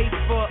could pray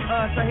for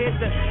us. I hit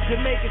the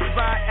Jamaican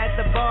spot at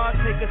the bar,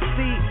 take a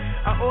seat.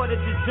 I ordered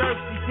the jerk,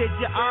 she said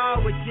you are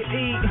what you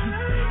eat.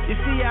 You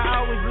see, I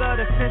always love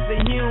a sense of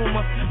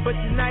humor, but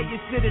tonight you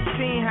should have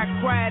seen how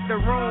quiet the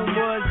room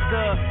was.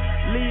 The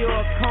Leo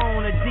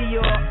Cone, a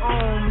Dior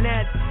Ohm,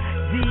 that's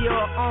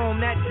Dior Ohm,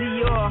 that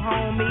Dior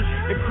homie.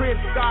 The crib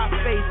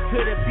Scarface,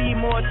 could it be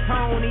more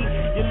Tony?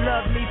 You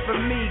love me for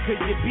me, could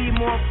you be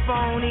more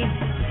phony?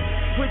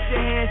 Put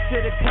your hands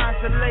to the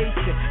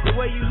constellation. The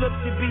way you look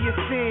should be a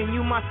sin,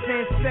 you my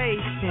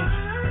sensation.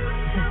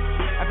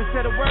 I haven't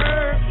said a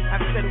word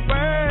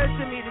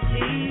to me this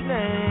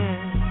evening.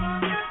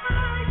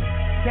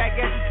 Cat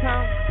got your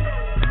tongue?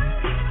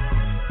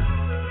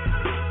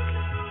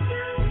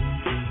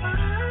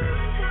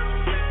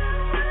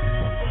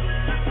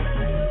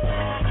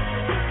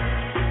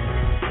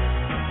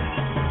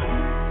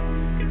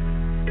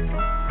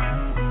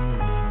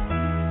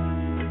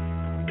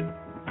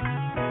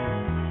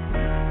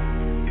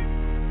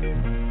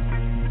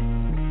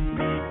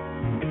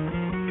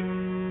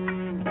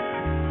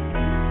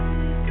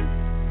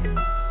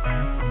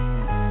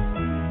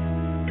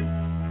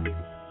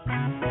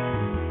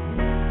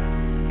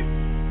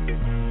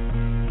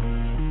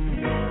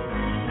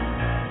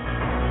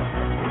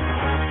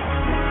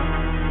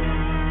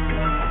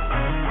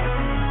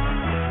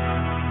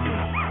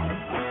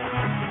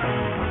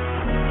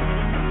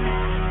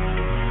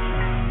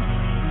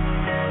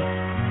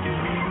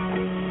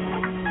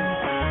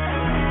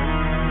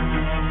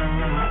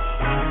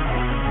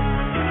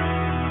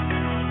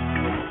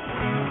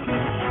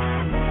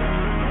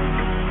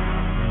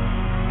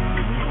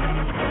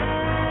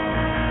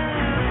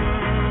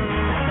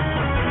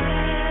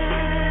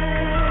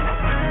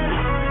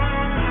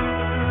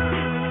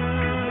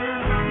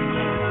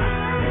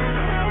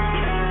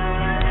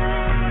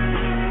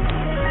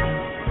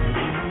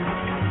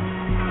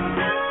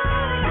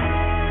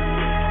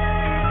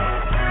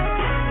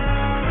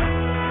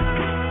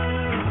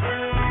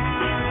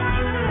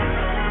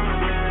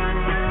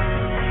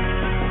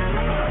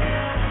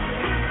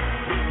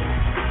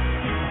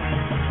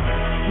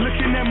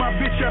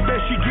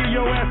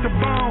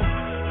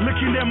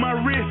 Looking at my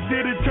wrist,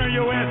 it'll turn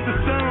your ass to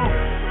stone.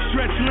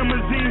 Stretch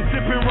limousine,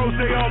 sipping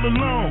rosé all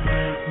alone.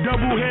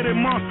 Double-headed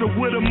monster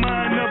with a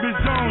mind of his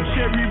own.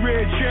 Cherry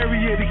red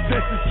chariot,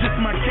 excess is just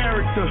my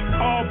character.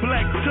 All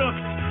black tux,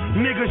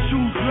 nigga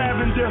shoes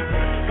lavender.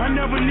 I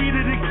never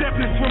needed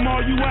acceptance from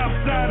all you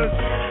outsiders.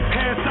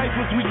 Had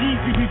ciphers with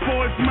Yeezy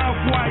before his mouth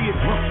wired.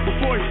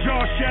 Before his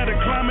jaw shattered,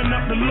 climbing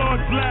up the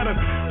Lord's ladder.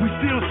 We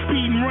still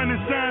speeding,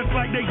 running signs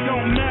like they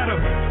don't matter.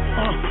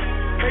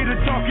 Hater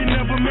talking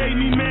never made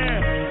me mad.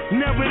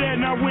 Never that,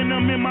 not when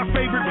I'm in my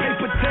favorite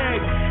paper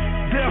tag.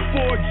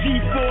 Therefore,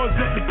 G4s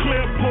at the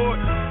Clearport.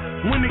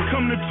 When it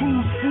come to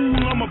tools, fool,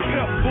 I'm a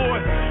pep boy.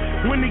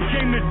 When it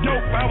came to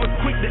dope, I was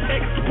quick to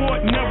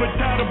export. Never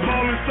thought of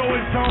balling, so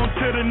it's on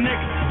to the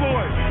next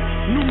sport.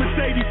 New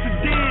Mercedes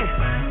sedan,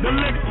 the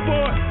Lex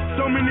Sport.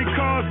 So many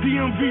cars,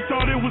 DMV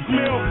thought it was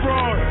mail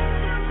fraud.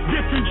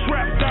 Different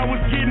traps I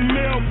was getting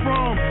mail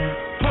from.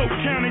 Polk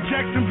County,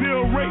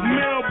 Jacksonville, Rake,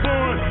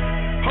 Melbourne.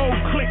 Whole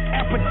click,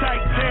 appetite,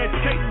 tad,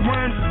 tape,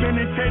 worms,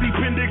 spinning, Teddy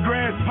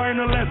Pendergrass,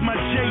 final as my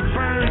J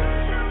burns.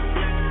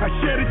 I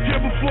shed a tear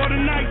before the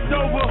night's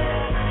over.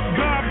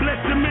 God bless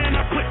the man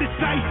I put the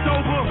sights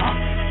over.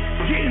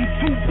 Getting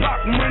Tupac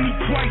money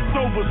twice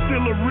over.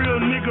 Still a real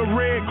nigga,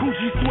 red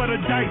coochie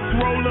sweater, dice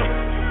roller.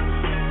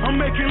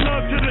 I'm making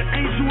love to the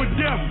angel of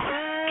death.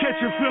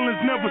 Catching feelings,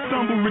 never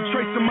stumble,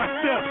 retracing my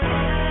steps.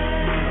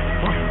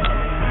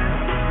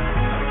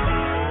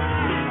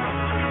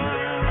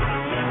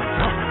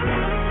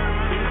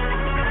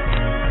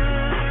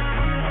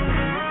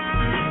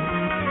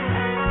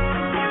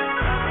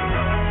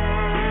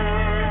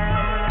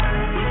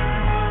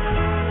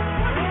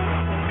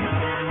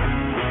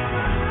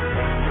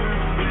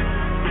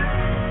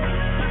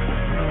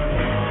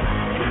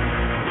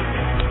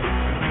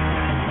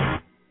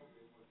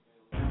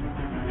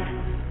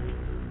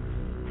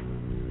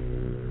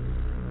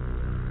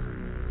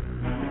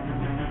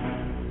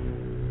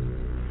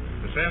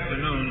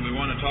 afternoon, we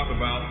want to talk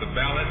about the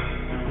ballot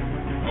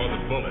or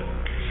the bullet.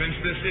 Since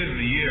this is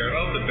the year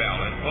of the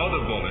ballot or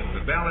the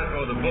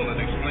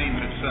bullet explains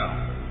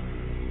itself.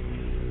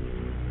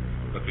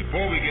 But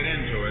before we get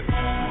into it,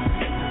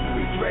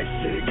 we stretch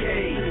to the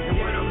game, and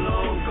when I'm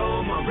long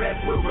gone, my rep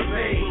will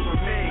remain.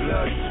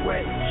 Blood,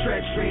 sweat,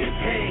 treachery, and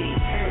pain.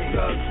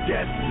 Thugs'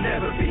 death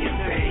never be in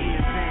vain.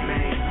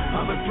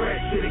 I'm a threat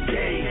to the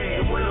game,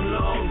 and when I'm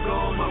long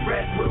gone, my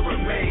rep will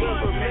remain.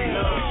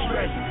 Love,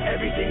 stress,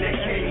 everything that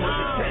came was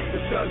a test.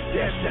 The thugs'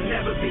 death shall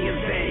never be in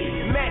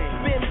vain. Max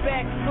been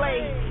back, slay,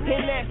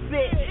 and that's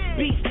it.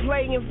 Beats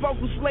play and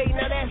vocals slay,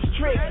 now that's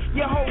trick.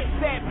 Your whole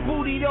fat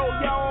booty though,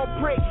 y'all all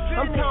prick.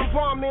 I'm Tom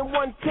Bomb in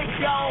one tick,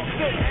 y'all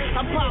fit.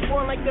 I pop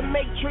on like the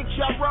Matrix,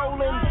 y'all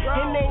rolling.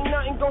 And ain't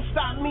nothing gonna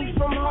stop me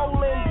from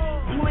holding.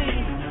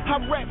 Please,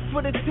 I rap for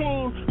the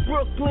team.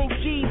 Brooklyn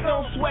G's,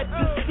 don't sweat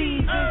the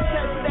season.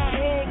 Test that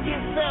hand,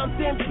 get found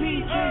in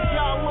pieces.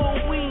 Y'all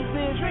little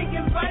wheezes.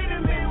 Drinking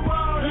vitamin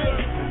water.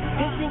 Yeah.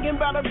 And thinking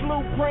about a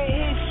blueprint,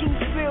 his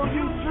shoes fill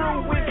you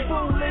through with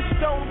foolish.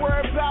 Don't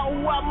worry about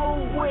who I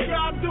move with.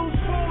 Y'all do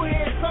school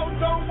here, so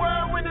don't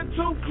worry when the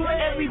two click.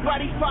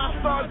 Everybody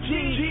 5-star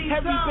G.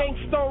 Heavy bank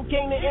stone,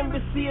 gain the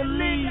embassy of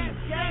Lee.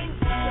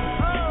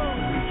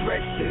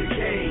 Stretch to the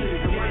game,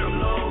 and when I'm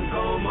long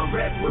gone, my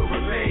rep will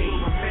remain.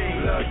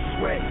 Blood,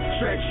 sweat,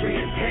 treachery,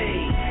 and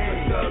pain. A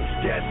thug's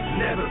death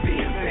never be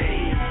in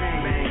vain.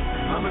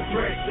 I'm a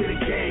threat to the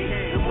game,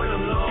 and when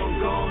I'm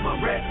long gone, my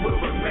rep will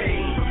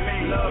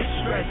remain. Love,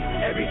 stress,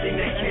 everything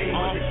that came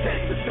was a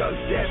test. The thug's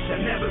death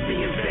shall never be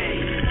in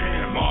vain.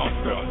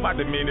 Monster, my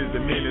demeanor's the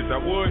meanest. I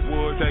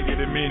would take it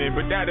a meaning,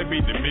 but that'd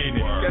be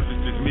demeaning. Guess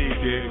it's just me,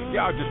 kid.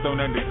 Y'all just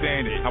don't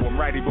understand it. How I'm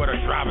righty, but I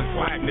drive and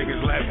swag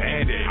niggas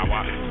left-handed. How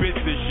I spit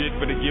this shit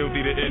for the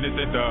guilty, the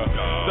innocent, the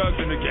thugs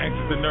and the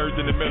gangsters, the nerds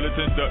and the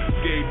militants, the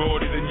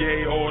skateboarders and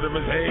yay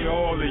orderers. Hey,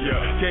 all of ya,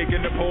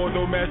 taking the pause,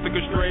 no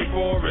massacre, straight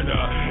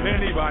foreigner.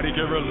 Anybody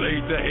can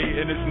relate to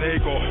hating a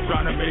snake or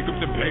trying to make up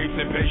some pace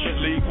and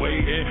patiently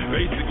waiting.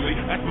 Basically,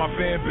 that's my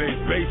fan base,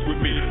 base with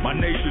me. My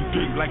nation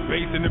deep like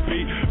bass in the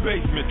beat.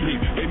 Basement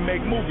deep, they make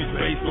movies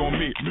based on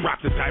me.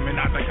 Rock the diamond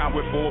out the count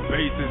with 4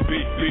 bases,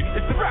 beat.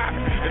 It's the rap,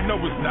 and no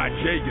it's not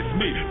Jay, it's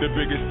me. The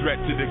biggest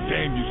threat to the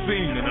game you've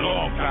seen in a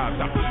long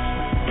time.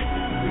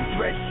 We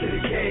stretch to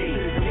the game,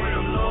 and when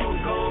I'm long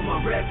gone,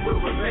 my rep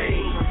will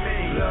remain.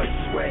 Blood,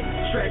 sweat,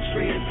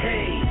 treachery, and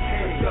pain.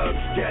 A thug's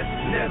death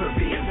never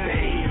be in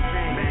vain.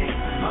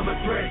 I'm a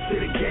threat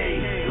to the game,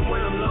 and when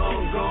I'm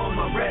long gone,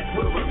 my rep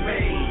will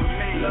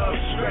remain. Love,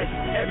 stress,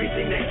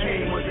 everything that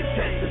came was a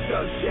test. The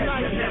thug's death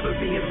shall never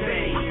be in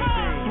vain.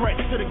 Threat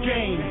to the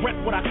game, rep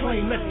what I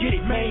claim, let's get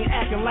it, man.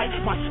 Acting like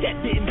my scat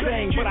didn't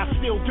bang, but I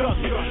still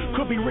dust it.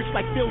 Could be rich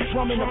like Phil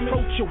Drummond,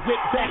 approach your whip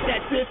back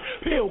at this.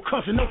 Pill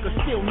cousin, no could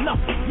steal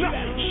nothing.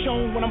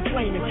 Shown when I'm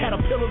flaming,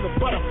 caterpillar the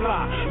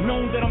butterfly.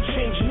 Known that I'm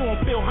changing, you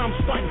don't feel how I'm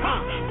stunting.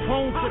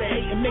 Prone to the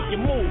hate and make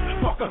you move.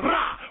 Fuck a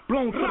rah,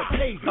 blown to the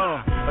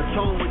pavement. A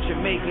tone with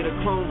your maker, the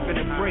clone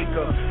finna break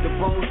her. The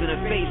bones in the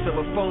face of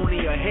a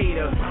phony, a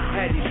hater.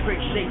 Had these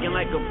bricks shaking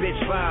like a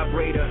bitch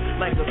vibrator.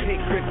 Like a pig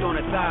gripped on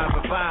a thigh of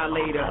a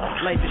violator.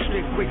 Like the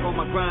strip quick on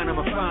my grind, I'm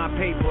a fine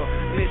paper.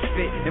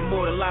 Misfit,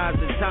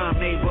 immortalized in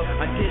time, neighbor.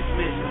 I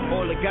dismiss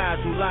all the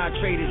guys who lie,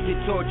 traitors get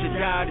tortured,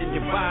 died, and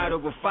divide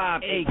over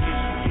 5 acres.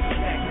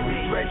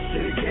 Stretch to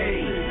the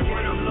game, and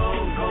when I'm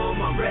long gone,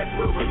 my rep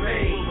will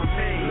remain.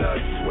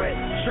 Blood, sweat,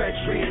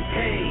 treachery, and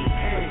pain.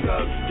 A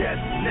thug's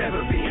death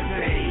never be in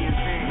vain.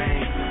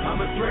 I'm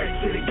a threat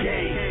to the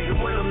game,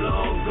 and when I'm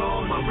long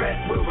gone, my rep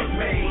will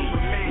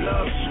remain.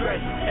 Love, stress,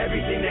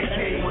 everything that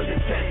came was a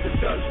test. The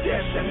thug's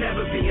death shall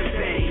never be in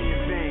vain.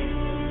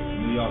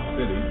 New York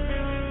City.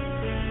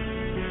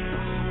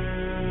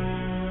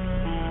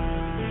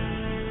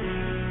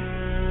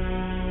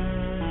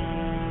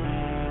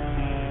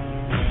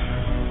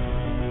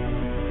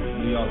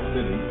 New York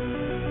City.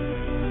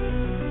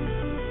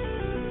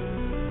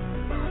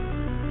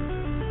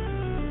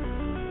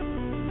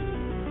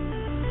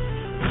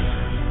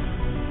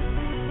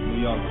 New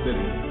York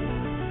City.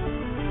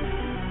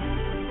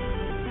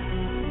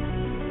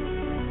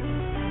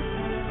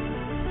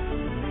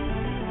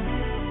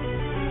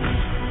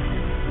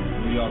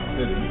 New York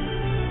City.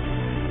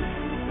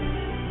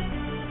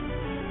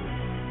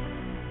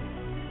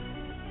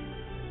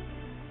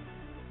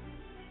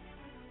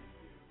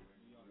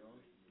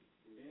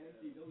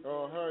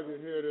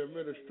 Haggood here, the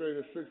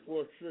administrator,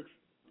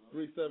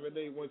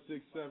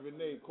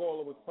 646-378-1678.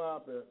 Caller was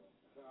popping.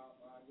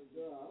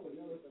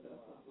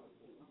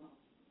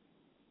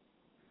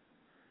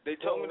 They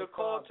told me to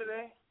call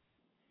today.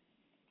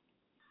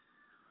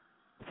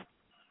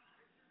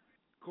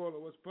 Caller,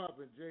 what's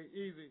popping? Jay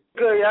Easy.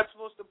 Good, y'all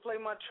supposed to play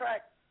my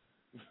track.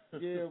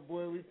 Yeah,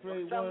 boy, we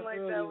played Something one like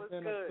earlier, that was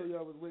and good. I told you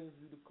I was waiting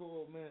for you to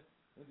call, man.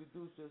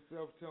 Introduce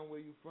yourself, tell them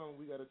where you from.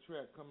 We got a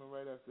track coming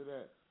right after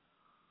that.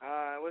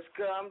 What's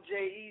good? I'm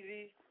Jay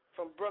Easy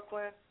from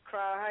Brooklyn,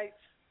 Crown Heights.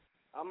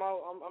 I'm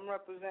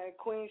representing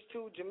Queens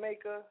too,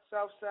 Jamaica,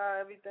 Southside,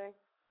 everything.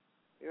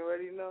 You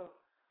already know.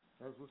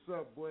 That's what's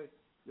up, boy.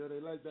 Yo,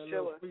 they like that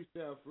little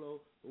freestyle flow,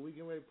 but we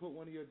can ready to put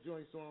one of your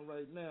joints on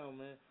right now,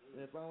 man.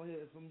 And if I don't hear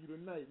it from you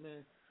tonight,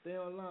 man, stay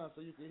online so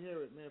you can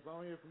hear it, man. If I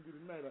don't hear it from you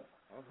tonight,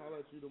 I'll holler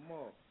at you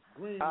tomorrow.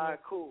 Green. All right,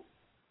 cool.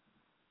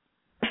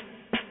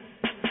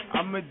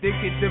 I'm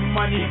addicted to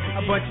money,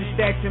 a bunch of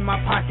stacks in my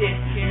pocket.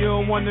 You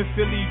don't wanna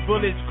feel these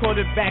bullets,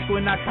 quarterback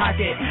when I cock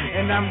it.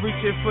 And I'm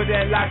reaching for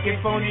that locket,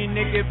 phony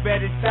nigga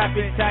better stop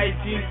it. Tight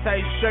jeans,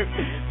 tight shirt,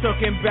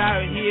 talking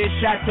about he a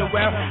shot to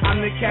well.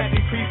 I'm the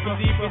Captain Creeper,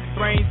 leave his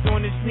brains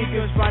on his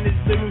sneakers. Find his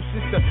little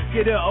sister,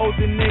 get an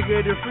older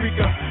nigga to freak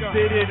her.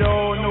 Did it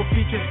all, no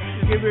features,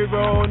 give it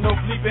all, no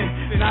sleeping.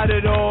 Not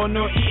at all,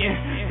 no eating,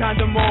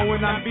 condom on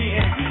when I'm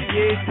beating.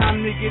 Yeah, it's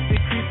time to get the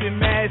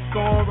creeping mask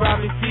on,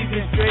 robbing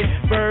season straight.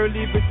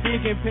 Early but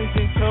thinking,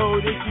 pinching toe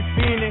that you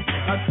feeling.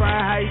 I'm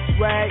trying high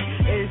swag,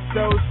 it's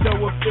so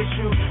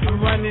official. I'm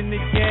running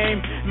the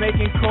game,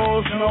 making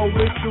calls, no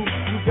whistle.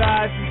 You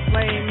guys is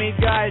lame, ain't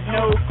got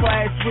no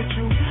class with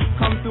you.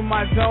 Come through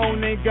my zone,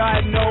 ain't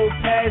got no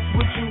pass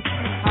with you.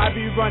 I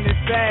be running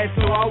fast,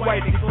 so I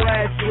wipe the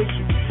glass with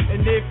you.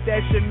 And if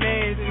that's your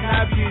man, then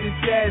I be the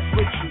jazz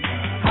with you.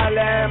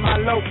 Holla at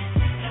my lopes,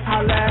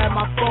 holla at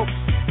my folks,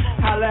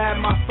 holla at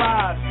my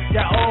fives.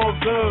 Y'all all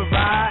good,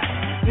 right?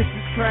 This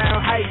is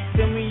Crown Heights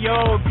and we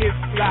all get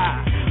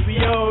fly. We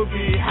all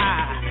get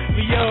high.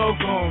 We all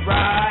gon'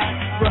 ride.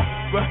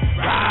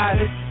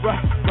 Riders,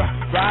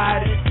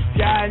 riders.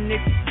 Y'all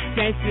niggas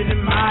gangster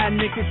than my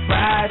niggas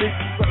riders.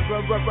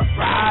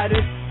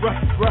 Riders,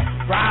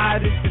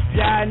 riders. If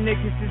y'all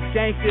niggas is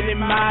gangster than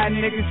my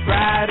niggas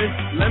riders.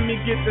 Let me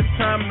get the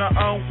time to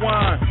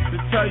unwind, to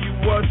tell you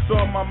what's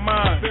on my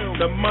mind.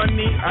 The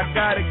money, I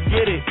gotta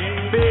get it.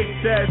 Big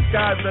test,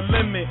 sky's the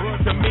limit.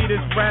 To me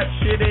this rap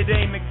shit, it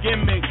ain't a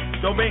gimmick.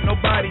 Don't make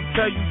nobody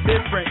tell you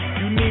different.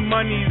 You need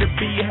money to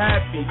be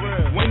happy.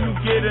 When you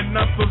get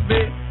enough of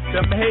it,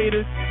 them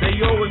haters,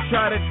 they always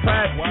try to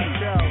trap me.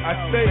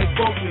 I stay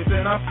focused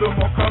and I feel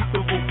more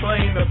comfortable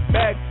playing the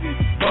backseat,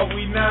 but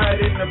we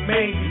not in the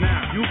main.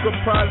 You could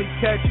probably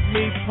catch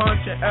me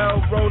punching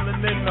L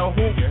rolling in the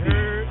hoop.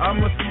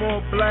 I'm a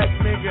small black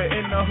nigga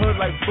in the hood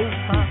like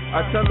Bootsy.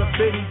 I tell a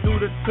bitty do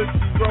the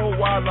Tootsie Roll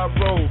while I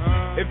roll.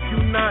 If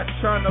you not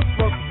tryna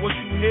fuck, what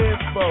you here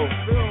for?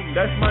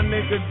 That's my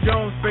nigga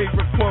Jones'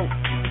 favorite quote.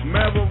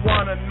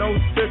 Marijuana, no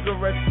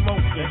cigarette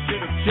smoking.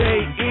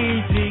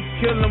 J.E.G.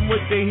 kill him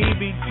with the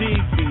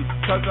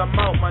heebie-jeebies. Cause I'm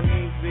out my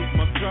knees,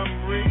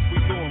 Montgomery, we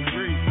doing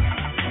grease.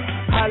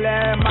 Holla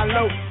at my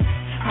lopes,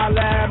 holla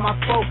at my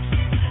folks,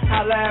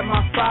 holla at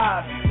my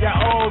fives.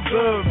 Y'all all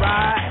good,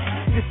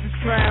 right? This is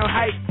Crown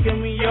Heights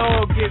and we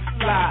all get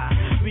fly.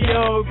 We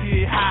all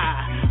get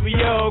high, we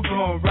all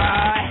gon'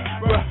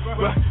 ride.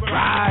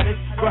 Riders,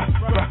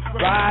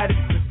 riders.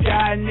 If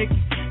y'all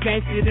niggas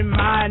gangster than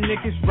my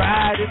niggas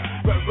riders.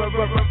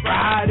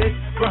 Riders,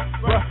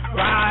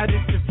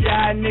 riders. If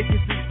y'all niggas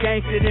is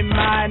gangster than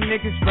my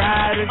niggas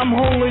riders. I'm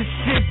holding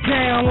shit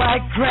down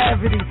like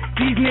gravity.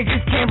 These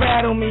niggas can't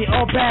rattle me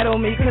or battle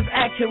me, cause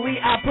actually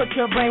I put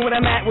your brain where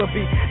the mat would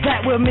be.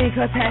 That would mean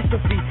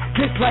catastrophe.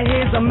 This right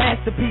here's a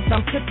masterpiece.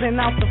 I'm tipping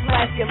out the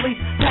flask at least.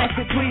 Pass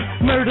it please.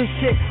 Murder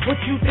shit. What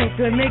you think?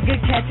 The nigga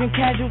catching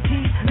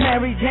casualties?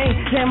 Mary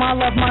Jane. Damn, I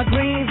love my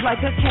greens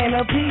like a can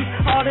of peas.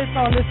 Artists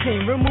on the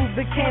scene. Remove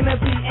the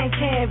canopy and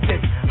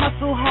canvas.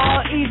 Hustle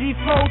hard, easy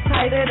flow,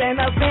 tighter than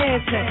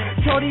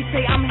advancing. Shorty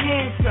say I'm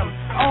handsome.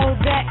 All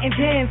that and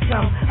then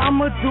some.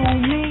 I'ma do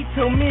me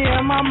till me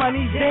and my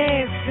money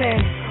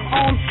dancing.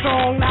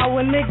 Armstrong, now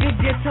a nigga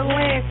get to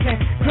Lansing.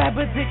 Grab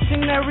a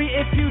dictionary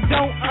if you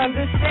don't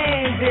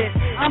understand it.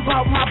 I'm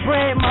about my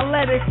bread, my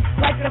lettuce,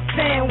 like a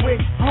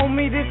sandwich.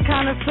 Homie, this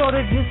kind of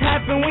sorta just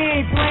happened, we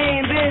ain't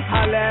playing this.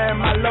 Holla at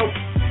my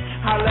lopes,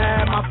 holla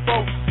at my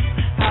folks,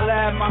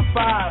 holla at my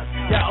fives.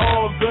 Y'all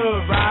all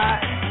good, right?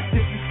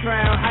 This is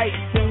Crown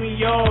Heights and we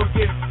all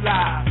get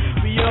fly.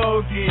 We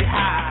all get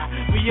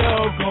high, we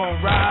all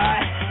gon'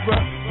 ride.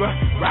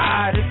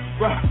 Riders,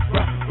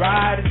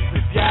 riders.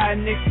 If y'all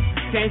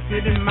niggas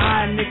gangster than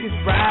my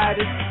niggas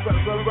riders.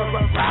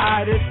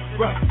 Riders,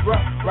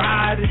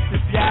 riders.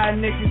 If y'all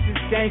niggas is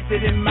gangster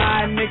than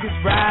my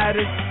niggas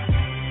riders.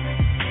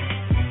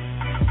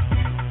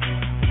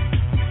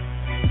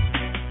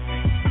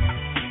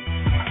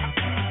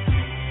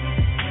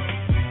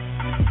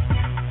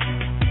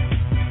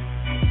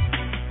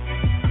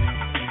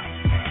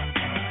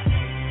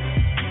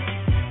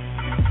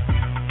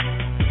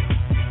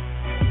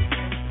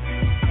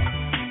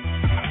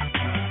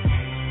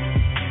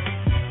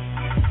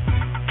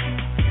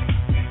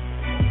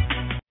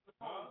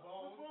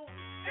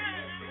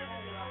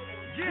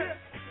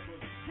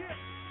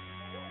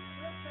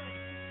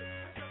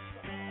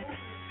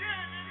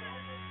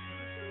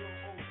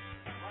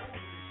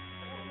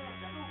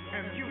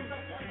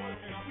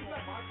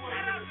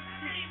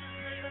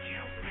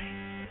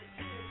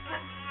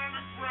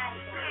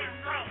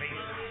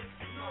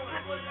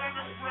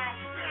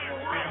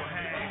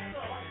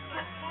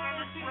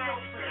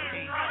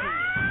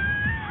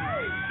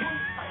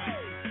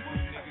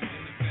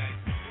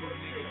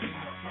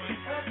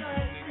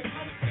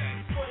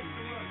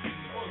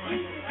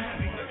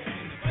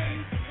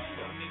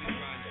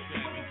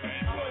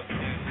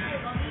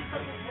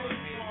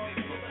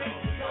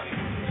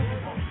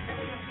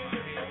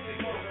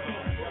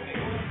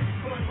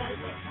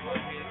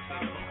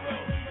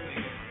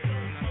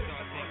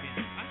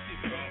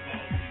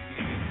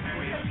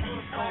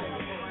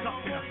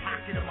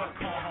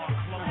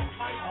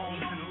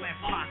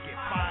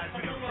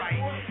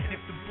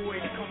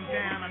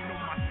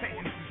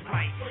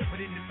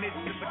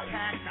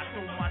 act, I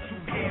throw my two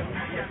hands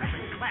together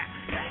and clap.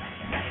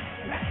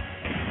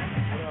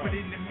 But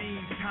in the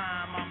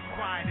meantime, I'm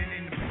quiet and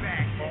in the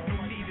back. No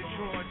need to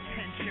draw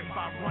attention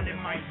by running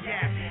my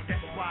yap.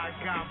 That's why I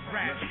got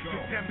rap to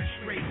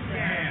demonstrate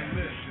that.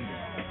 Listen,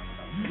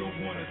 you don't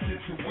want a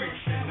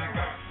situation. I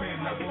got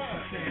fame that works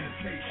for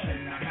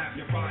sanitation. I have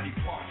your body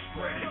parts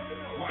spread.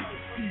 Watch the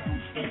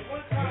eagles eat.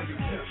 Now your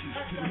touches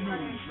to the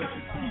news. Let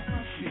the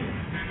people see.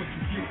 That's what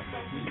you get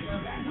when you do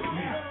it with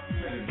me.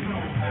 Better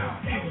know how.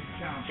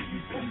 Anytime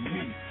speaking to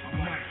me, I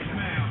might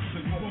smile so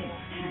you won't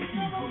see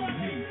evil in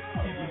me.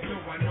 Even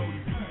though I know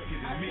you took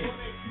it in me.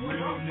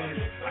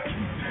 Realness, I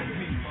keep it in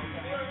me.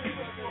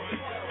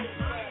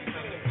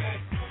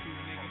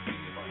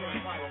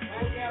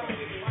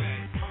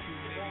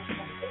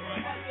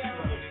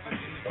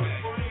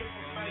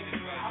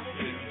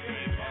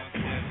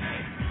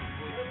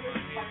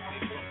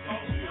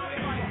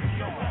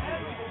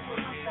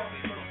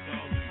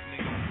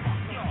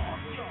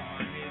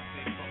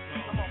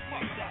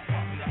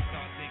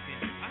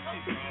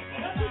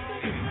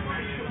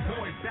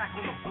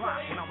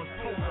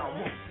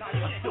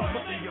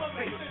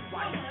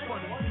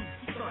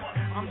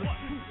 I'm the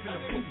truth in the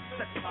booth,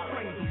 set the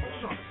flames on the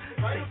trunk.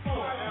 Stay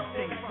soft,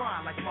 stay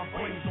dry like my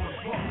brain's on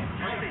bump.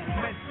 I stay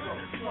mental,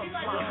 slugs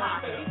fly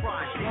high on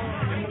Friday.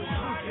 And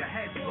move your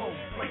head low,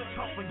 play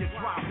tough on your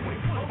driveway.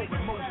 Over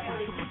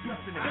emotions to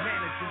producing and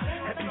managing.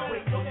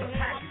 Heavyweight on the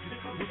packages,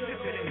 we're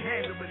shipping and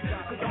handling.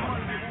 Cause the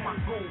money is my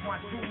goal, my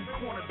dude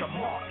cornered the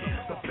market.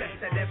 The best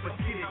that ever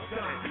get it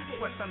done,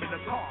 swept under the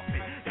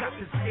carpet. Got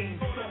this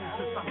game sold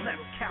since I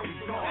left Cali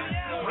Garden.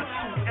 My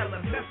true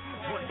LMF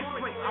was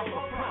straight out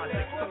the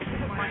project. So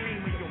put my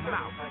name in your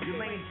mouth, your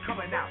lane's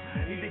coming out.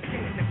 Need to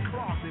get in the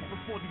closet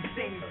before these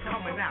things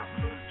coming out.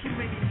 Too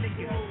many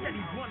niggas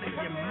steady running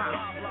your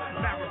mouth.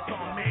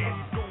 Marathon man,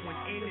 he's going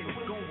in and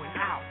he's going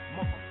out.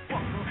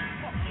 Motherfucker,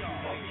 fuck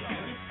y'all.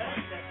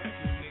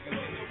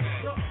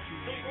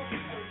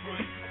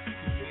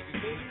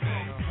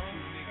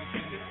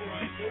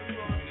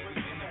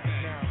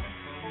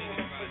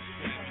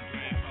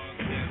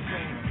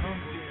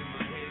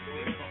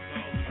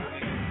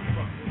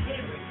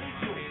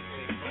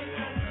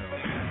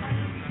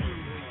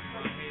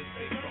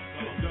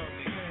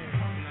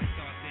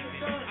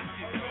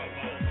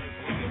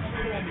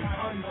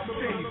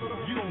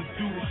 You don't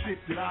do the shit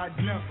that I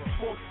never.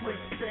 Fuck quick,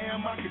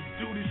 damn, I could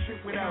do this shit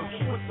without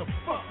you. What the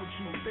fuck would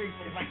you think?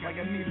 Like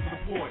I needed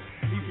support.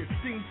 You get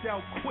synced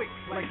out quick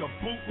like a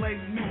bootleg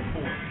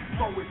Newport.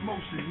 Forward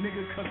motion,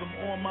 nigga, cause I'm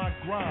on my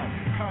grind.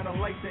 Kinda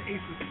like the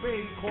Ace of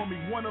Spades, call me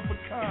one of a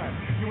kind.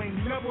 You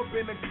ain't never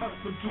been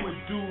accustomed to a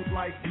dude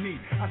like me.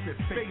 I said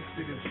face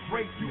it, it's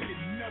straight, you can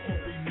never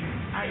be me.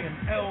 I am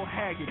L.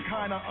 Haggood,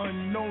 kinda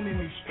unknown in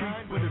these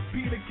streets. But if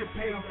Peter can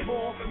pay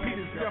Paul,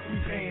 Peter's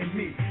definitely paying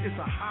me. It's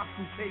a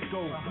hostile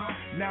takeover.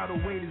 Now the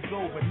wait is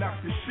over. Knock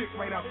the shit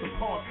right out the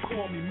park.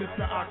 Call me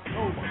Mr.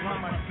 October.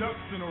 Line my ducks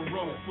in a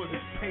row for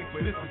this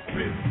paper. This is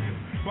business.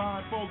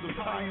 Bond folders,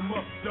 tie him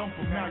up, dump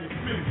him. Now you're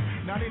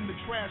finished. Not in the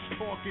trash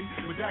talking,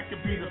 but that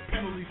could be the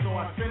penalty. So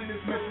I send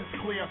this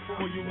message clear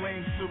for you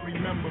lames to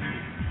remember me.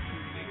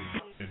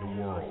 In the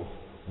world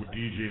where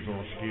DJs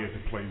aren't scared to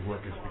play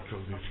records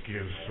because they're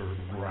scared of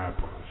certain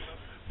rappers.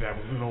 That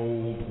was an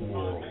old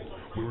world.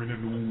 We're in a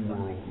new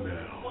world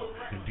now.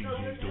 And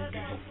DJs don't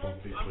give a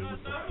fuck. They play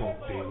with the funk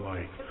they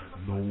like.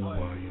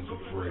 Nobody is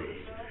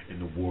afraid in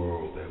the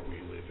world that we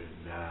live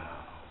in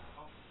now.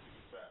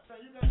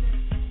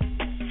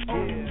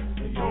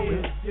 You know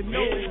it, you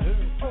know it,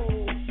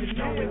 you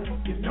know it,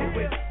 you know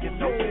it, you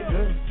know it,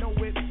 you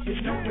know it,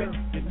 you know it,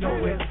 you know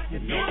it,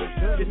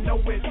 you know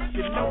it,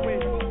 you know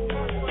it.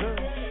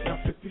 Now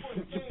 50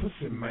 Cent, your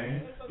pussy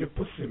man, your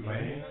pussy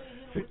man.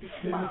 50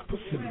 Cent is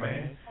pussy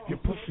man, your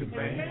pussy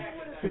man.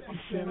 50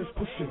 Cent is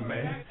pussy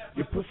man,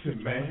 your pussy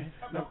man.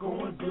 Now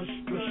go and gush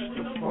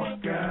the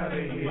fuck out of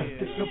here.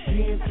 Stick a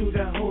pin through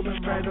that hole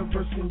and write a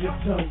verse in your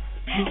tongue.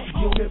 You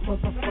that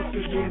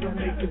motherfucker, yeah, the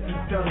niggas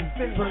is done.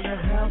 Burn the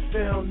house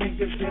down,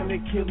 niggas, and they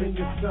killing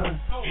your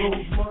son.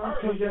 Rosemont,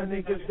 tell y'all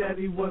niggas that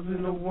he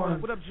wasn't the one.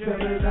 Sell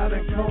it out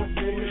and coke,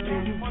 nigga,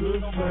 then you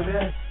good for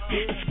that.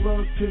 Get the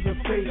slug to the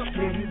face,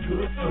 yeah, you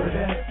good for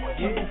that.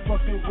 You ain't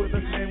fucking with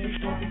us, man, we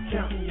gon' be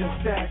counting your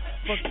stacks.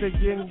 Fuck the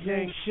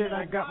yin-yang shit,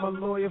 I got my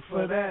lawyer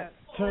for that.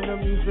 Turn the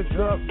music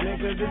up,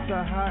 nigga, this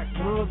a hot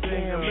club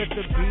jam. Let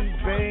the beat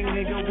bang,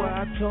 nigga, while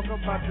I talk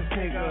about the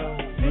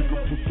nigga. Nigga,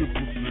 pussy,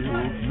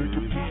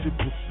 nigga,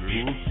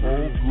 pussy,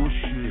 all good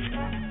shit.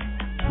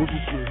 Pussy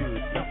shit.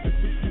 Now 50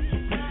 Cent,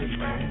 your pussy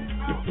man,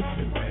 your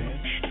pussy man.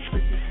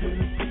 50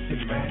 Cent is pussy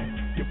man,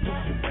 your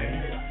pussy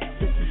man.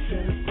 50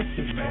 Cent is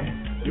pussy man,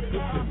 your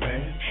pussy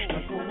man.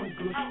 Now go and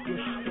gush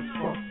the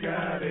fuck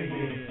out of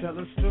here. Tell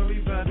a story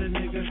about a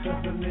nigga,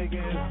 cause the nigga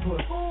is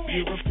puss.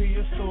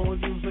 European store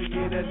user,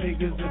 yeah, that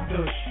nigga's a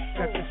douche.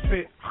 Got the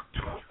spit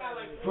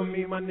for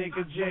me, my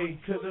nigga Jay.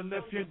 Could've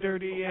left your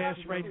dirty ass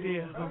right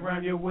there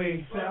around your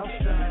way.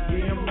 Southside,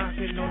 yeah, I'm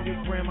knocking on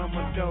your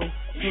grandmama door.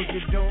 So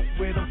you don't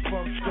wear them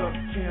fucked up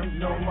Tim's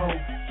no more.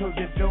 told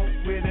you don't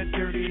wear that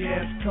dirty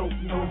ass coat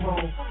no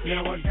more.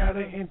 Now I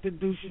gotta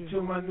introduce you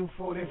to my new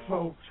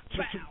 44.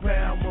 Put your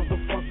pal,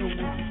 motherfucker, when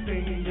you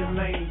stay in your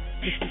lane.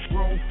 This is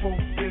grown folk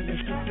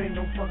business, this ain't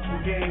no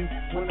fucking game.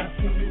 When I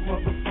see you,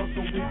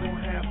 motherfucker, we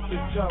gon' have to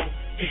talk.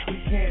 If we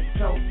can't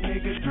talk,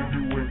 nigga, then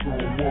you ain't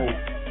gon' walk.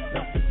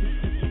 Now put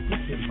this in your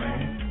pussy,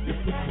 man. Your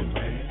pussy,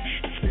 man.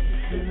 Stick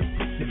this in the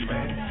pussy,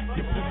 man.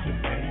 Your pussy,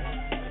 man.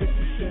 Stick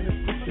this in the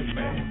pussy,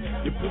 man.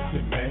 Your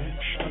pussy, man.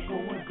 I go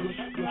and gush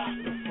the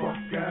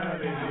fuck out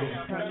of here.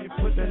 How you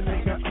put that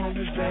nigga on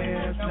his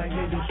ass? Now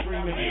you just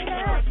screaming. Get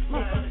up.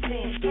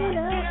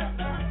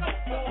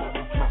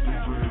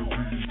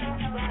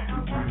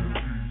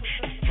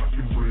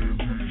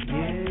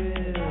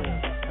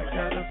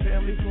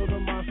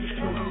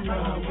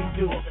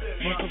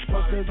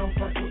 Motherfucker, don't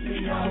fuck with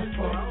me, I don't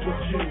fuck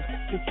with you.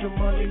 Get your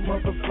money,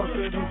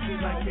 motherfucker, don't you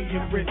like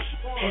being rich?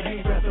 Or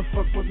you rather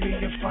fuck with me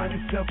and find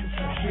yourself in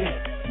some shit?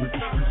 Nigga,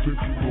 street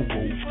take you no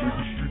more.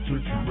 Nigga, street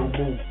take you no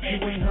more. You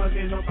ain't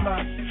hugging a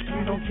box,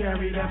 you don't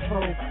carry that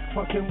phone.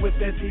 Fucking with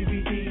that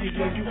DVD,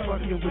 nigga, you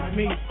fucking with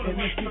me. And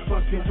if you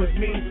fucking with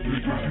me, nigga,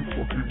 you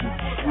fucking with the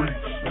streets.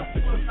 Now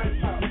pick up your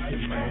pussy,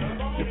 man.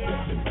 Your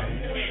pussy, man.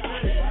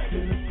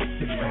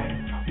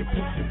 Pick up your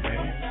pussy,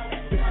 man.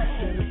 Your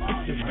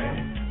pussy,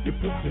 man. Your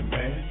pussy,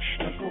 man.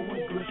 Now go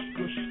and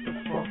gush the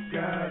fuck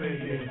out of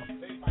here.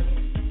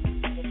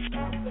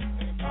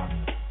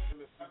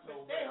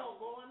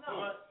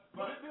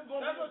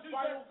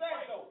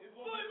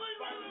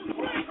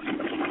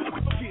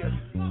 Cheers.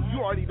 You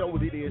already know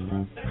what it is.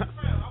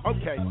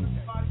 Okay,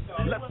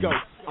 let's go.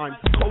 I'm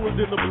colder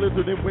than a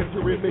blizzard in winter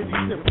in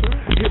mid-December.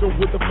 Hit them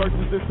with the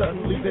verses and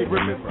suddenly they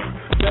remember.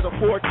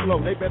 Metaphoric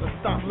flow, they better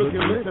stop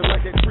looking, listen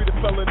like they treated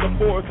fell in the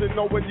forest and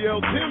no one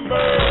yelled timber.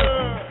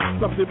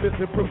 Something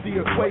missing from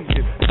the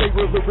equation. They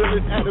were the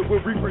realest added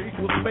with reaper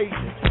equals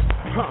spacing.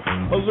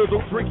 A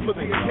little drink for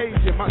the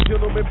occasion. My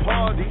gentleman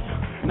party,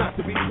 not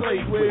to be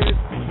played with.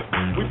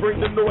 We bring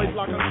the noise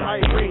like a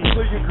siren.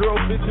 Clear your girl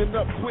bitching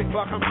up quick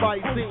like I'm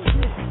fighting.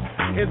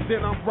 And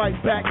then I'm right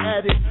back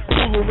at it.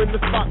 Cooler in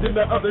the spot than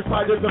the other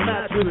side of the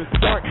mattress.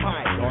 Dark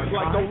high,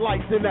 like no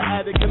lights in the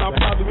attic. And I'll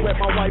probably let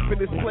my wife in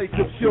this place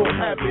if she'll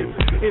have it.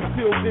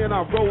 Until then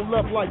I roll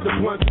up like the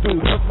blunts do.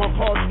 Cause my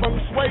car's feng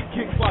shui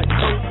kicks like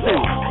kung fu.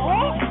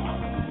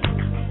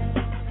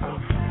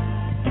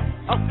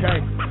 Okay.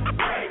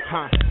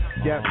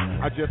 Yes,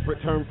 I just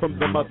returned from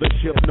the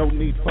mothership. No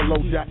need for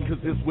low jack, cause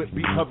this whip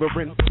be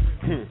hovering.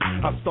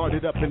 I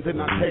started up and then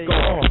I take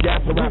off.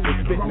 Gas a rapper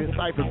spitting in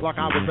ciphers like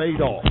I was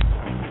Adolf.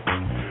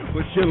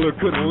 But Schindler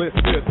couldn't list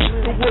this.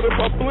 So what if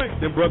I blink?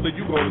 Then brother,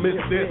 you gon' miss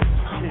this.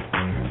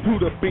 To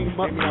the beam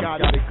up, I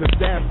got it. Cause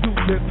that's 2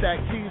 cents, that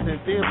keys and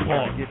then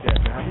park.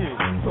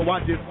 So I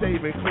just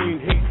save and clean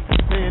heat.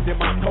 Sanding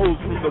my toes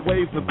through the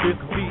waves of this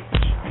beach.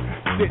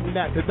 Sitting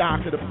at the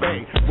dock of the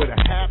bay with a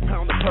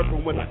half-pound of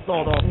purple when I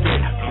sawed off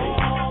this.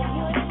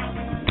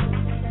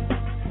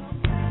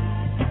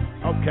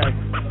 Okay.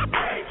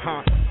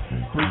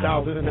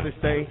 3,000 in the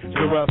stain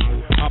to us.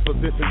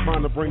 Opposition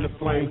trying to bring the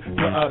flame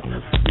to us.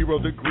 0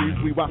 degrees,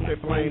 we watch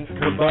that flame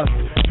combust.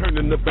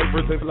 Turning the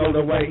vapors and float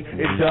away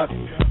in dust.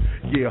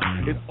 Yeah,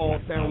 it all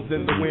sounds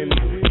in the wind.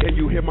 And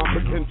you hear my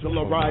potential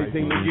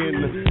arising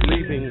again.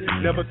 Leaving,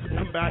 never to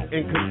come back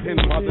and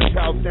contend. While the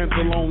child stands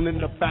alone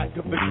in the back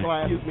of the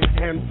class.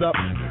 Hands up,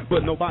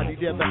 but nobody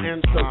dare to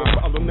answer. The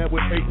problem that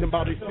we're facing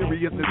about is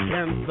serious as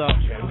cancer.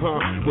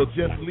 Well,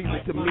 just leave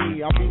it to me.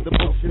 I'll be the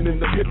motion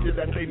in the picture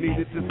that they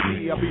needed to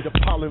see. I'll be the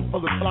pollen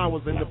full of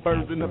flowers and the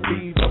birds and the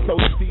bees. I'll sow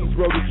the seeds,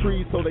 grow the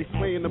trees so they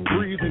sway in the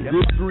breeze. And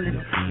good grief,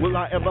 will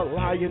I ever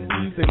lie in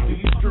ease in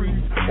these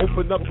streets?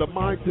 Open up the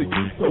mind to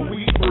you so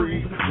we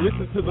breathe.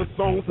 Listen to the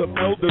songs of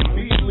Elder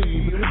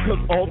Beasley,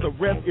 cause all the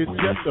rest is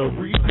just a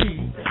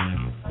repeat.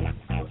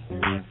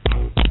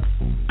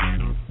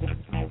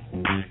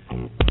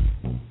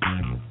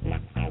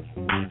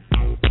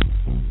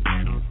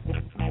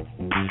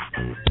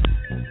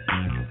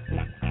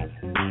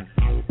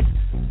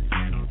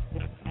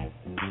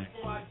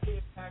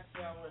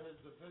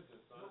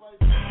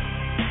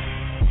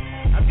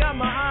 I got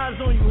my eyes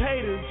on you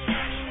haters.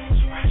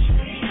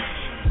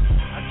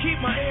 I keep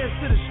my ears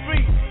to the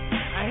street.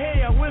 I hear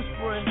y'all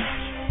whispering.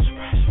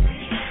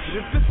 But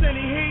if it's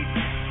any heat,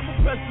 I'ma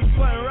press this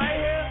button right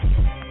here.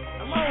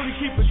 I'ma only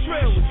keep it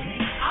trail with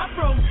you. I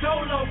broke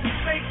Dolo from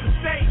state to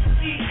state.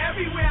 Eat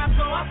everywhere I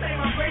go. I say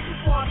my grace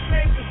before I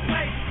save the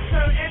place.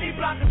 Turn any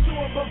block into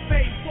a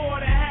buffet.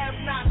 4 and a half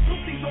knots.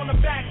 Toothies on the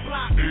back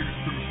block.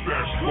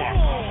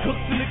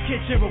 Cooks in the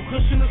kitchen, roll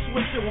cushion the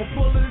switcher. Won't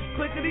pull of this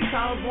click of these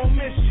hoes won't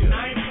miss you.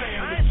 I ain't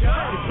playing with you.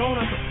 It's blown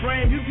out the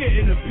frame, you get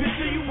in the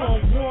picture. You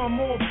want one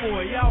more for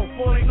it. Y'all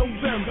for it ain't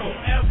November.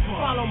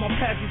 Follow my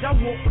passage, I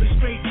walk with a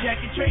straight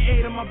jacket.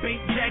 Trade 8 on my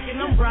bait jacket.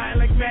 I'm riding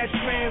like mass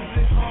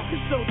transit.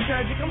 It's so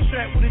tragic, I'm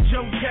strapped with a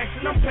Joe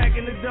Jackson. I'm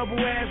packing the double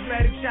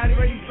asthmatic shotty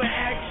ready for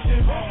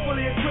action.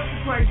 Fully equipped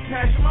with Christ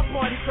passion. My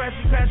party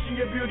crashing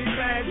your beauty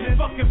pageant.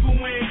 Fucking boo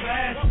ain't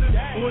blasting.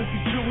 Or if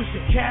you Jewish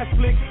or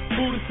Catholic,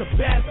 Buddhist it's a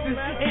bastard.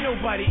 Ain't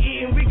nobody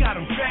eating, we got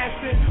them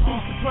fasting.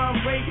 Boost the crime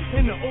rate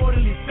in the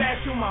orderly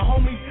fashion. My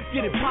homies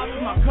get it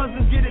poppin', my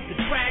cousins get it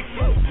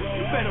distraction.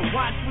 You better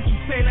watch what you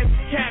say like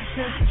the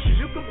caption.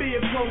 You could be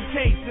a cold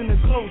case in a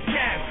closed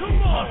casket.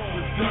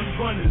 Hustlers, gun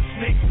runners,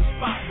 snakes and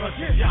spot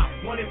rushers. Y'all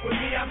want it with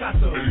me? I got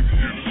the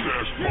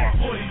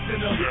 40s in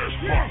the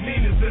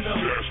Ninas in the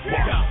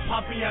y'all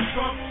poppin' your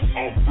trunk.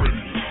 I'm ready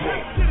to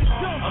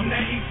go. I'm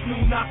that East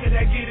New knocker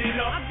that get it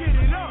up.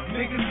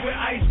 Niggas with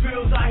ice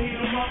bills, I heat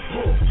them up.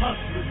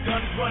 Hustlers,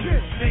 gun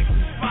runners, snakes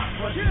and spot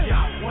rushers.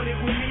 Y'all want it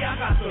with me? I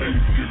got the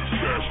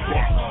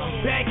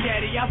back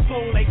at it, I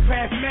fold like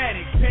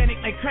Craftmatic. Panic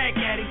like crack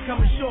addicts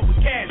coming short with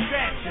cash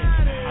traction.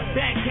 I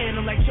backhand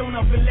them like showing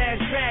up in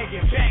Last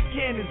Dragon.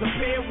 Backhand is a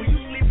pair when you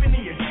sleeping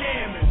in your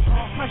jammies.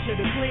 Pressure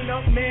to clean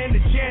up, man, the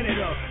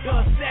janitor. The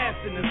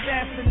assassin,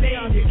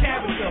 assassinating your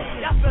character.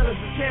 Y'all fellas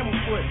a camel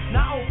foot,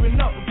 now open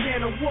up a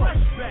can of wood.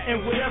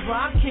 And whatever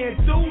I can't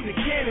do, the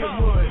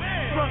cannon would.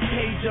 Front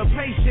page of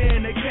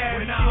patient in the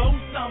cabinet. When I hold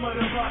some of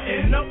the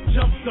button, up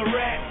jumps the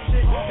rat.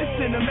 It's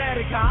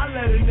cinematic, I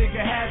let a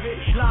nigga have it.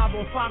 Live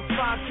on Fox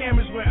 5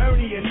 cameras with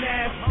Ernie and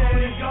Nash.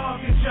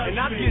 And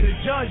I get a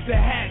judge to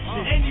hatch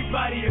it.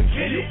 Anybody will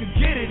get it, you can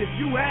get it if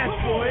you ask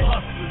for it.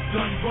 Hustlers,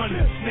 gun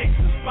runners, snakes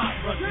and spot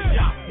rushers.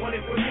 Y'all want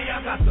it with me?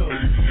 I got the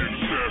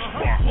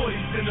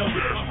 40s in the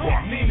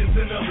Ninas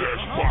in the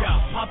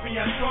y'all poppin'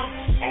 your trunk.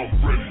 I'm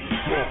ready to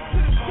go.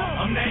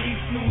 I'm that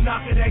East New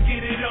knocker that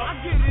get it up.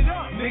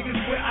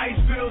 Niggas with ice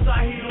bills,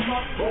 I heat them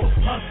up.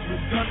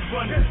 Hustlers, gun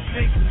runners,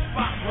 snakes and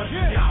spot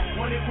rushers. Y'all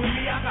want it with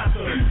me? I got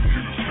the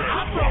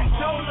I from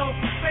solo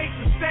from state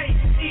to state.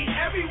 Eat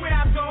everywhere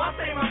I go. I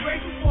say my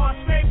grace before I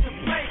scrape the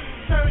plate.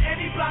 Turn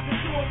any block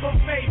into a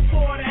buffet.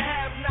 4 and a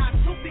half knots.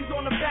 Tootsies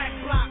on the back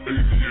block.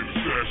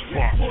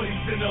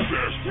 40s in the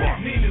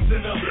Ninas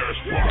in the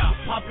y'all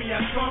poppin'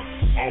 your trunk.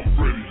 I'm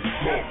ready to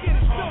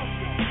go.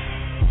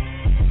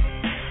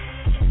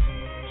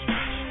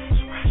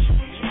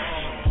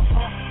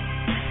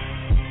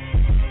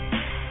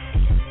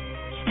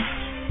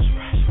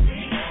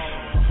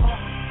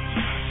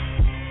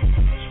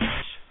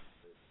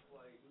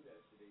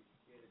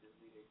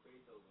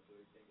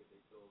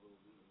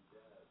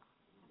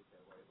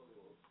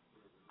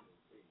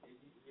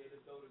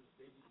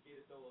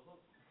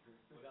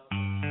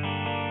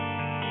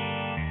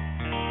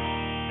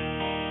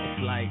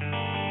 It's like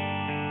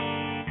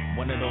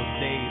one of those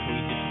days where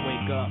you just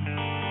wake up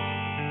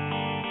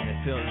and it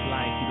feels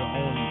like you're the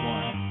only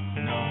one,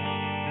 you know?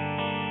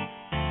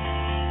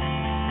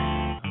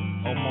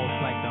 Almost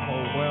like the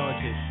whole world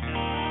just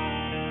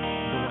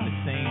doing the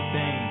same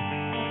thing.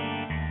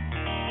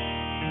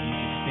 And you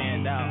just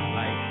stand out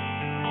like,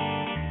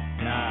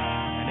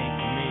 nah, that ain't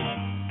for me.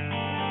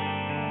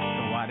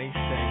 So why they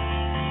say,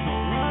 so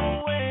run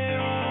away,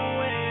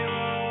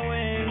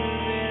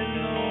 there's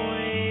no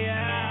way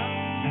out.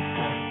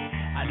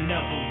 I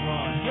never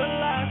run. Your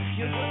life,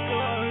 your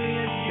story,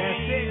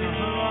 that's it.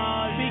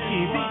 Speak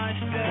easy.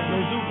 No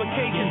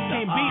duplications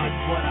can't beat it.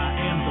 What I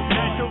am, the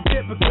natural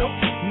typical.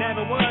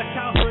 Never was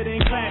childhood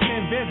in class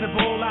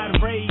invisible. I'd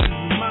raise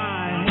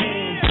my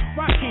hand.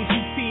 Why can't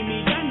you see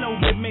me? I know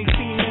it may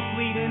seem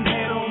misleading.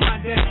 Head on my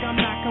desk, I'm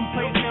not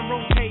complacent.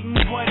 Rotating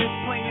what is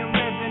playing,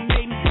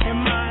 resonating in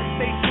my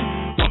station.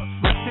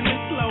 Rushing in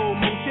slow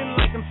motion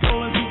like I'm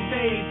scrolling through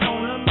days.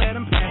 Don't let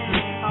them pass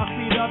me. I'll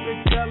speed up,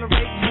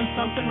 accelerate when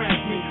something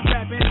wraps me.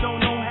 Rapping,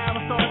 don't know how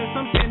I started.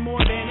 Something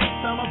more than it.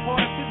 Some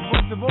parts is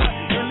books of art,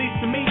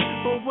 released to me.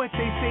 But what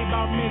they say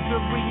about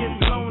misery is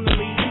lonely.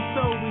 And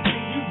so we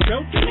see you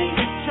joking me,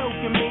 it's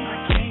choking me. I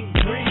can't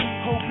breathe,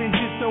 hoping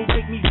just to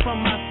wake me from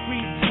my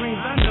street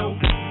dreams. I know,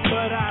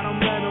 but I don't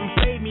let them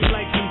fade me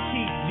like some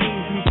cheap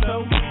jeans. And so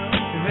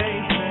they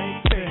say.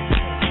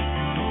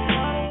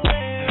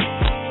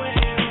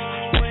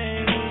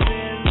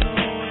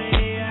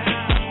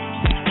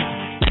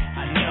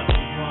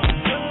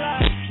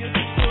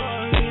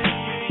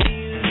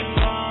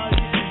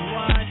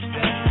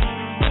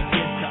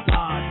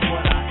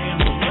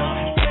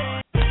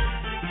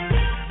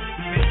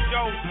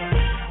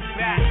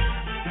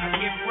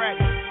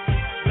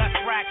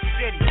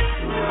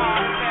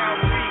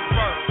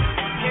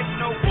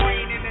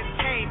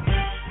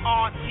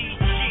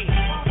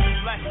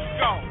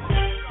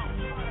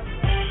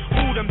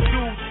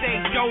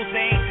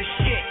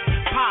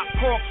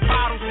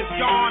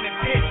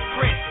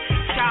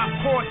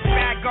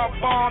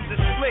 Bombs and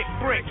slick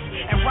bricks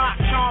and rock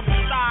charms the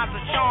size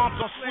of charms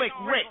on slick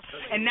Ricks.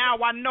 And now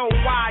I know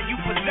why you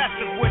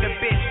possessive with a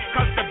bitch,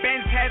 cause the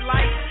Benz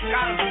headlights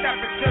got him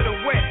stepping to the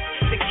whip.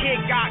 The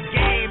kid got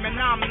game and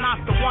I'm not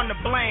the one to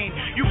blame.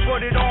 You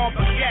put it on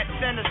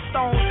baguettes and the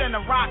stones and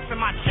the rocks in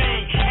my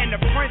chain and the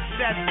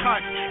princess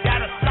cuts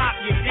that'll stop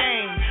your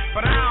game.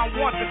 But I don't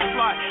want the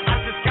slut,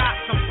 I just got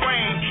some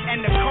brain.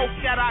 And the coke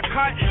that I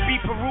cut be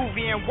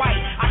Peruvian white.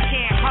 I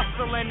can't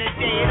hustle in the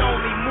day, it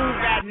only move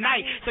at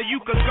night. So you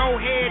could go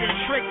ahead and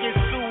trick your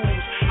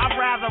sues. I'd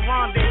rather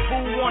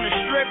rendezvous on the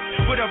strip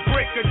with a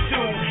brick or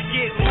two.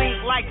 Get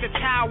linked like the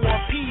Tower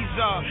of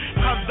Pisa.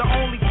 Cause the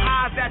only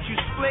pies that you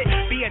split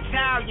be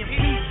Italian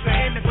pizza.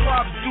 In the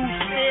clubs, do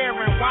stare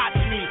and watch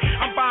me.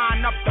 I'm buying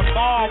up the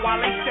bar while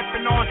they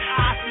sipping on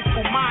Asti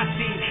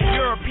Spumante.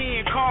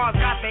 European cars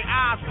got their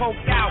eyes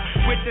poked out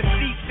with the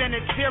seats and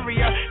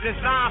interior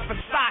designed for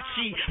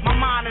Versace. My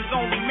mind is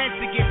only meant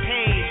to get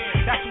paid.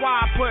 That's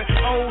why I put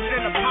O's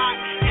in a pot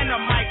in a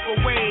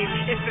microwave.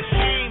 It's a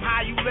shame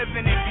how you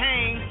living in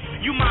pain.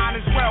 You might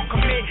as well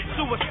commit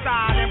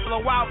suicide and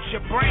blow out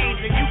your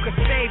brains, and you could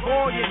save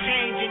all your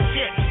change and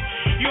chips.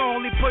 You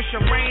only push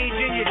a range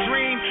in your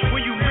dream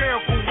when you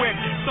miracle whip.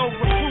 So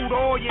recruit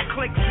all your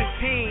cliques and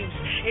teams.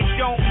 It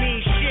don't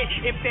mean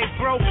shit if they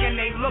broke and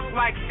they look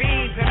like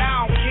fiends. And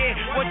I don't care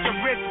what your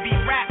wrist be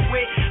wrapped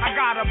with. I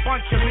got a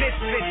bunch of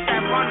misfits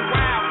that run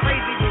wild,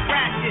 crazy with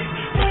ratchets.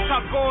 So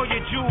tuck all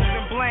your jewels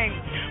and bling.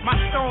 My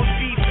stones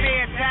be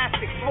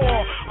fantastic for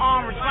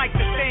orange like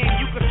the thing.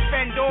 You could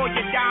spend all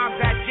your dimes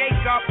at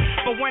Jacob,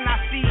 but when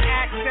I see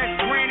access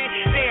granted,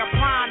 they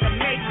applying the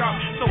makeup.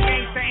 So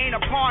gangsta ain't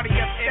a part of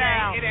your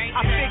style.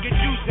 I figured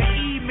you's an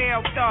email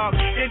thug,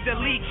 then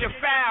delete your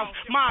files.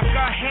 My go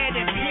ahead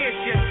and pierce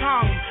your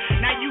tongue.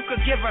 Now you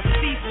could give a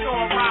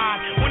seesaw ride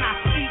when I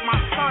see my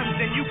sons,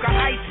 and you can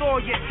ice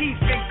all your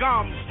teeth and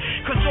gums.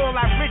 Cause all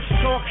that rich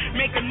talk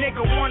make a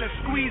nigga wanna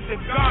squeeze a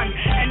gun.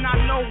 And I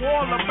know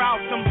all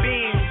about them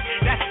beams.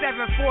 That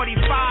 745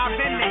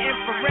 in the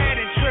infrared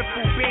and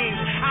triple beams.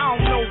 I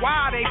don't know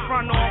why they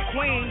front on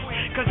Queens.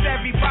 Cause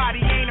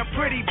everybody ain't a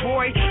pretty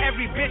boy.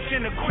 Every bitch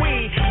in a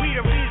queen. We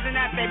the reason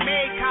that they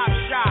made cop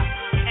shop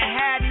and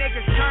had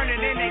niggas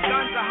turning in their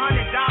guns $100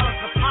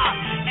 a pop.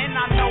 And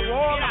I know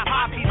all the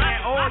poppies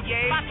and all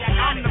yays.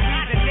 I'm the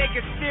reason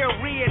niggas still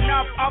reeing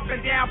up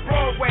and down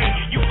Broadway.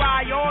 You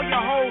buy all your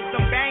hoes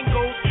them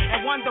bangles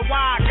and wonder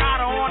why I got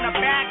her on the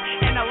back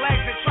and the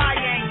legs are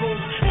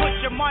triangles. Put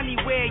your money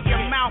where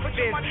your mouth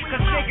is,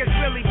 cause niggas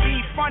really be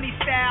funny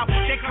style.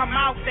 They come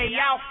out they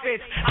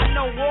outfits. I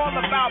know all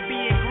about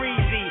being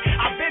greasy.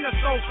 I've been a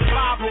soul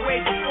survivor way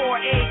before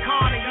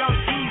Akon and Young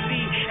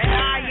Jeezy, and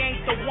I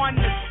ain't the one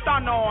to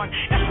stun on.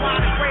 That's why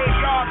the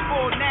graveyard's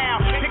full now.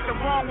 Pick the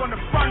wrong one to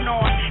front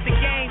on. The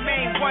game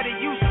ain't what it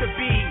used to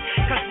be,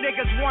 cause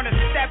niggas wanna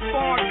step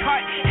on,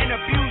 cut, and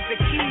abuse the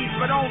keys,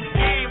 but only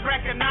game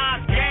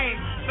recognize game.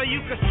 So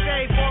you can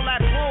save all that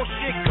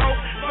bullshit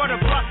coke for the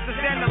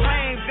busters and the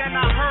lames. And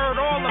I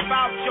heard all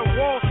about your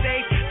wall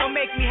safe. Don't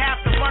make me have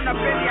to run up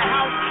in your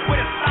house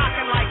with a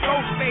stocking like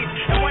Ghostface.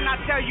 And when I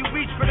tell you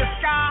reach for the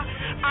sky,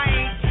 I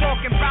ain't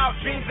talking about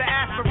dreams or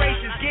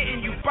aspirations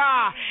getting you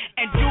by.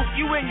 And Duke,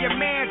 you and your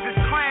mans is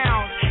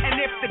clowns.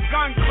 And if the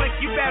gun click,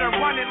 you better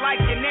run it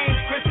like your name's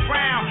Chris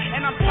Brown.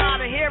 And I'm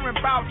tired of hearing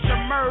about your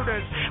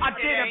murders. I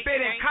did a bit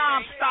in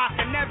Comstock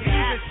and never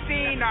even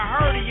seen or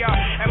heard of ya.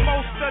 And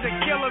most of the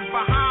killers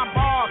behind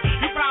bars,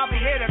 you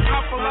probably hit a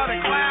couple of the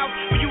clouds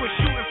when you were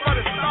shooting for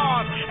the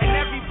stars. And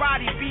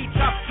everybody be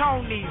tough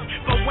Tonys,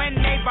 but when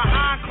they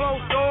behind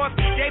closed doors,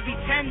 they be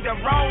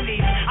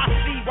tenderonies. I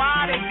see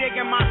why they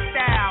digging my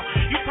style.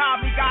 You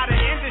probably got an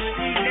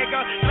industry nigga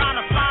trying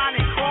to find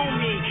and clone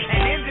me, and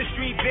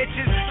industry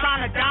bitches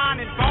trying to dine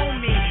and bone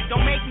me.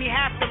 Don't make me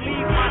have to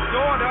leave my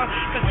daughter,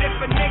 cause if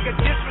a nigga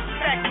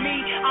disrespect me,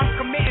 I'm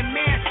committing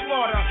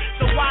manslaughter.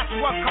 So watch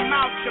what come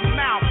out your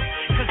mouth,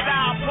 cause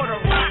I'll put a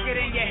rocket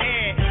in your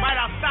head right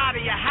outside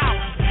of your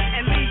house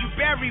and leave you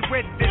buried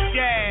with the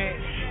dead.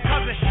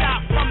 Cause a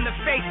shot from the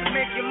face will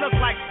make you look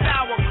like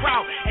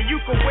sauerkraut, and you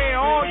can wear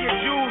all your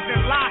jewels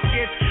and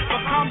lockets,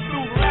 but come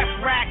through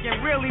left rack and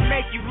really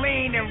make you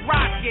lean and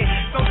rock it.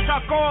 So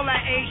tuck all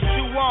that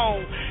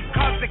H2O,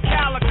 cause the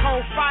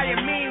calico fire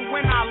mean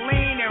when I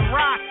lean and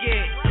rock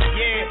it.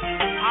 Yeah,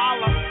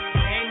 holla,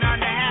 ain't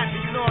nothing to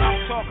happen, you know what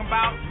I'm talking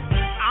about.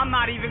 I'm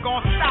not even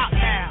gonna stop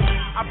now,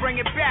 I bring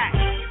it back.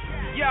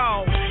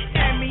 Yo,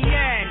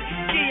 MENDOZA,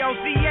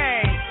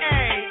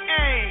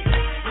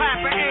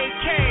 clap an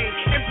AK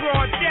in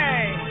broad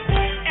day.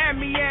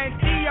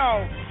 MENDOZA,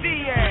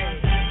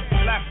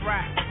 left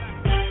rack.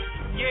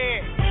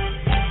 Yeah,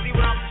 see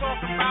what I'm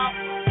talking about?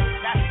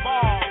 That's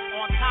ball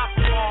on top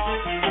of ball,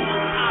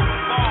 on top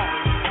of ball.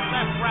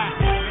 Left rack,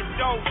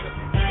 Mendoza,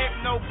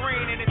 Hypno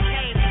Green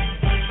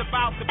Entertainment. It's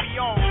about to be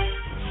on.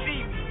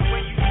 See me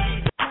when you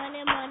see me.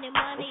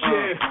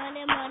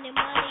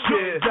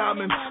 Yeah,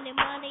 diamonds,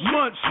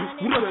 munch,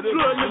 blood,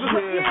 niggas,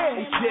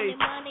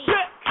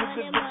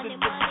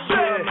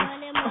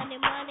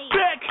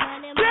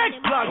 back,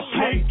 block,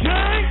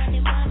 gang,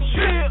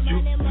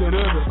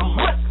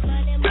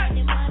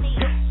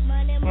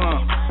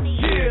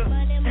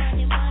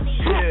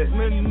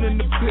 men in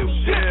the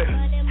pills,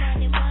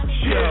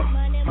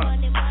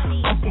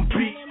 I'm from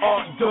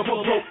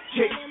BROOKLYN,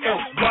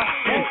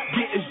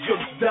 getting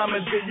jokes,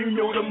 diamonds, and you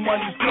know the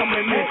money's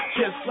coming in,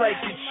 just like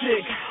a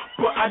chick.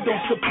 But I don't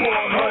support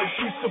her,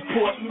 she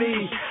support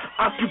me.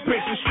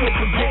 Occupation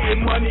struggle,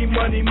 getting money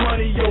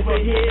over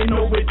here and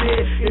over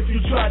there. If you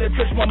try to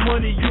touch my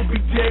money, you'll be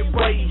dead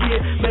right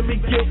here. Let me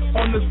get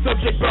on the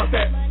subject about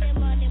that.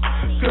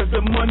 Cause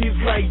the money's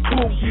like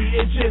Boogie,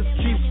 it just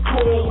keeps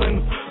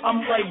calling.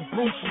 I'm like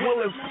Bruce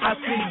Willis, I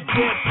see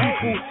dead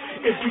people.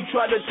 If you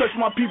try to touch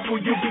my people,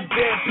 you'll be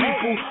dead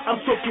people. I'm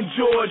so and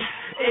George,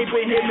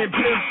 Abraham and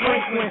Ben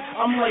Franklin.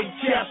 I'm like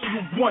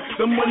Castle One,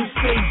 the money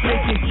stay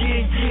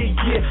baking.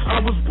 Yeah. I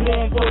was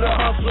born with a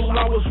hustle,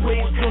 I was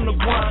raised on the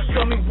grind.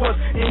 Tell me what's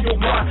in your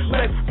mind.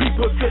 Let's be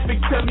specific,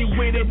 tell me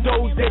where the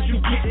those that you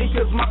getting.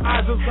 Cause my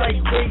eyes is like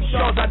Ray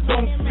Charles, I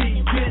don't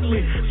see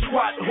diddly.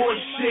 Squat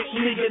horse shit,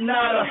 nigga,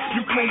 nada.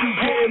 You claim you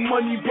getting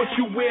money, but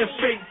you wear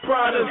fake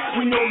products.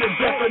 We know the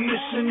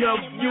definition of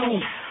you.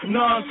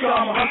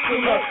 Non-com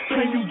hustler,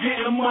 claim you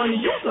getting money.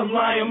 You's a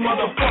lying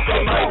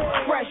motherfucker.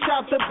 Like fresh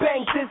out the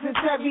bank, this is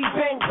heavy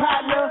bank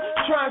partner.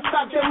 Try and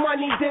stop the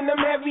money, then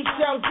them heavy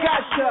shells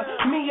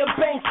gotcha. Me a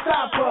bank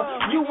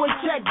stopper, you a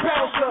check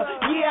bouncer.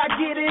 Yeah, I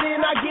get it in,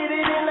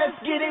 let's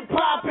get it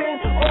poppin'.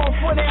 All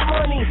for that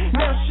money,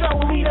 now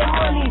show me the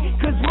money.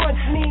 Cause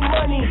munch need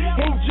money,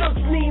 and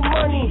jokes need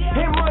money.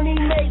 And money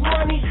make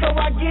money, so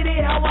I get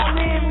it how I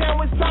live. Now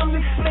it's time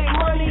to split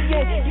money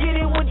and get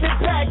it with the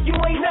pack. You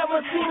ain't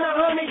never seen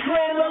 100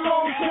 grand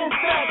alone 10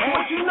 stacks.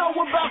 What you know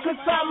about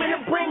consignment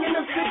and bringing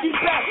the 50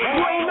 back?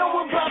 You ain't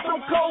know about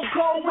them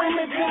cold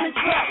women in the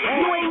trap.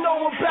 You ain't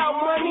know about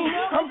money,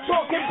 I'm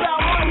talking about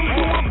money.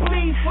 Do I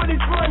bleed for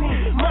this money?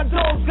 My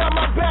dogs got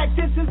my back,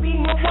 this is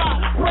E&Y,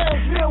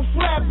 Brownsville,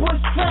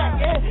 Flatbush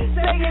track. And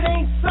say it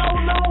ain't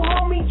solo,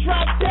 homie,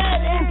 track that.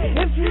 And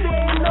if you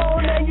didn't know,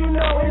 now you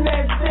know, and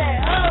that's that.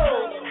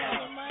 Oh.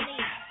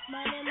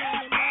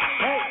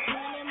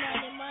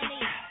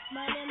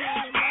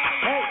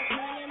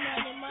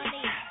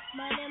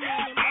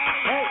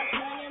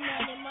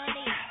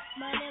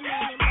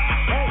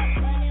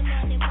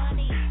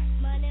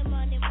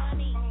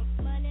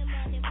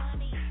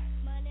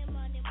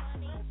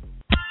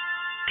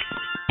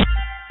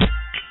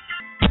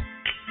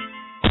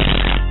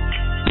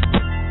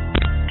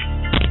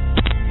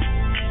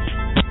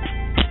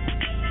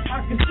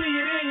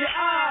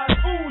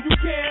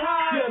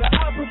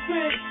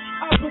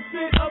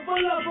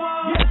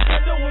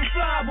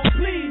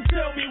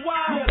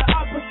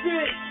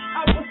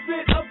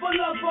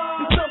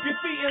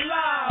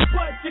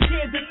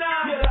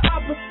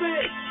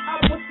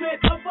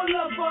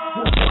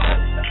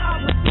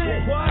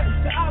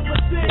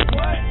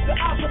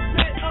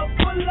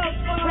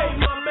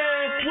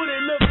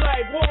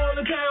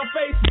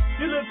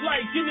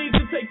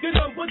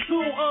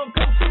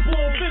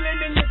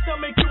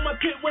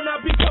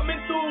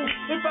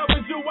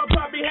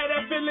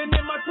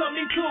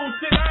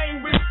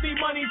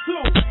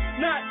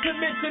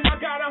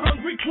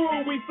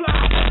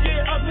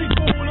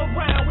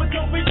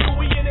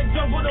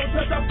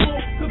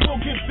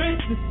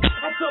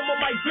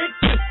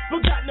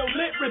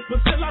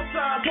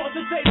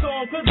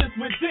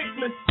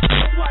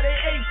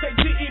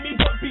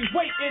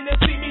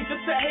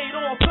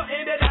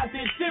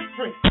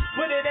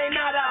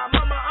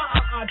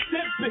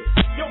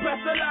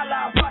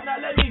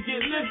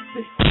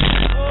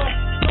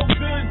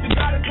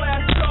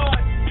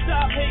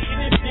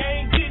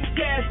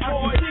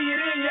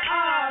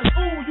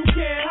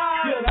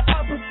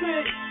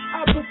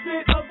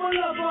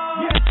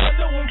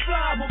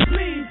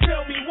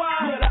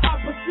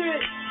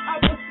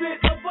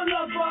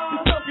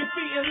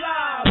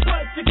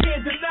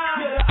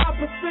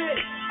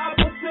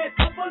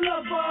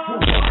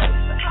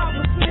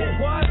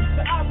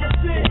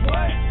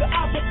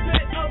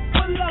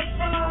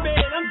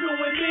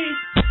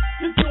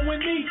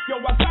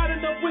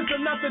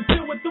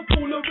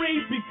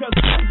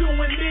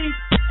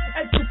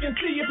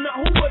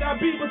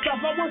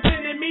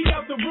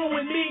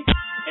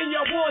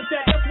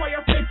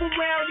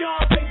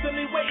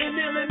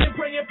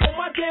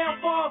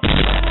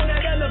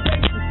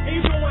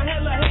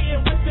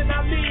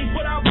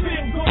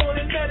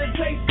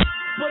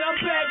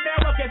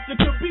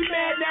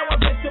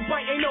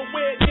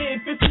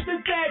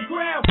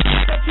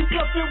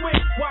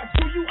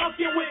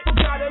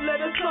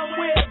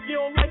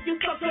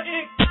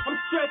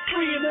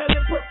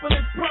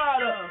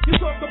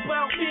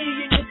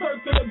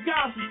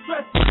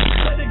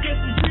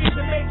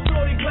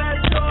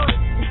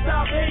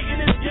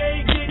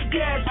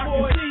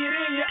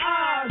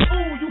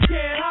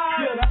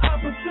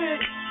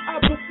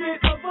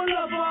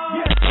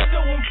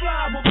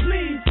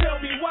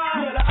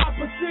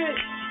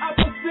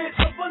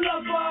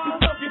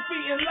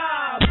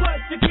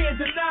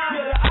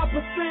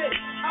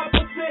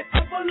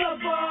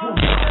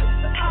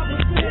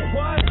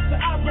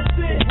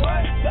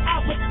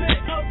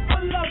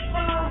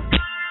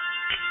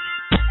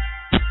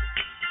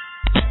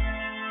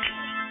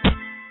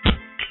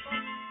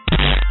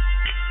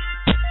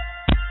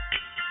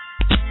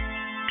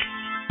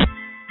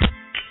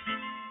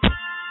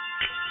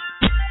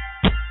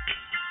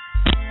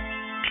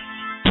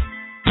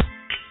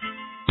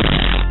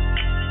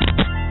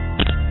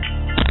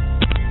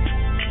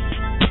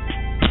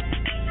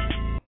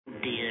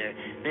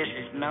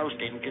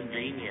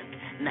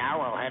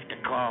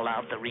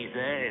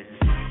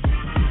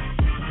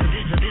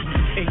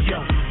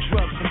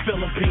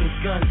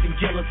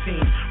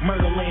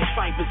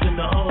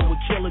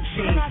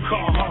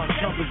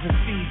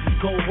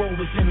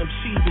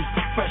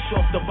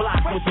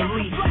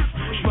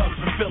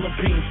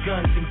 Philippines,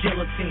 guns and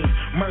guillotines.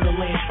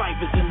 Murderland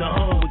stripers in the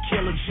hood with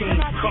killer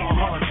jeans. Car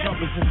hard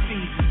jumpers and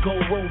seizures.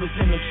 Gold rollers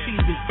in the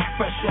cheapest.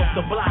 Fresh off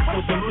the block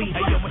with the lead.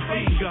 Hey, yo,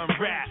 machine gun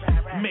rap.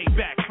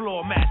 Maybach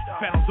floor mat.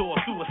 Panel door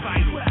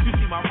suicidal. You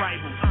see my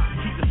rivals.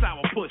 Keep the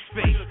sour push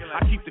face.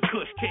 I keep the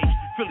kush cake.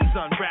 Phillies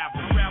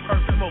unravel.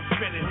 Earth smoke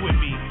spinning with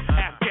me.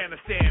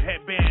 Afghanistan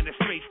headband that's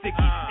straight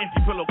sticky. Empty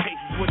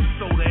pillowcases with the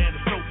soda and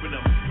the soap in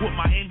them. With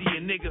my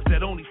Indian niggas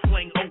that only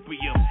sling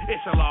opium.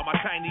 Inshallah, my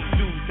Chinese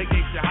Jews take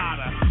their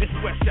shahada. It's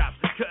sweatshops,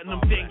 cutting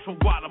them things from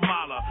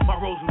Guatemala. My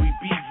rosary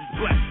beads is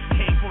blessed,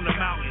 came from the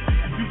mountains.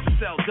 Used to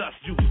sell dust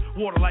juice,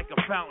 water like a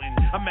fountain.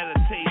 I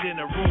meditate in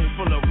a room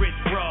full of rich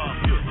rub.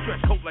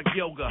 Stretch coat like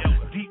yoga,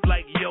 deep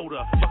like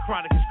Yoda. My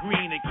chronic is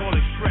green, they call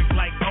it Shrek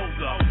like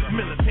Olga.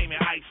 Military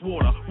ice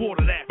water,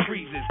 water that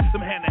freezes. Some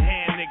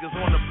hand-to-hand niggas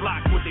on the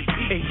block with they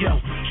pieces. Hey yo,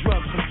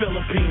 drugs from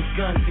Philippines,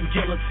 guns and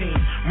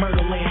guillotines.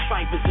 Murderland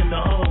stripers in the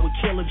hood with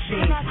killer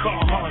jeans. Car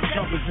hard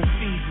jumpers and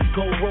seizures.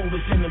 Gold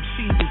rollers in them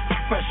cheeses.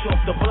 Fresh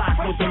off the block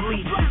with the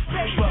leeches.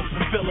 Drugs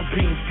from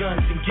Philippines,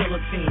 guns and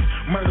guillotines.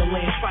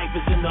 Murderland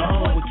stripers in the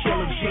hood with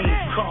killer jeans.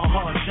 Car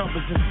hard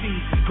jumpers and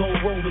seizures. Gold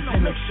rollers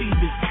in them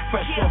cheeses.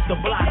 Fresh off the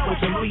block with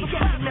the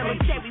leeches.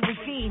 Military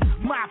regime,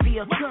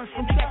 mafia, guns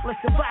from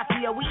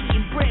Czechoslovakia. We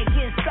eating bread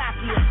against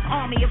Saucey.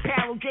 Army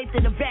apparel draped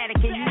in the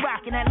Vatican. You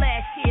rocking that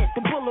last year.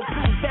 The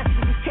bulletproof vest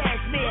is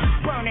cashmere.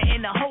 Burner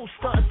in the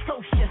holster, a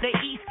toaster. The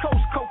East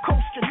Coast,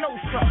 Costa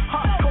Nostra.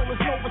 Hot colas,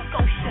 Nova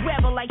Scotia.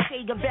 Rebel like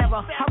Che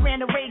Guevara. I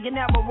ran the Reagan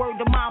era, word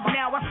to mama.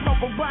 Now I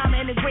smoke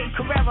Obama in the Great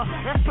Carrera.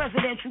 That's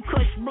presidential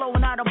kush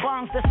blowing out of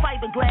bombs. That's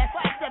fiberglass.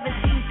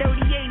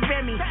 1738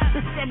 Remy.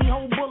 The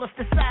semi-hole bullets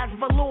the size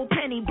of a little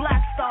penny.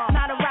 Black star,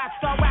 not a rock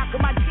star.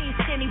 Rockin' my jeans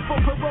skinny for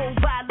parole.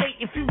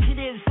 Violating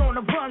fugitives on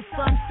the run,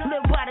 son.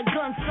 Live by the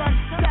gun, son.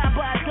 Die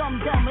by a dumb.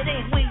 It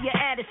ain't where you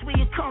at, it's where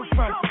you come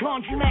from.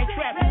 Laundromat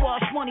trap, you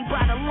wash money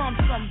by the lump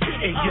sum.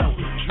 Hey yo,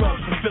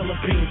 drugs from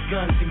Philippines,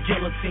 guns and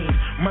guillotines.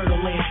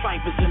 Murderland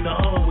stripers in the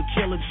hood with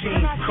killer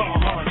jeans. Car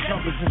hard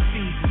jumpers and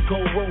seizures.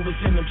 Gold rollers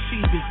in them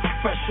cheeses.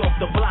 Fresh off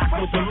the block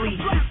with the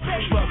leeches.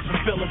 Drugs from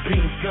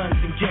Philippines, guns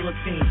and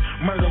guillotines.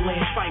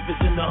 Murderland stripers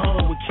in the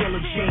hood with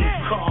killer jeans.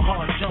 Car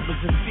hard jumpers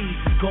and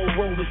seizures. Gold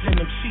rollers in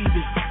them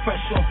cheeses.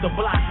 Fresh off the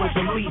block with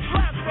the leeches.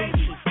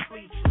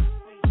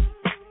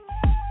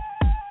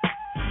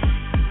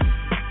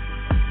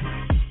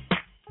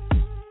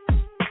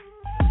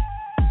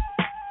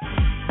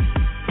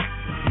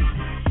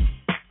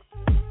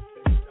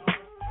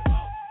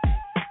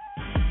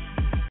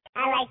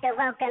 To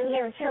welcome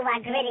you to our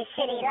gritty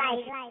city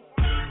life.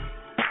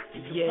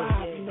 Yeah.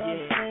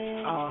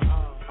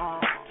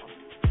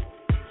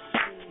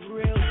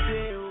 Real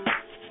deal.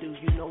 Do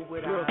you know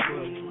what I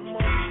mean?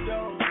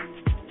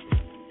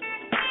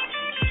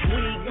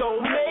 We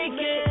gon' make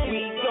it.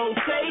 We gon'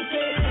 take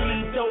it. We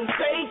don't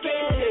take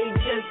it. They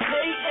just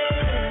hate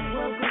it.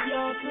 Welcome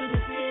y'all to the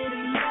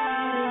city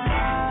life.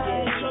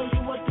 Yeah, show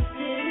you what the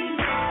city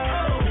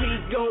like. We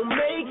gon'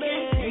 make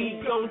it. We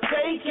gon'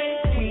 take it.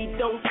 We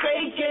don't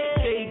fake it.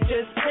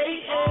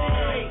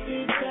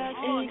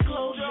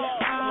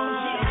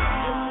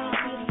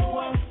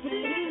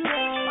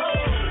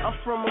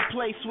 From a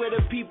place where the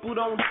people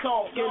don't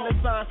talk and the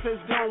sign says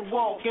don't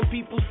walk and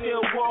people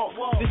still walk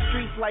the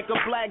streets like a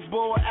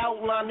blackboard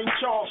outlined in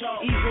chalk.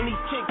 Even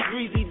these chicks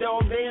greasy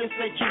dog, they'll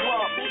set you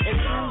up. And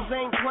fools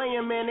ain't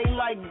playing, man, they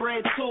like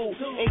bread too.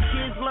 And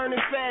kids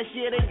learning fast,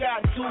 yeah, they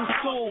got tools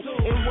too.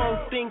 And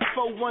won't think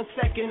for 1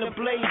 second to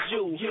blaze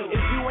you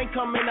if you ain't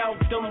coming out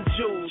them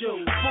jewels.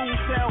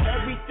 Fools sell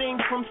everything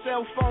from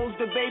cell phones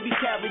to baby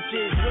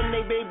carriages when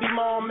they baby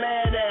mom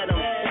mad at them.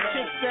 And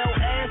chicks sell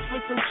ass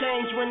for some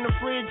change when the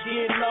fridge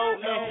get low,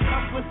 and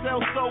hustlers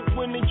sell soap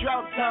when the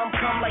drought time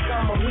come like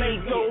I'm a make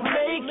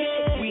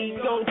it, we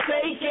gon'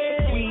 take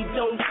it, we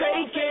don't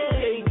take it,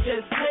 they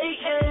just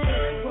hate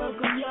it.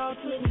 Welcome y'all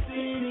to the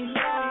city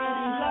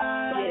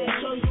life.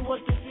 Yeah, show you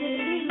what the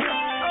city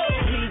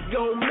like. We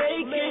gon'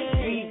 make it,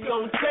 we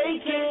gon'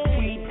 take it,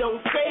 we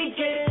don't fake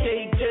it,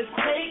 they just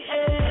hate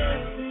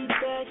it. Sit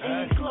back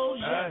and close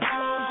your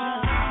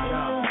eyes.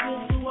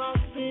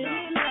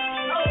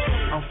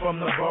 I'm from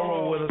the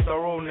borough where the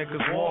thorough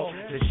niggas walk.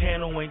 The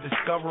channel ain't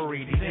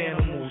discovery, these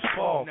animals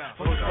talk.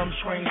 For some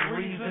strange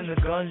reason, the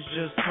guns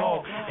just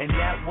talk. And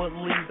that what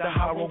leads the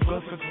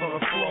hieroglyphics on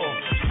the floor.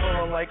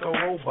 Sorta like a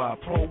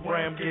robot,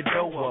 program get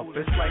dough up.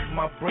 It's like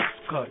my bricks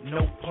cut,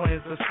 no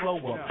plans to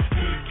slow up.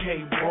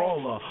 PK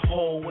brawler,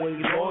 hallway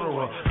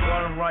orderer.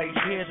 Run right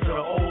here to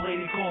the old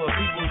lady caller.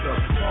 People the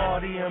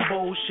party and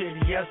bullshit,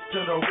 yes to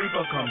the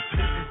reaper come.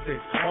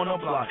 66 on the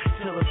block,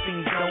 till the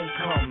things don't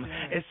come.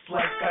 It's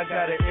like I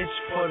got an itch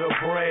for the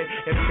bread.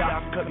 If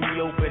Doc cut me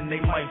open, they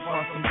might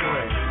find some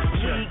bread.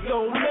 We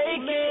gon'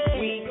 make it,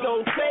 we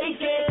gon'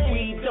 take it,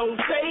 we don't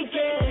take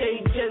it,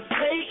 they just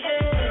hate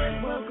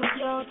it. Welcome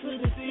y'all to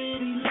the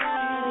city life.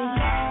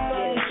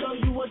 Yeah, show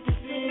you what the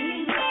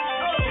city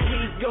like.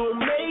 We gon'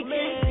 make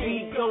it,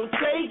 we gon'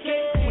 take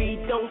it, we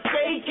don't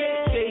fake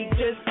it, they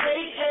just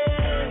hate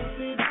it.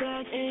 Sit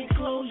back and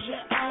close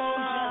your eyes.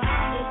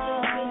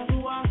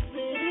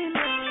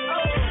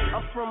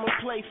 I'm from a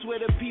place where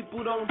the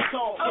people don't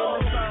talk,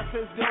 and the sign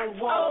says don't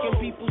walk, and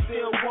people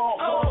still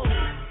walk.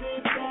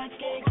 Sit back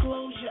and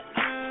close your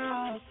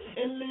eyes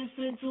and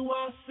listen to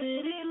our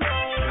city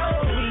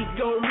life. We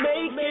gon'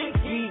 make it,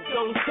 we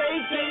gon'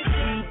 take it,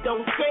 we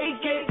don't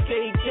fake it,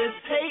 they just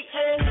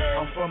hatin'.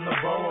 I'm from the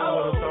borough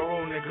where the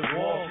thorough niggas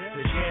walk.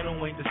 The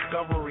channel ain't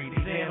discovery,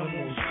 these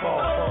animals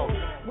fall.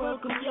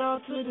 Welcome y'all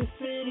to the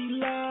city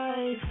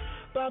life.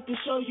 About to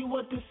show you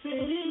what the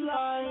city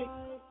like.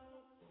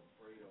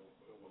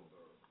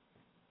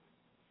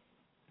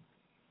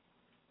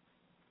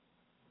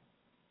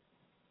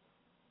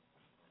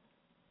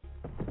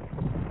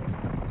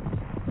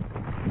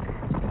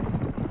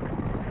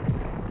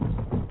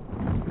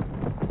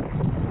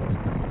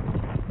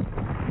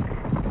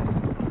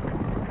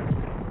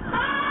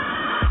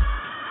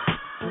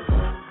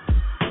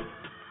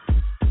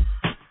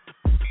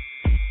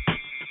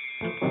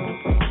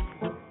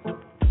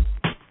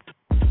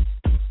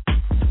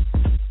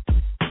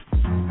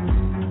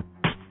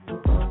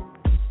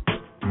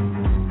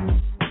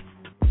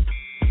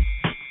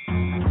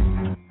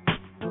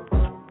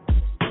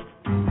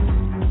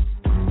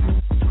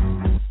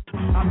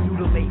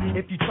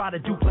 To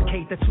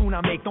duplicate the tune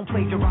I make, don't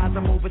plagiarize,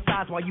 I'm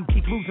oversized while you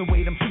keep losing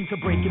weight. I'm soon to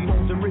break your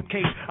bones and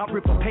ribcage. I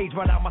rip a page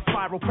right out my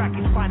spiral,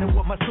 practice finding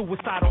what my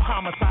suicidal,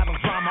 homicidal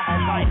drama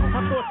all right. My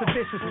thoughts are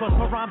vicious, plus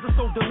my rhymes are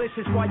so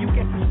delicious. Why you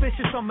get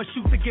suspicious? I'ma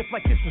shoot the gift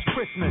like this was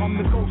Christmas. I'm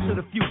the ghost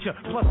of the future,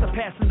 plus the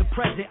past and the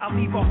present. I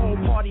leave a whole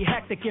party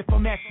hectic if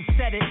I'm asked to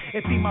set it.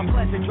 It be my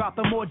pleasure,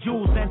 dropping more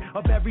jewels than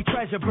of every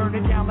treasure. Burn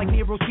it down like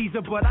Nero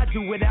Caesar, but I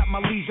do it at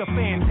my leisure.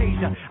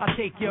 Fantasia, I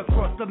take you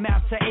across the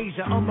map to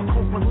Asia. I'm a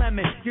Coke with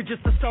lemon, you're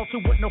just a seltzer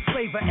with no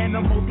flavor, and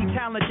I'm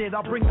multi-talented.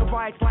 I'll bring the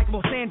riots like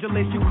Los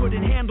Angeles. You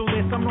couldn't handle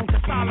this, I'm known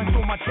to silence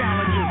all my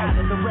challenges. Out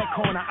of the red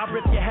corner, I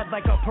rip your head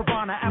like a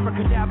piranha.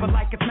 Abracadabra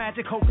like it's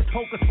magic, hocus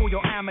pocus for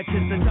your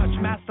amateurs. The Dutch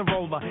master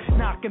roller,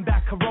 knocking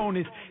back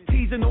coronas.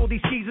 Teasing all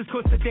these teasers,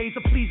 cause the days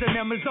of pleasing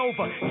them is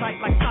over. Tight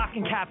like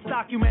stocking caps,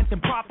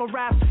 documenting proper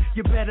rap.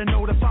 You better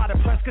notify the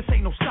press, cause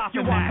ain't no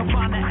stopping that. I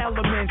combine the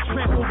elements,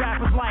 trample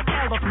rappers like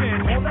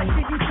elephants. All that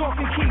shit you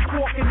talking, keep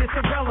walking, it's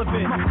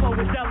irrelevant. My flow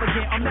is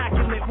elegant,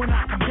 immaculate when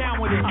I come down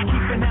with it. I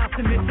keep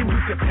announcing this and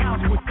you can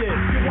pounce with this.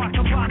 You I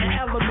combine the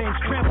elements,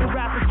 trample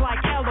rappers like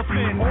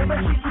elephants. All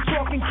that shit you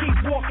talking, keep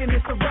walking,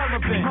 it's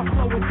irrelevant. My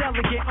flow is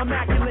elegant,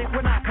 immaculate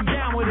when I come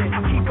down with it.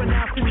 I keep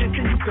announcing this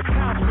and you can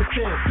pounce with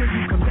this. Till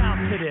you come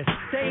down to this.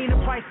 There ain't a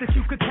price that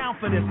you could count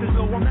for this. There's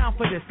no amount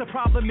for this. The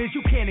problem is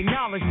you can't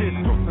acknowledge this.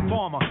 Brooklyn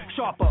bomber,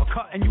 sharper,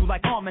 cutting you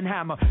like Arm &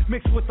 Hammer.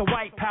 Mixed with the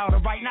white powder.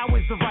 Right now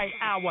is the right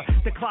hour.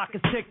 The clock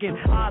is ticking.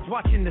 Odds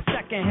watching the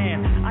second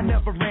hand. I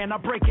never ran. I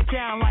break it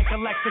down like a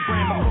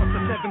lexagram. Across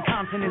the 7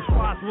 continents,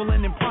 wise,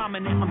 willing, and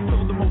prominent. I'm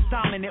still the most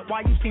dominant.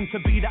 Why you seem to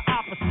be the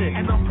opposite?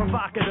 And I'm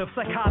provocative,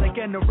 psychotic,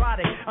 and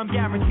neurotic. I'm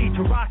guaranteed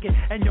to rock it.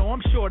 And yo,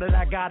 I'm sure that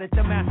I got it.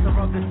 The master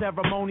of the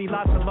ceremony.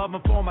 Lots of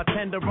loving for my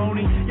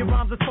tenderoni. Your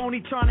rhymes are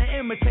phony, trying to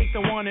imitate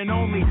the one and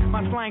only.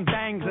 My slang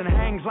bangs and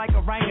hangs like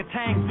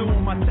orangutans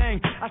doing my thing.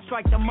 I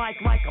strike the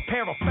mic like a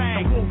pair of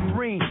fangs. I'm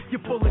Wolverine,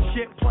 you're full of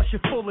shit, plus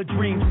you're full of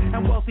dreams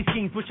and wealthy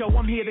schemes. But yo,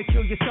 I'm here to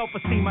kill your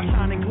self-esteem. I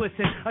shine and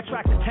glisten,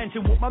 attract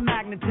attention with my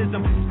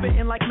magnetism.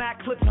 Spitting like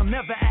Mac clips, I'm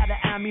never out of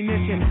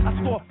ammunition. I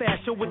score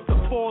fast, yo, it's the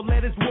 4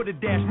 letters with a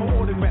dash. My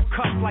autograph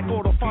cuts like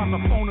autophones or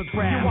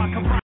phonograph. You want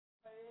combine.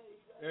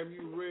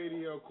 MU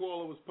Radio,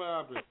 caller was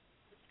popping.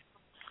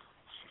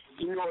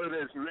 You know what it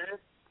is, man.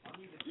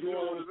 You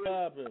know what it is.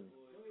 Popping.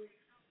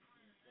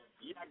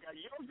 Yeah, I got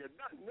yo, you're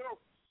nothing, no.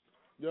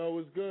 Yo,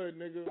 what's good,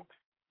 nigga?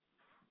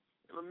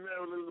 The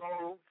Maryland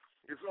long.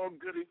 It's all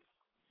goody.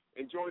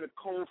 Enjoy the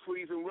cold,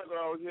 freezing weather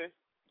out here.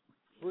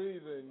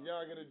 Freezing.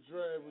 Y'all get a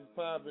dread. Was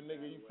popping,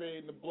 nigga. You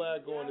fading the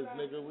black on us,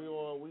 nigga. We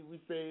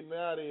fading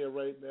out of here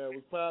right now.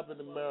 Was popping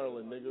in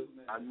Maryland, nigga.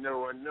 I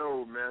know,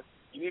 man.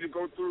 You need to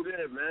go through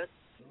there, man.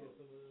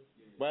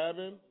 What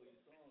happened?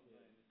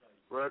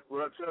 What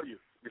I tell you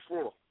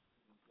before?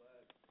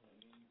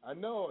 I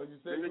know. You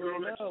said Them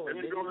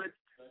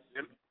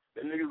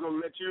niggas gonna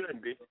let you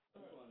in, B.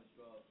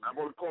 I'm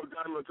gonna call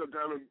Diamond and tell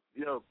Diamond,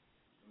 yo.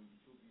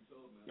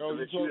 Oh,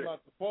 you talking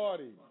about the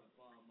party?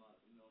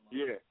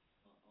 Yeah.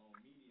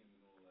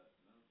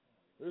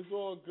 It's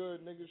all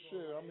good, nigga.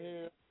 Shit, I'm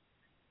here.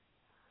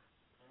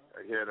 I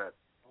hear that.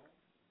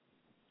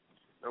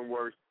 Don't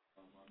worry.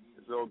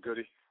 It's all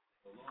goody.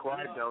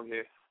 Quiet down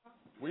here.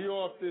 We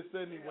off this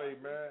anyway,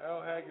 man.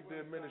 Al Haggood,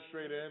 the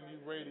administrator, MU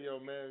Radio,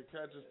 man.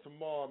 Catch us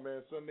tomorrow,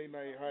 man. Sunday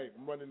Night Hype.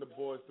 I'm running the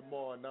boys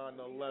tomorrow, 9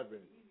 to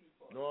 11.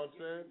 You know what I'm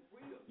saying?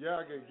 Yeah,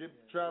 I can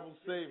travel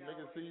safe.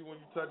 Nigga, see you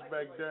when you touch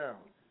back down.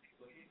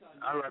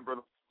 All right,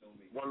 brother.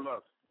 One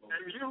love.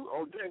 MU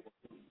all day.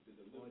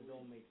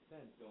 Don't make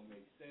sense.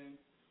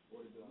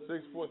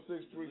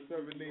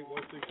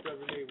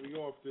 646-378-1678. We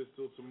off this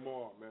till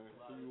tomorrow, man.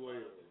 See you later.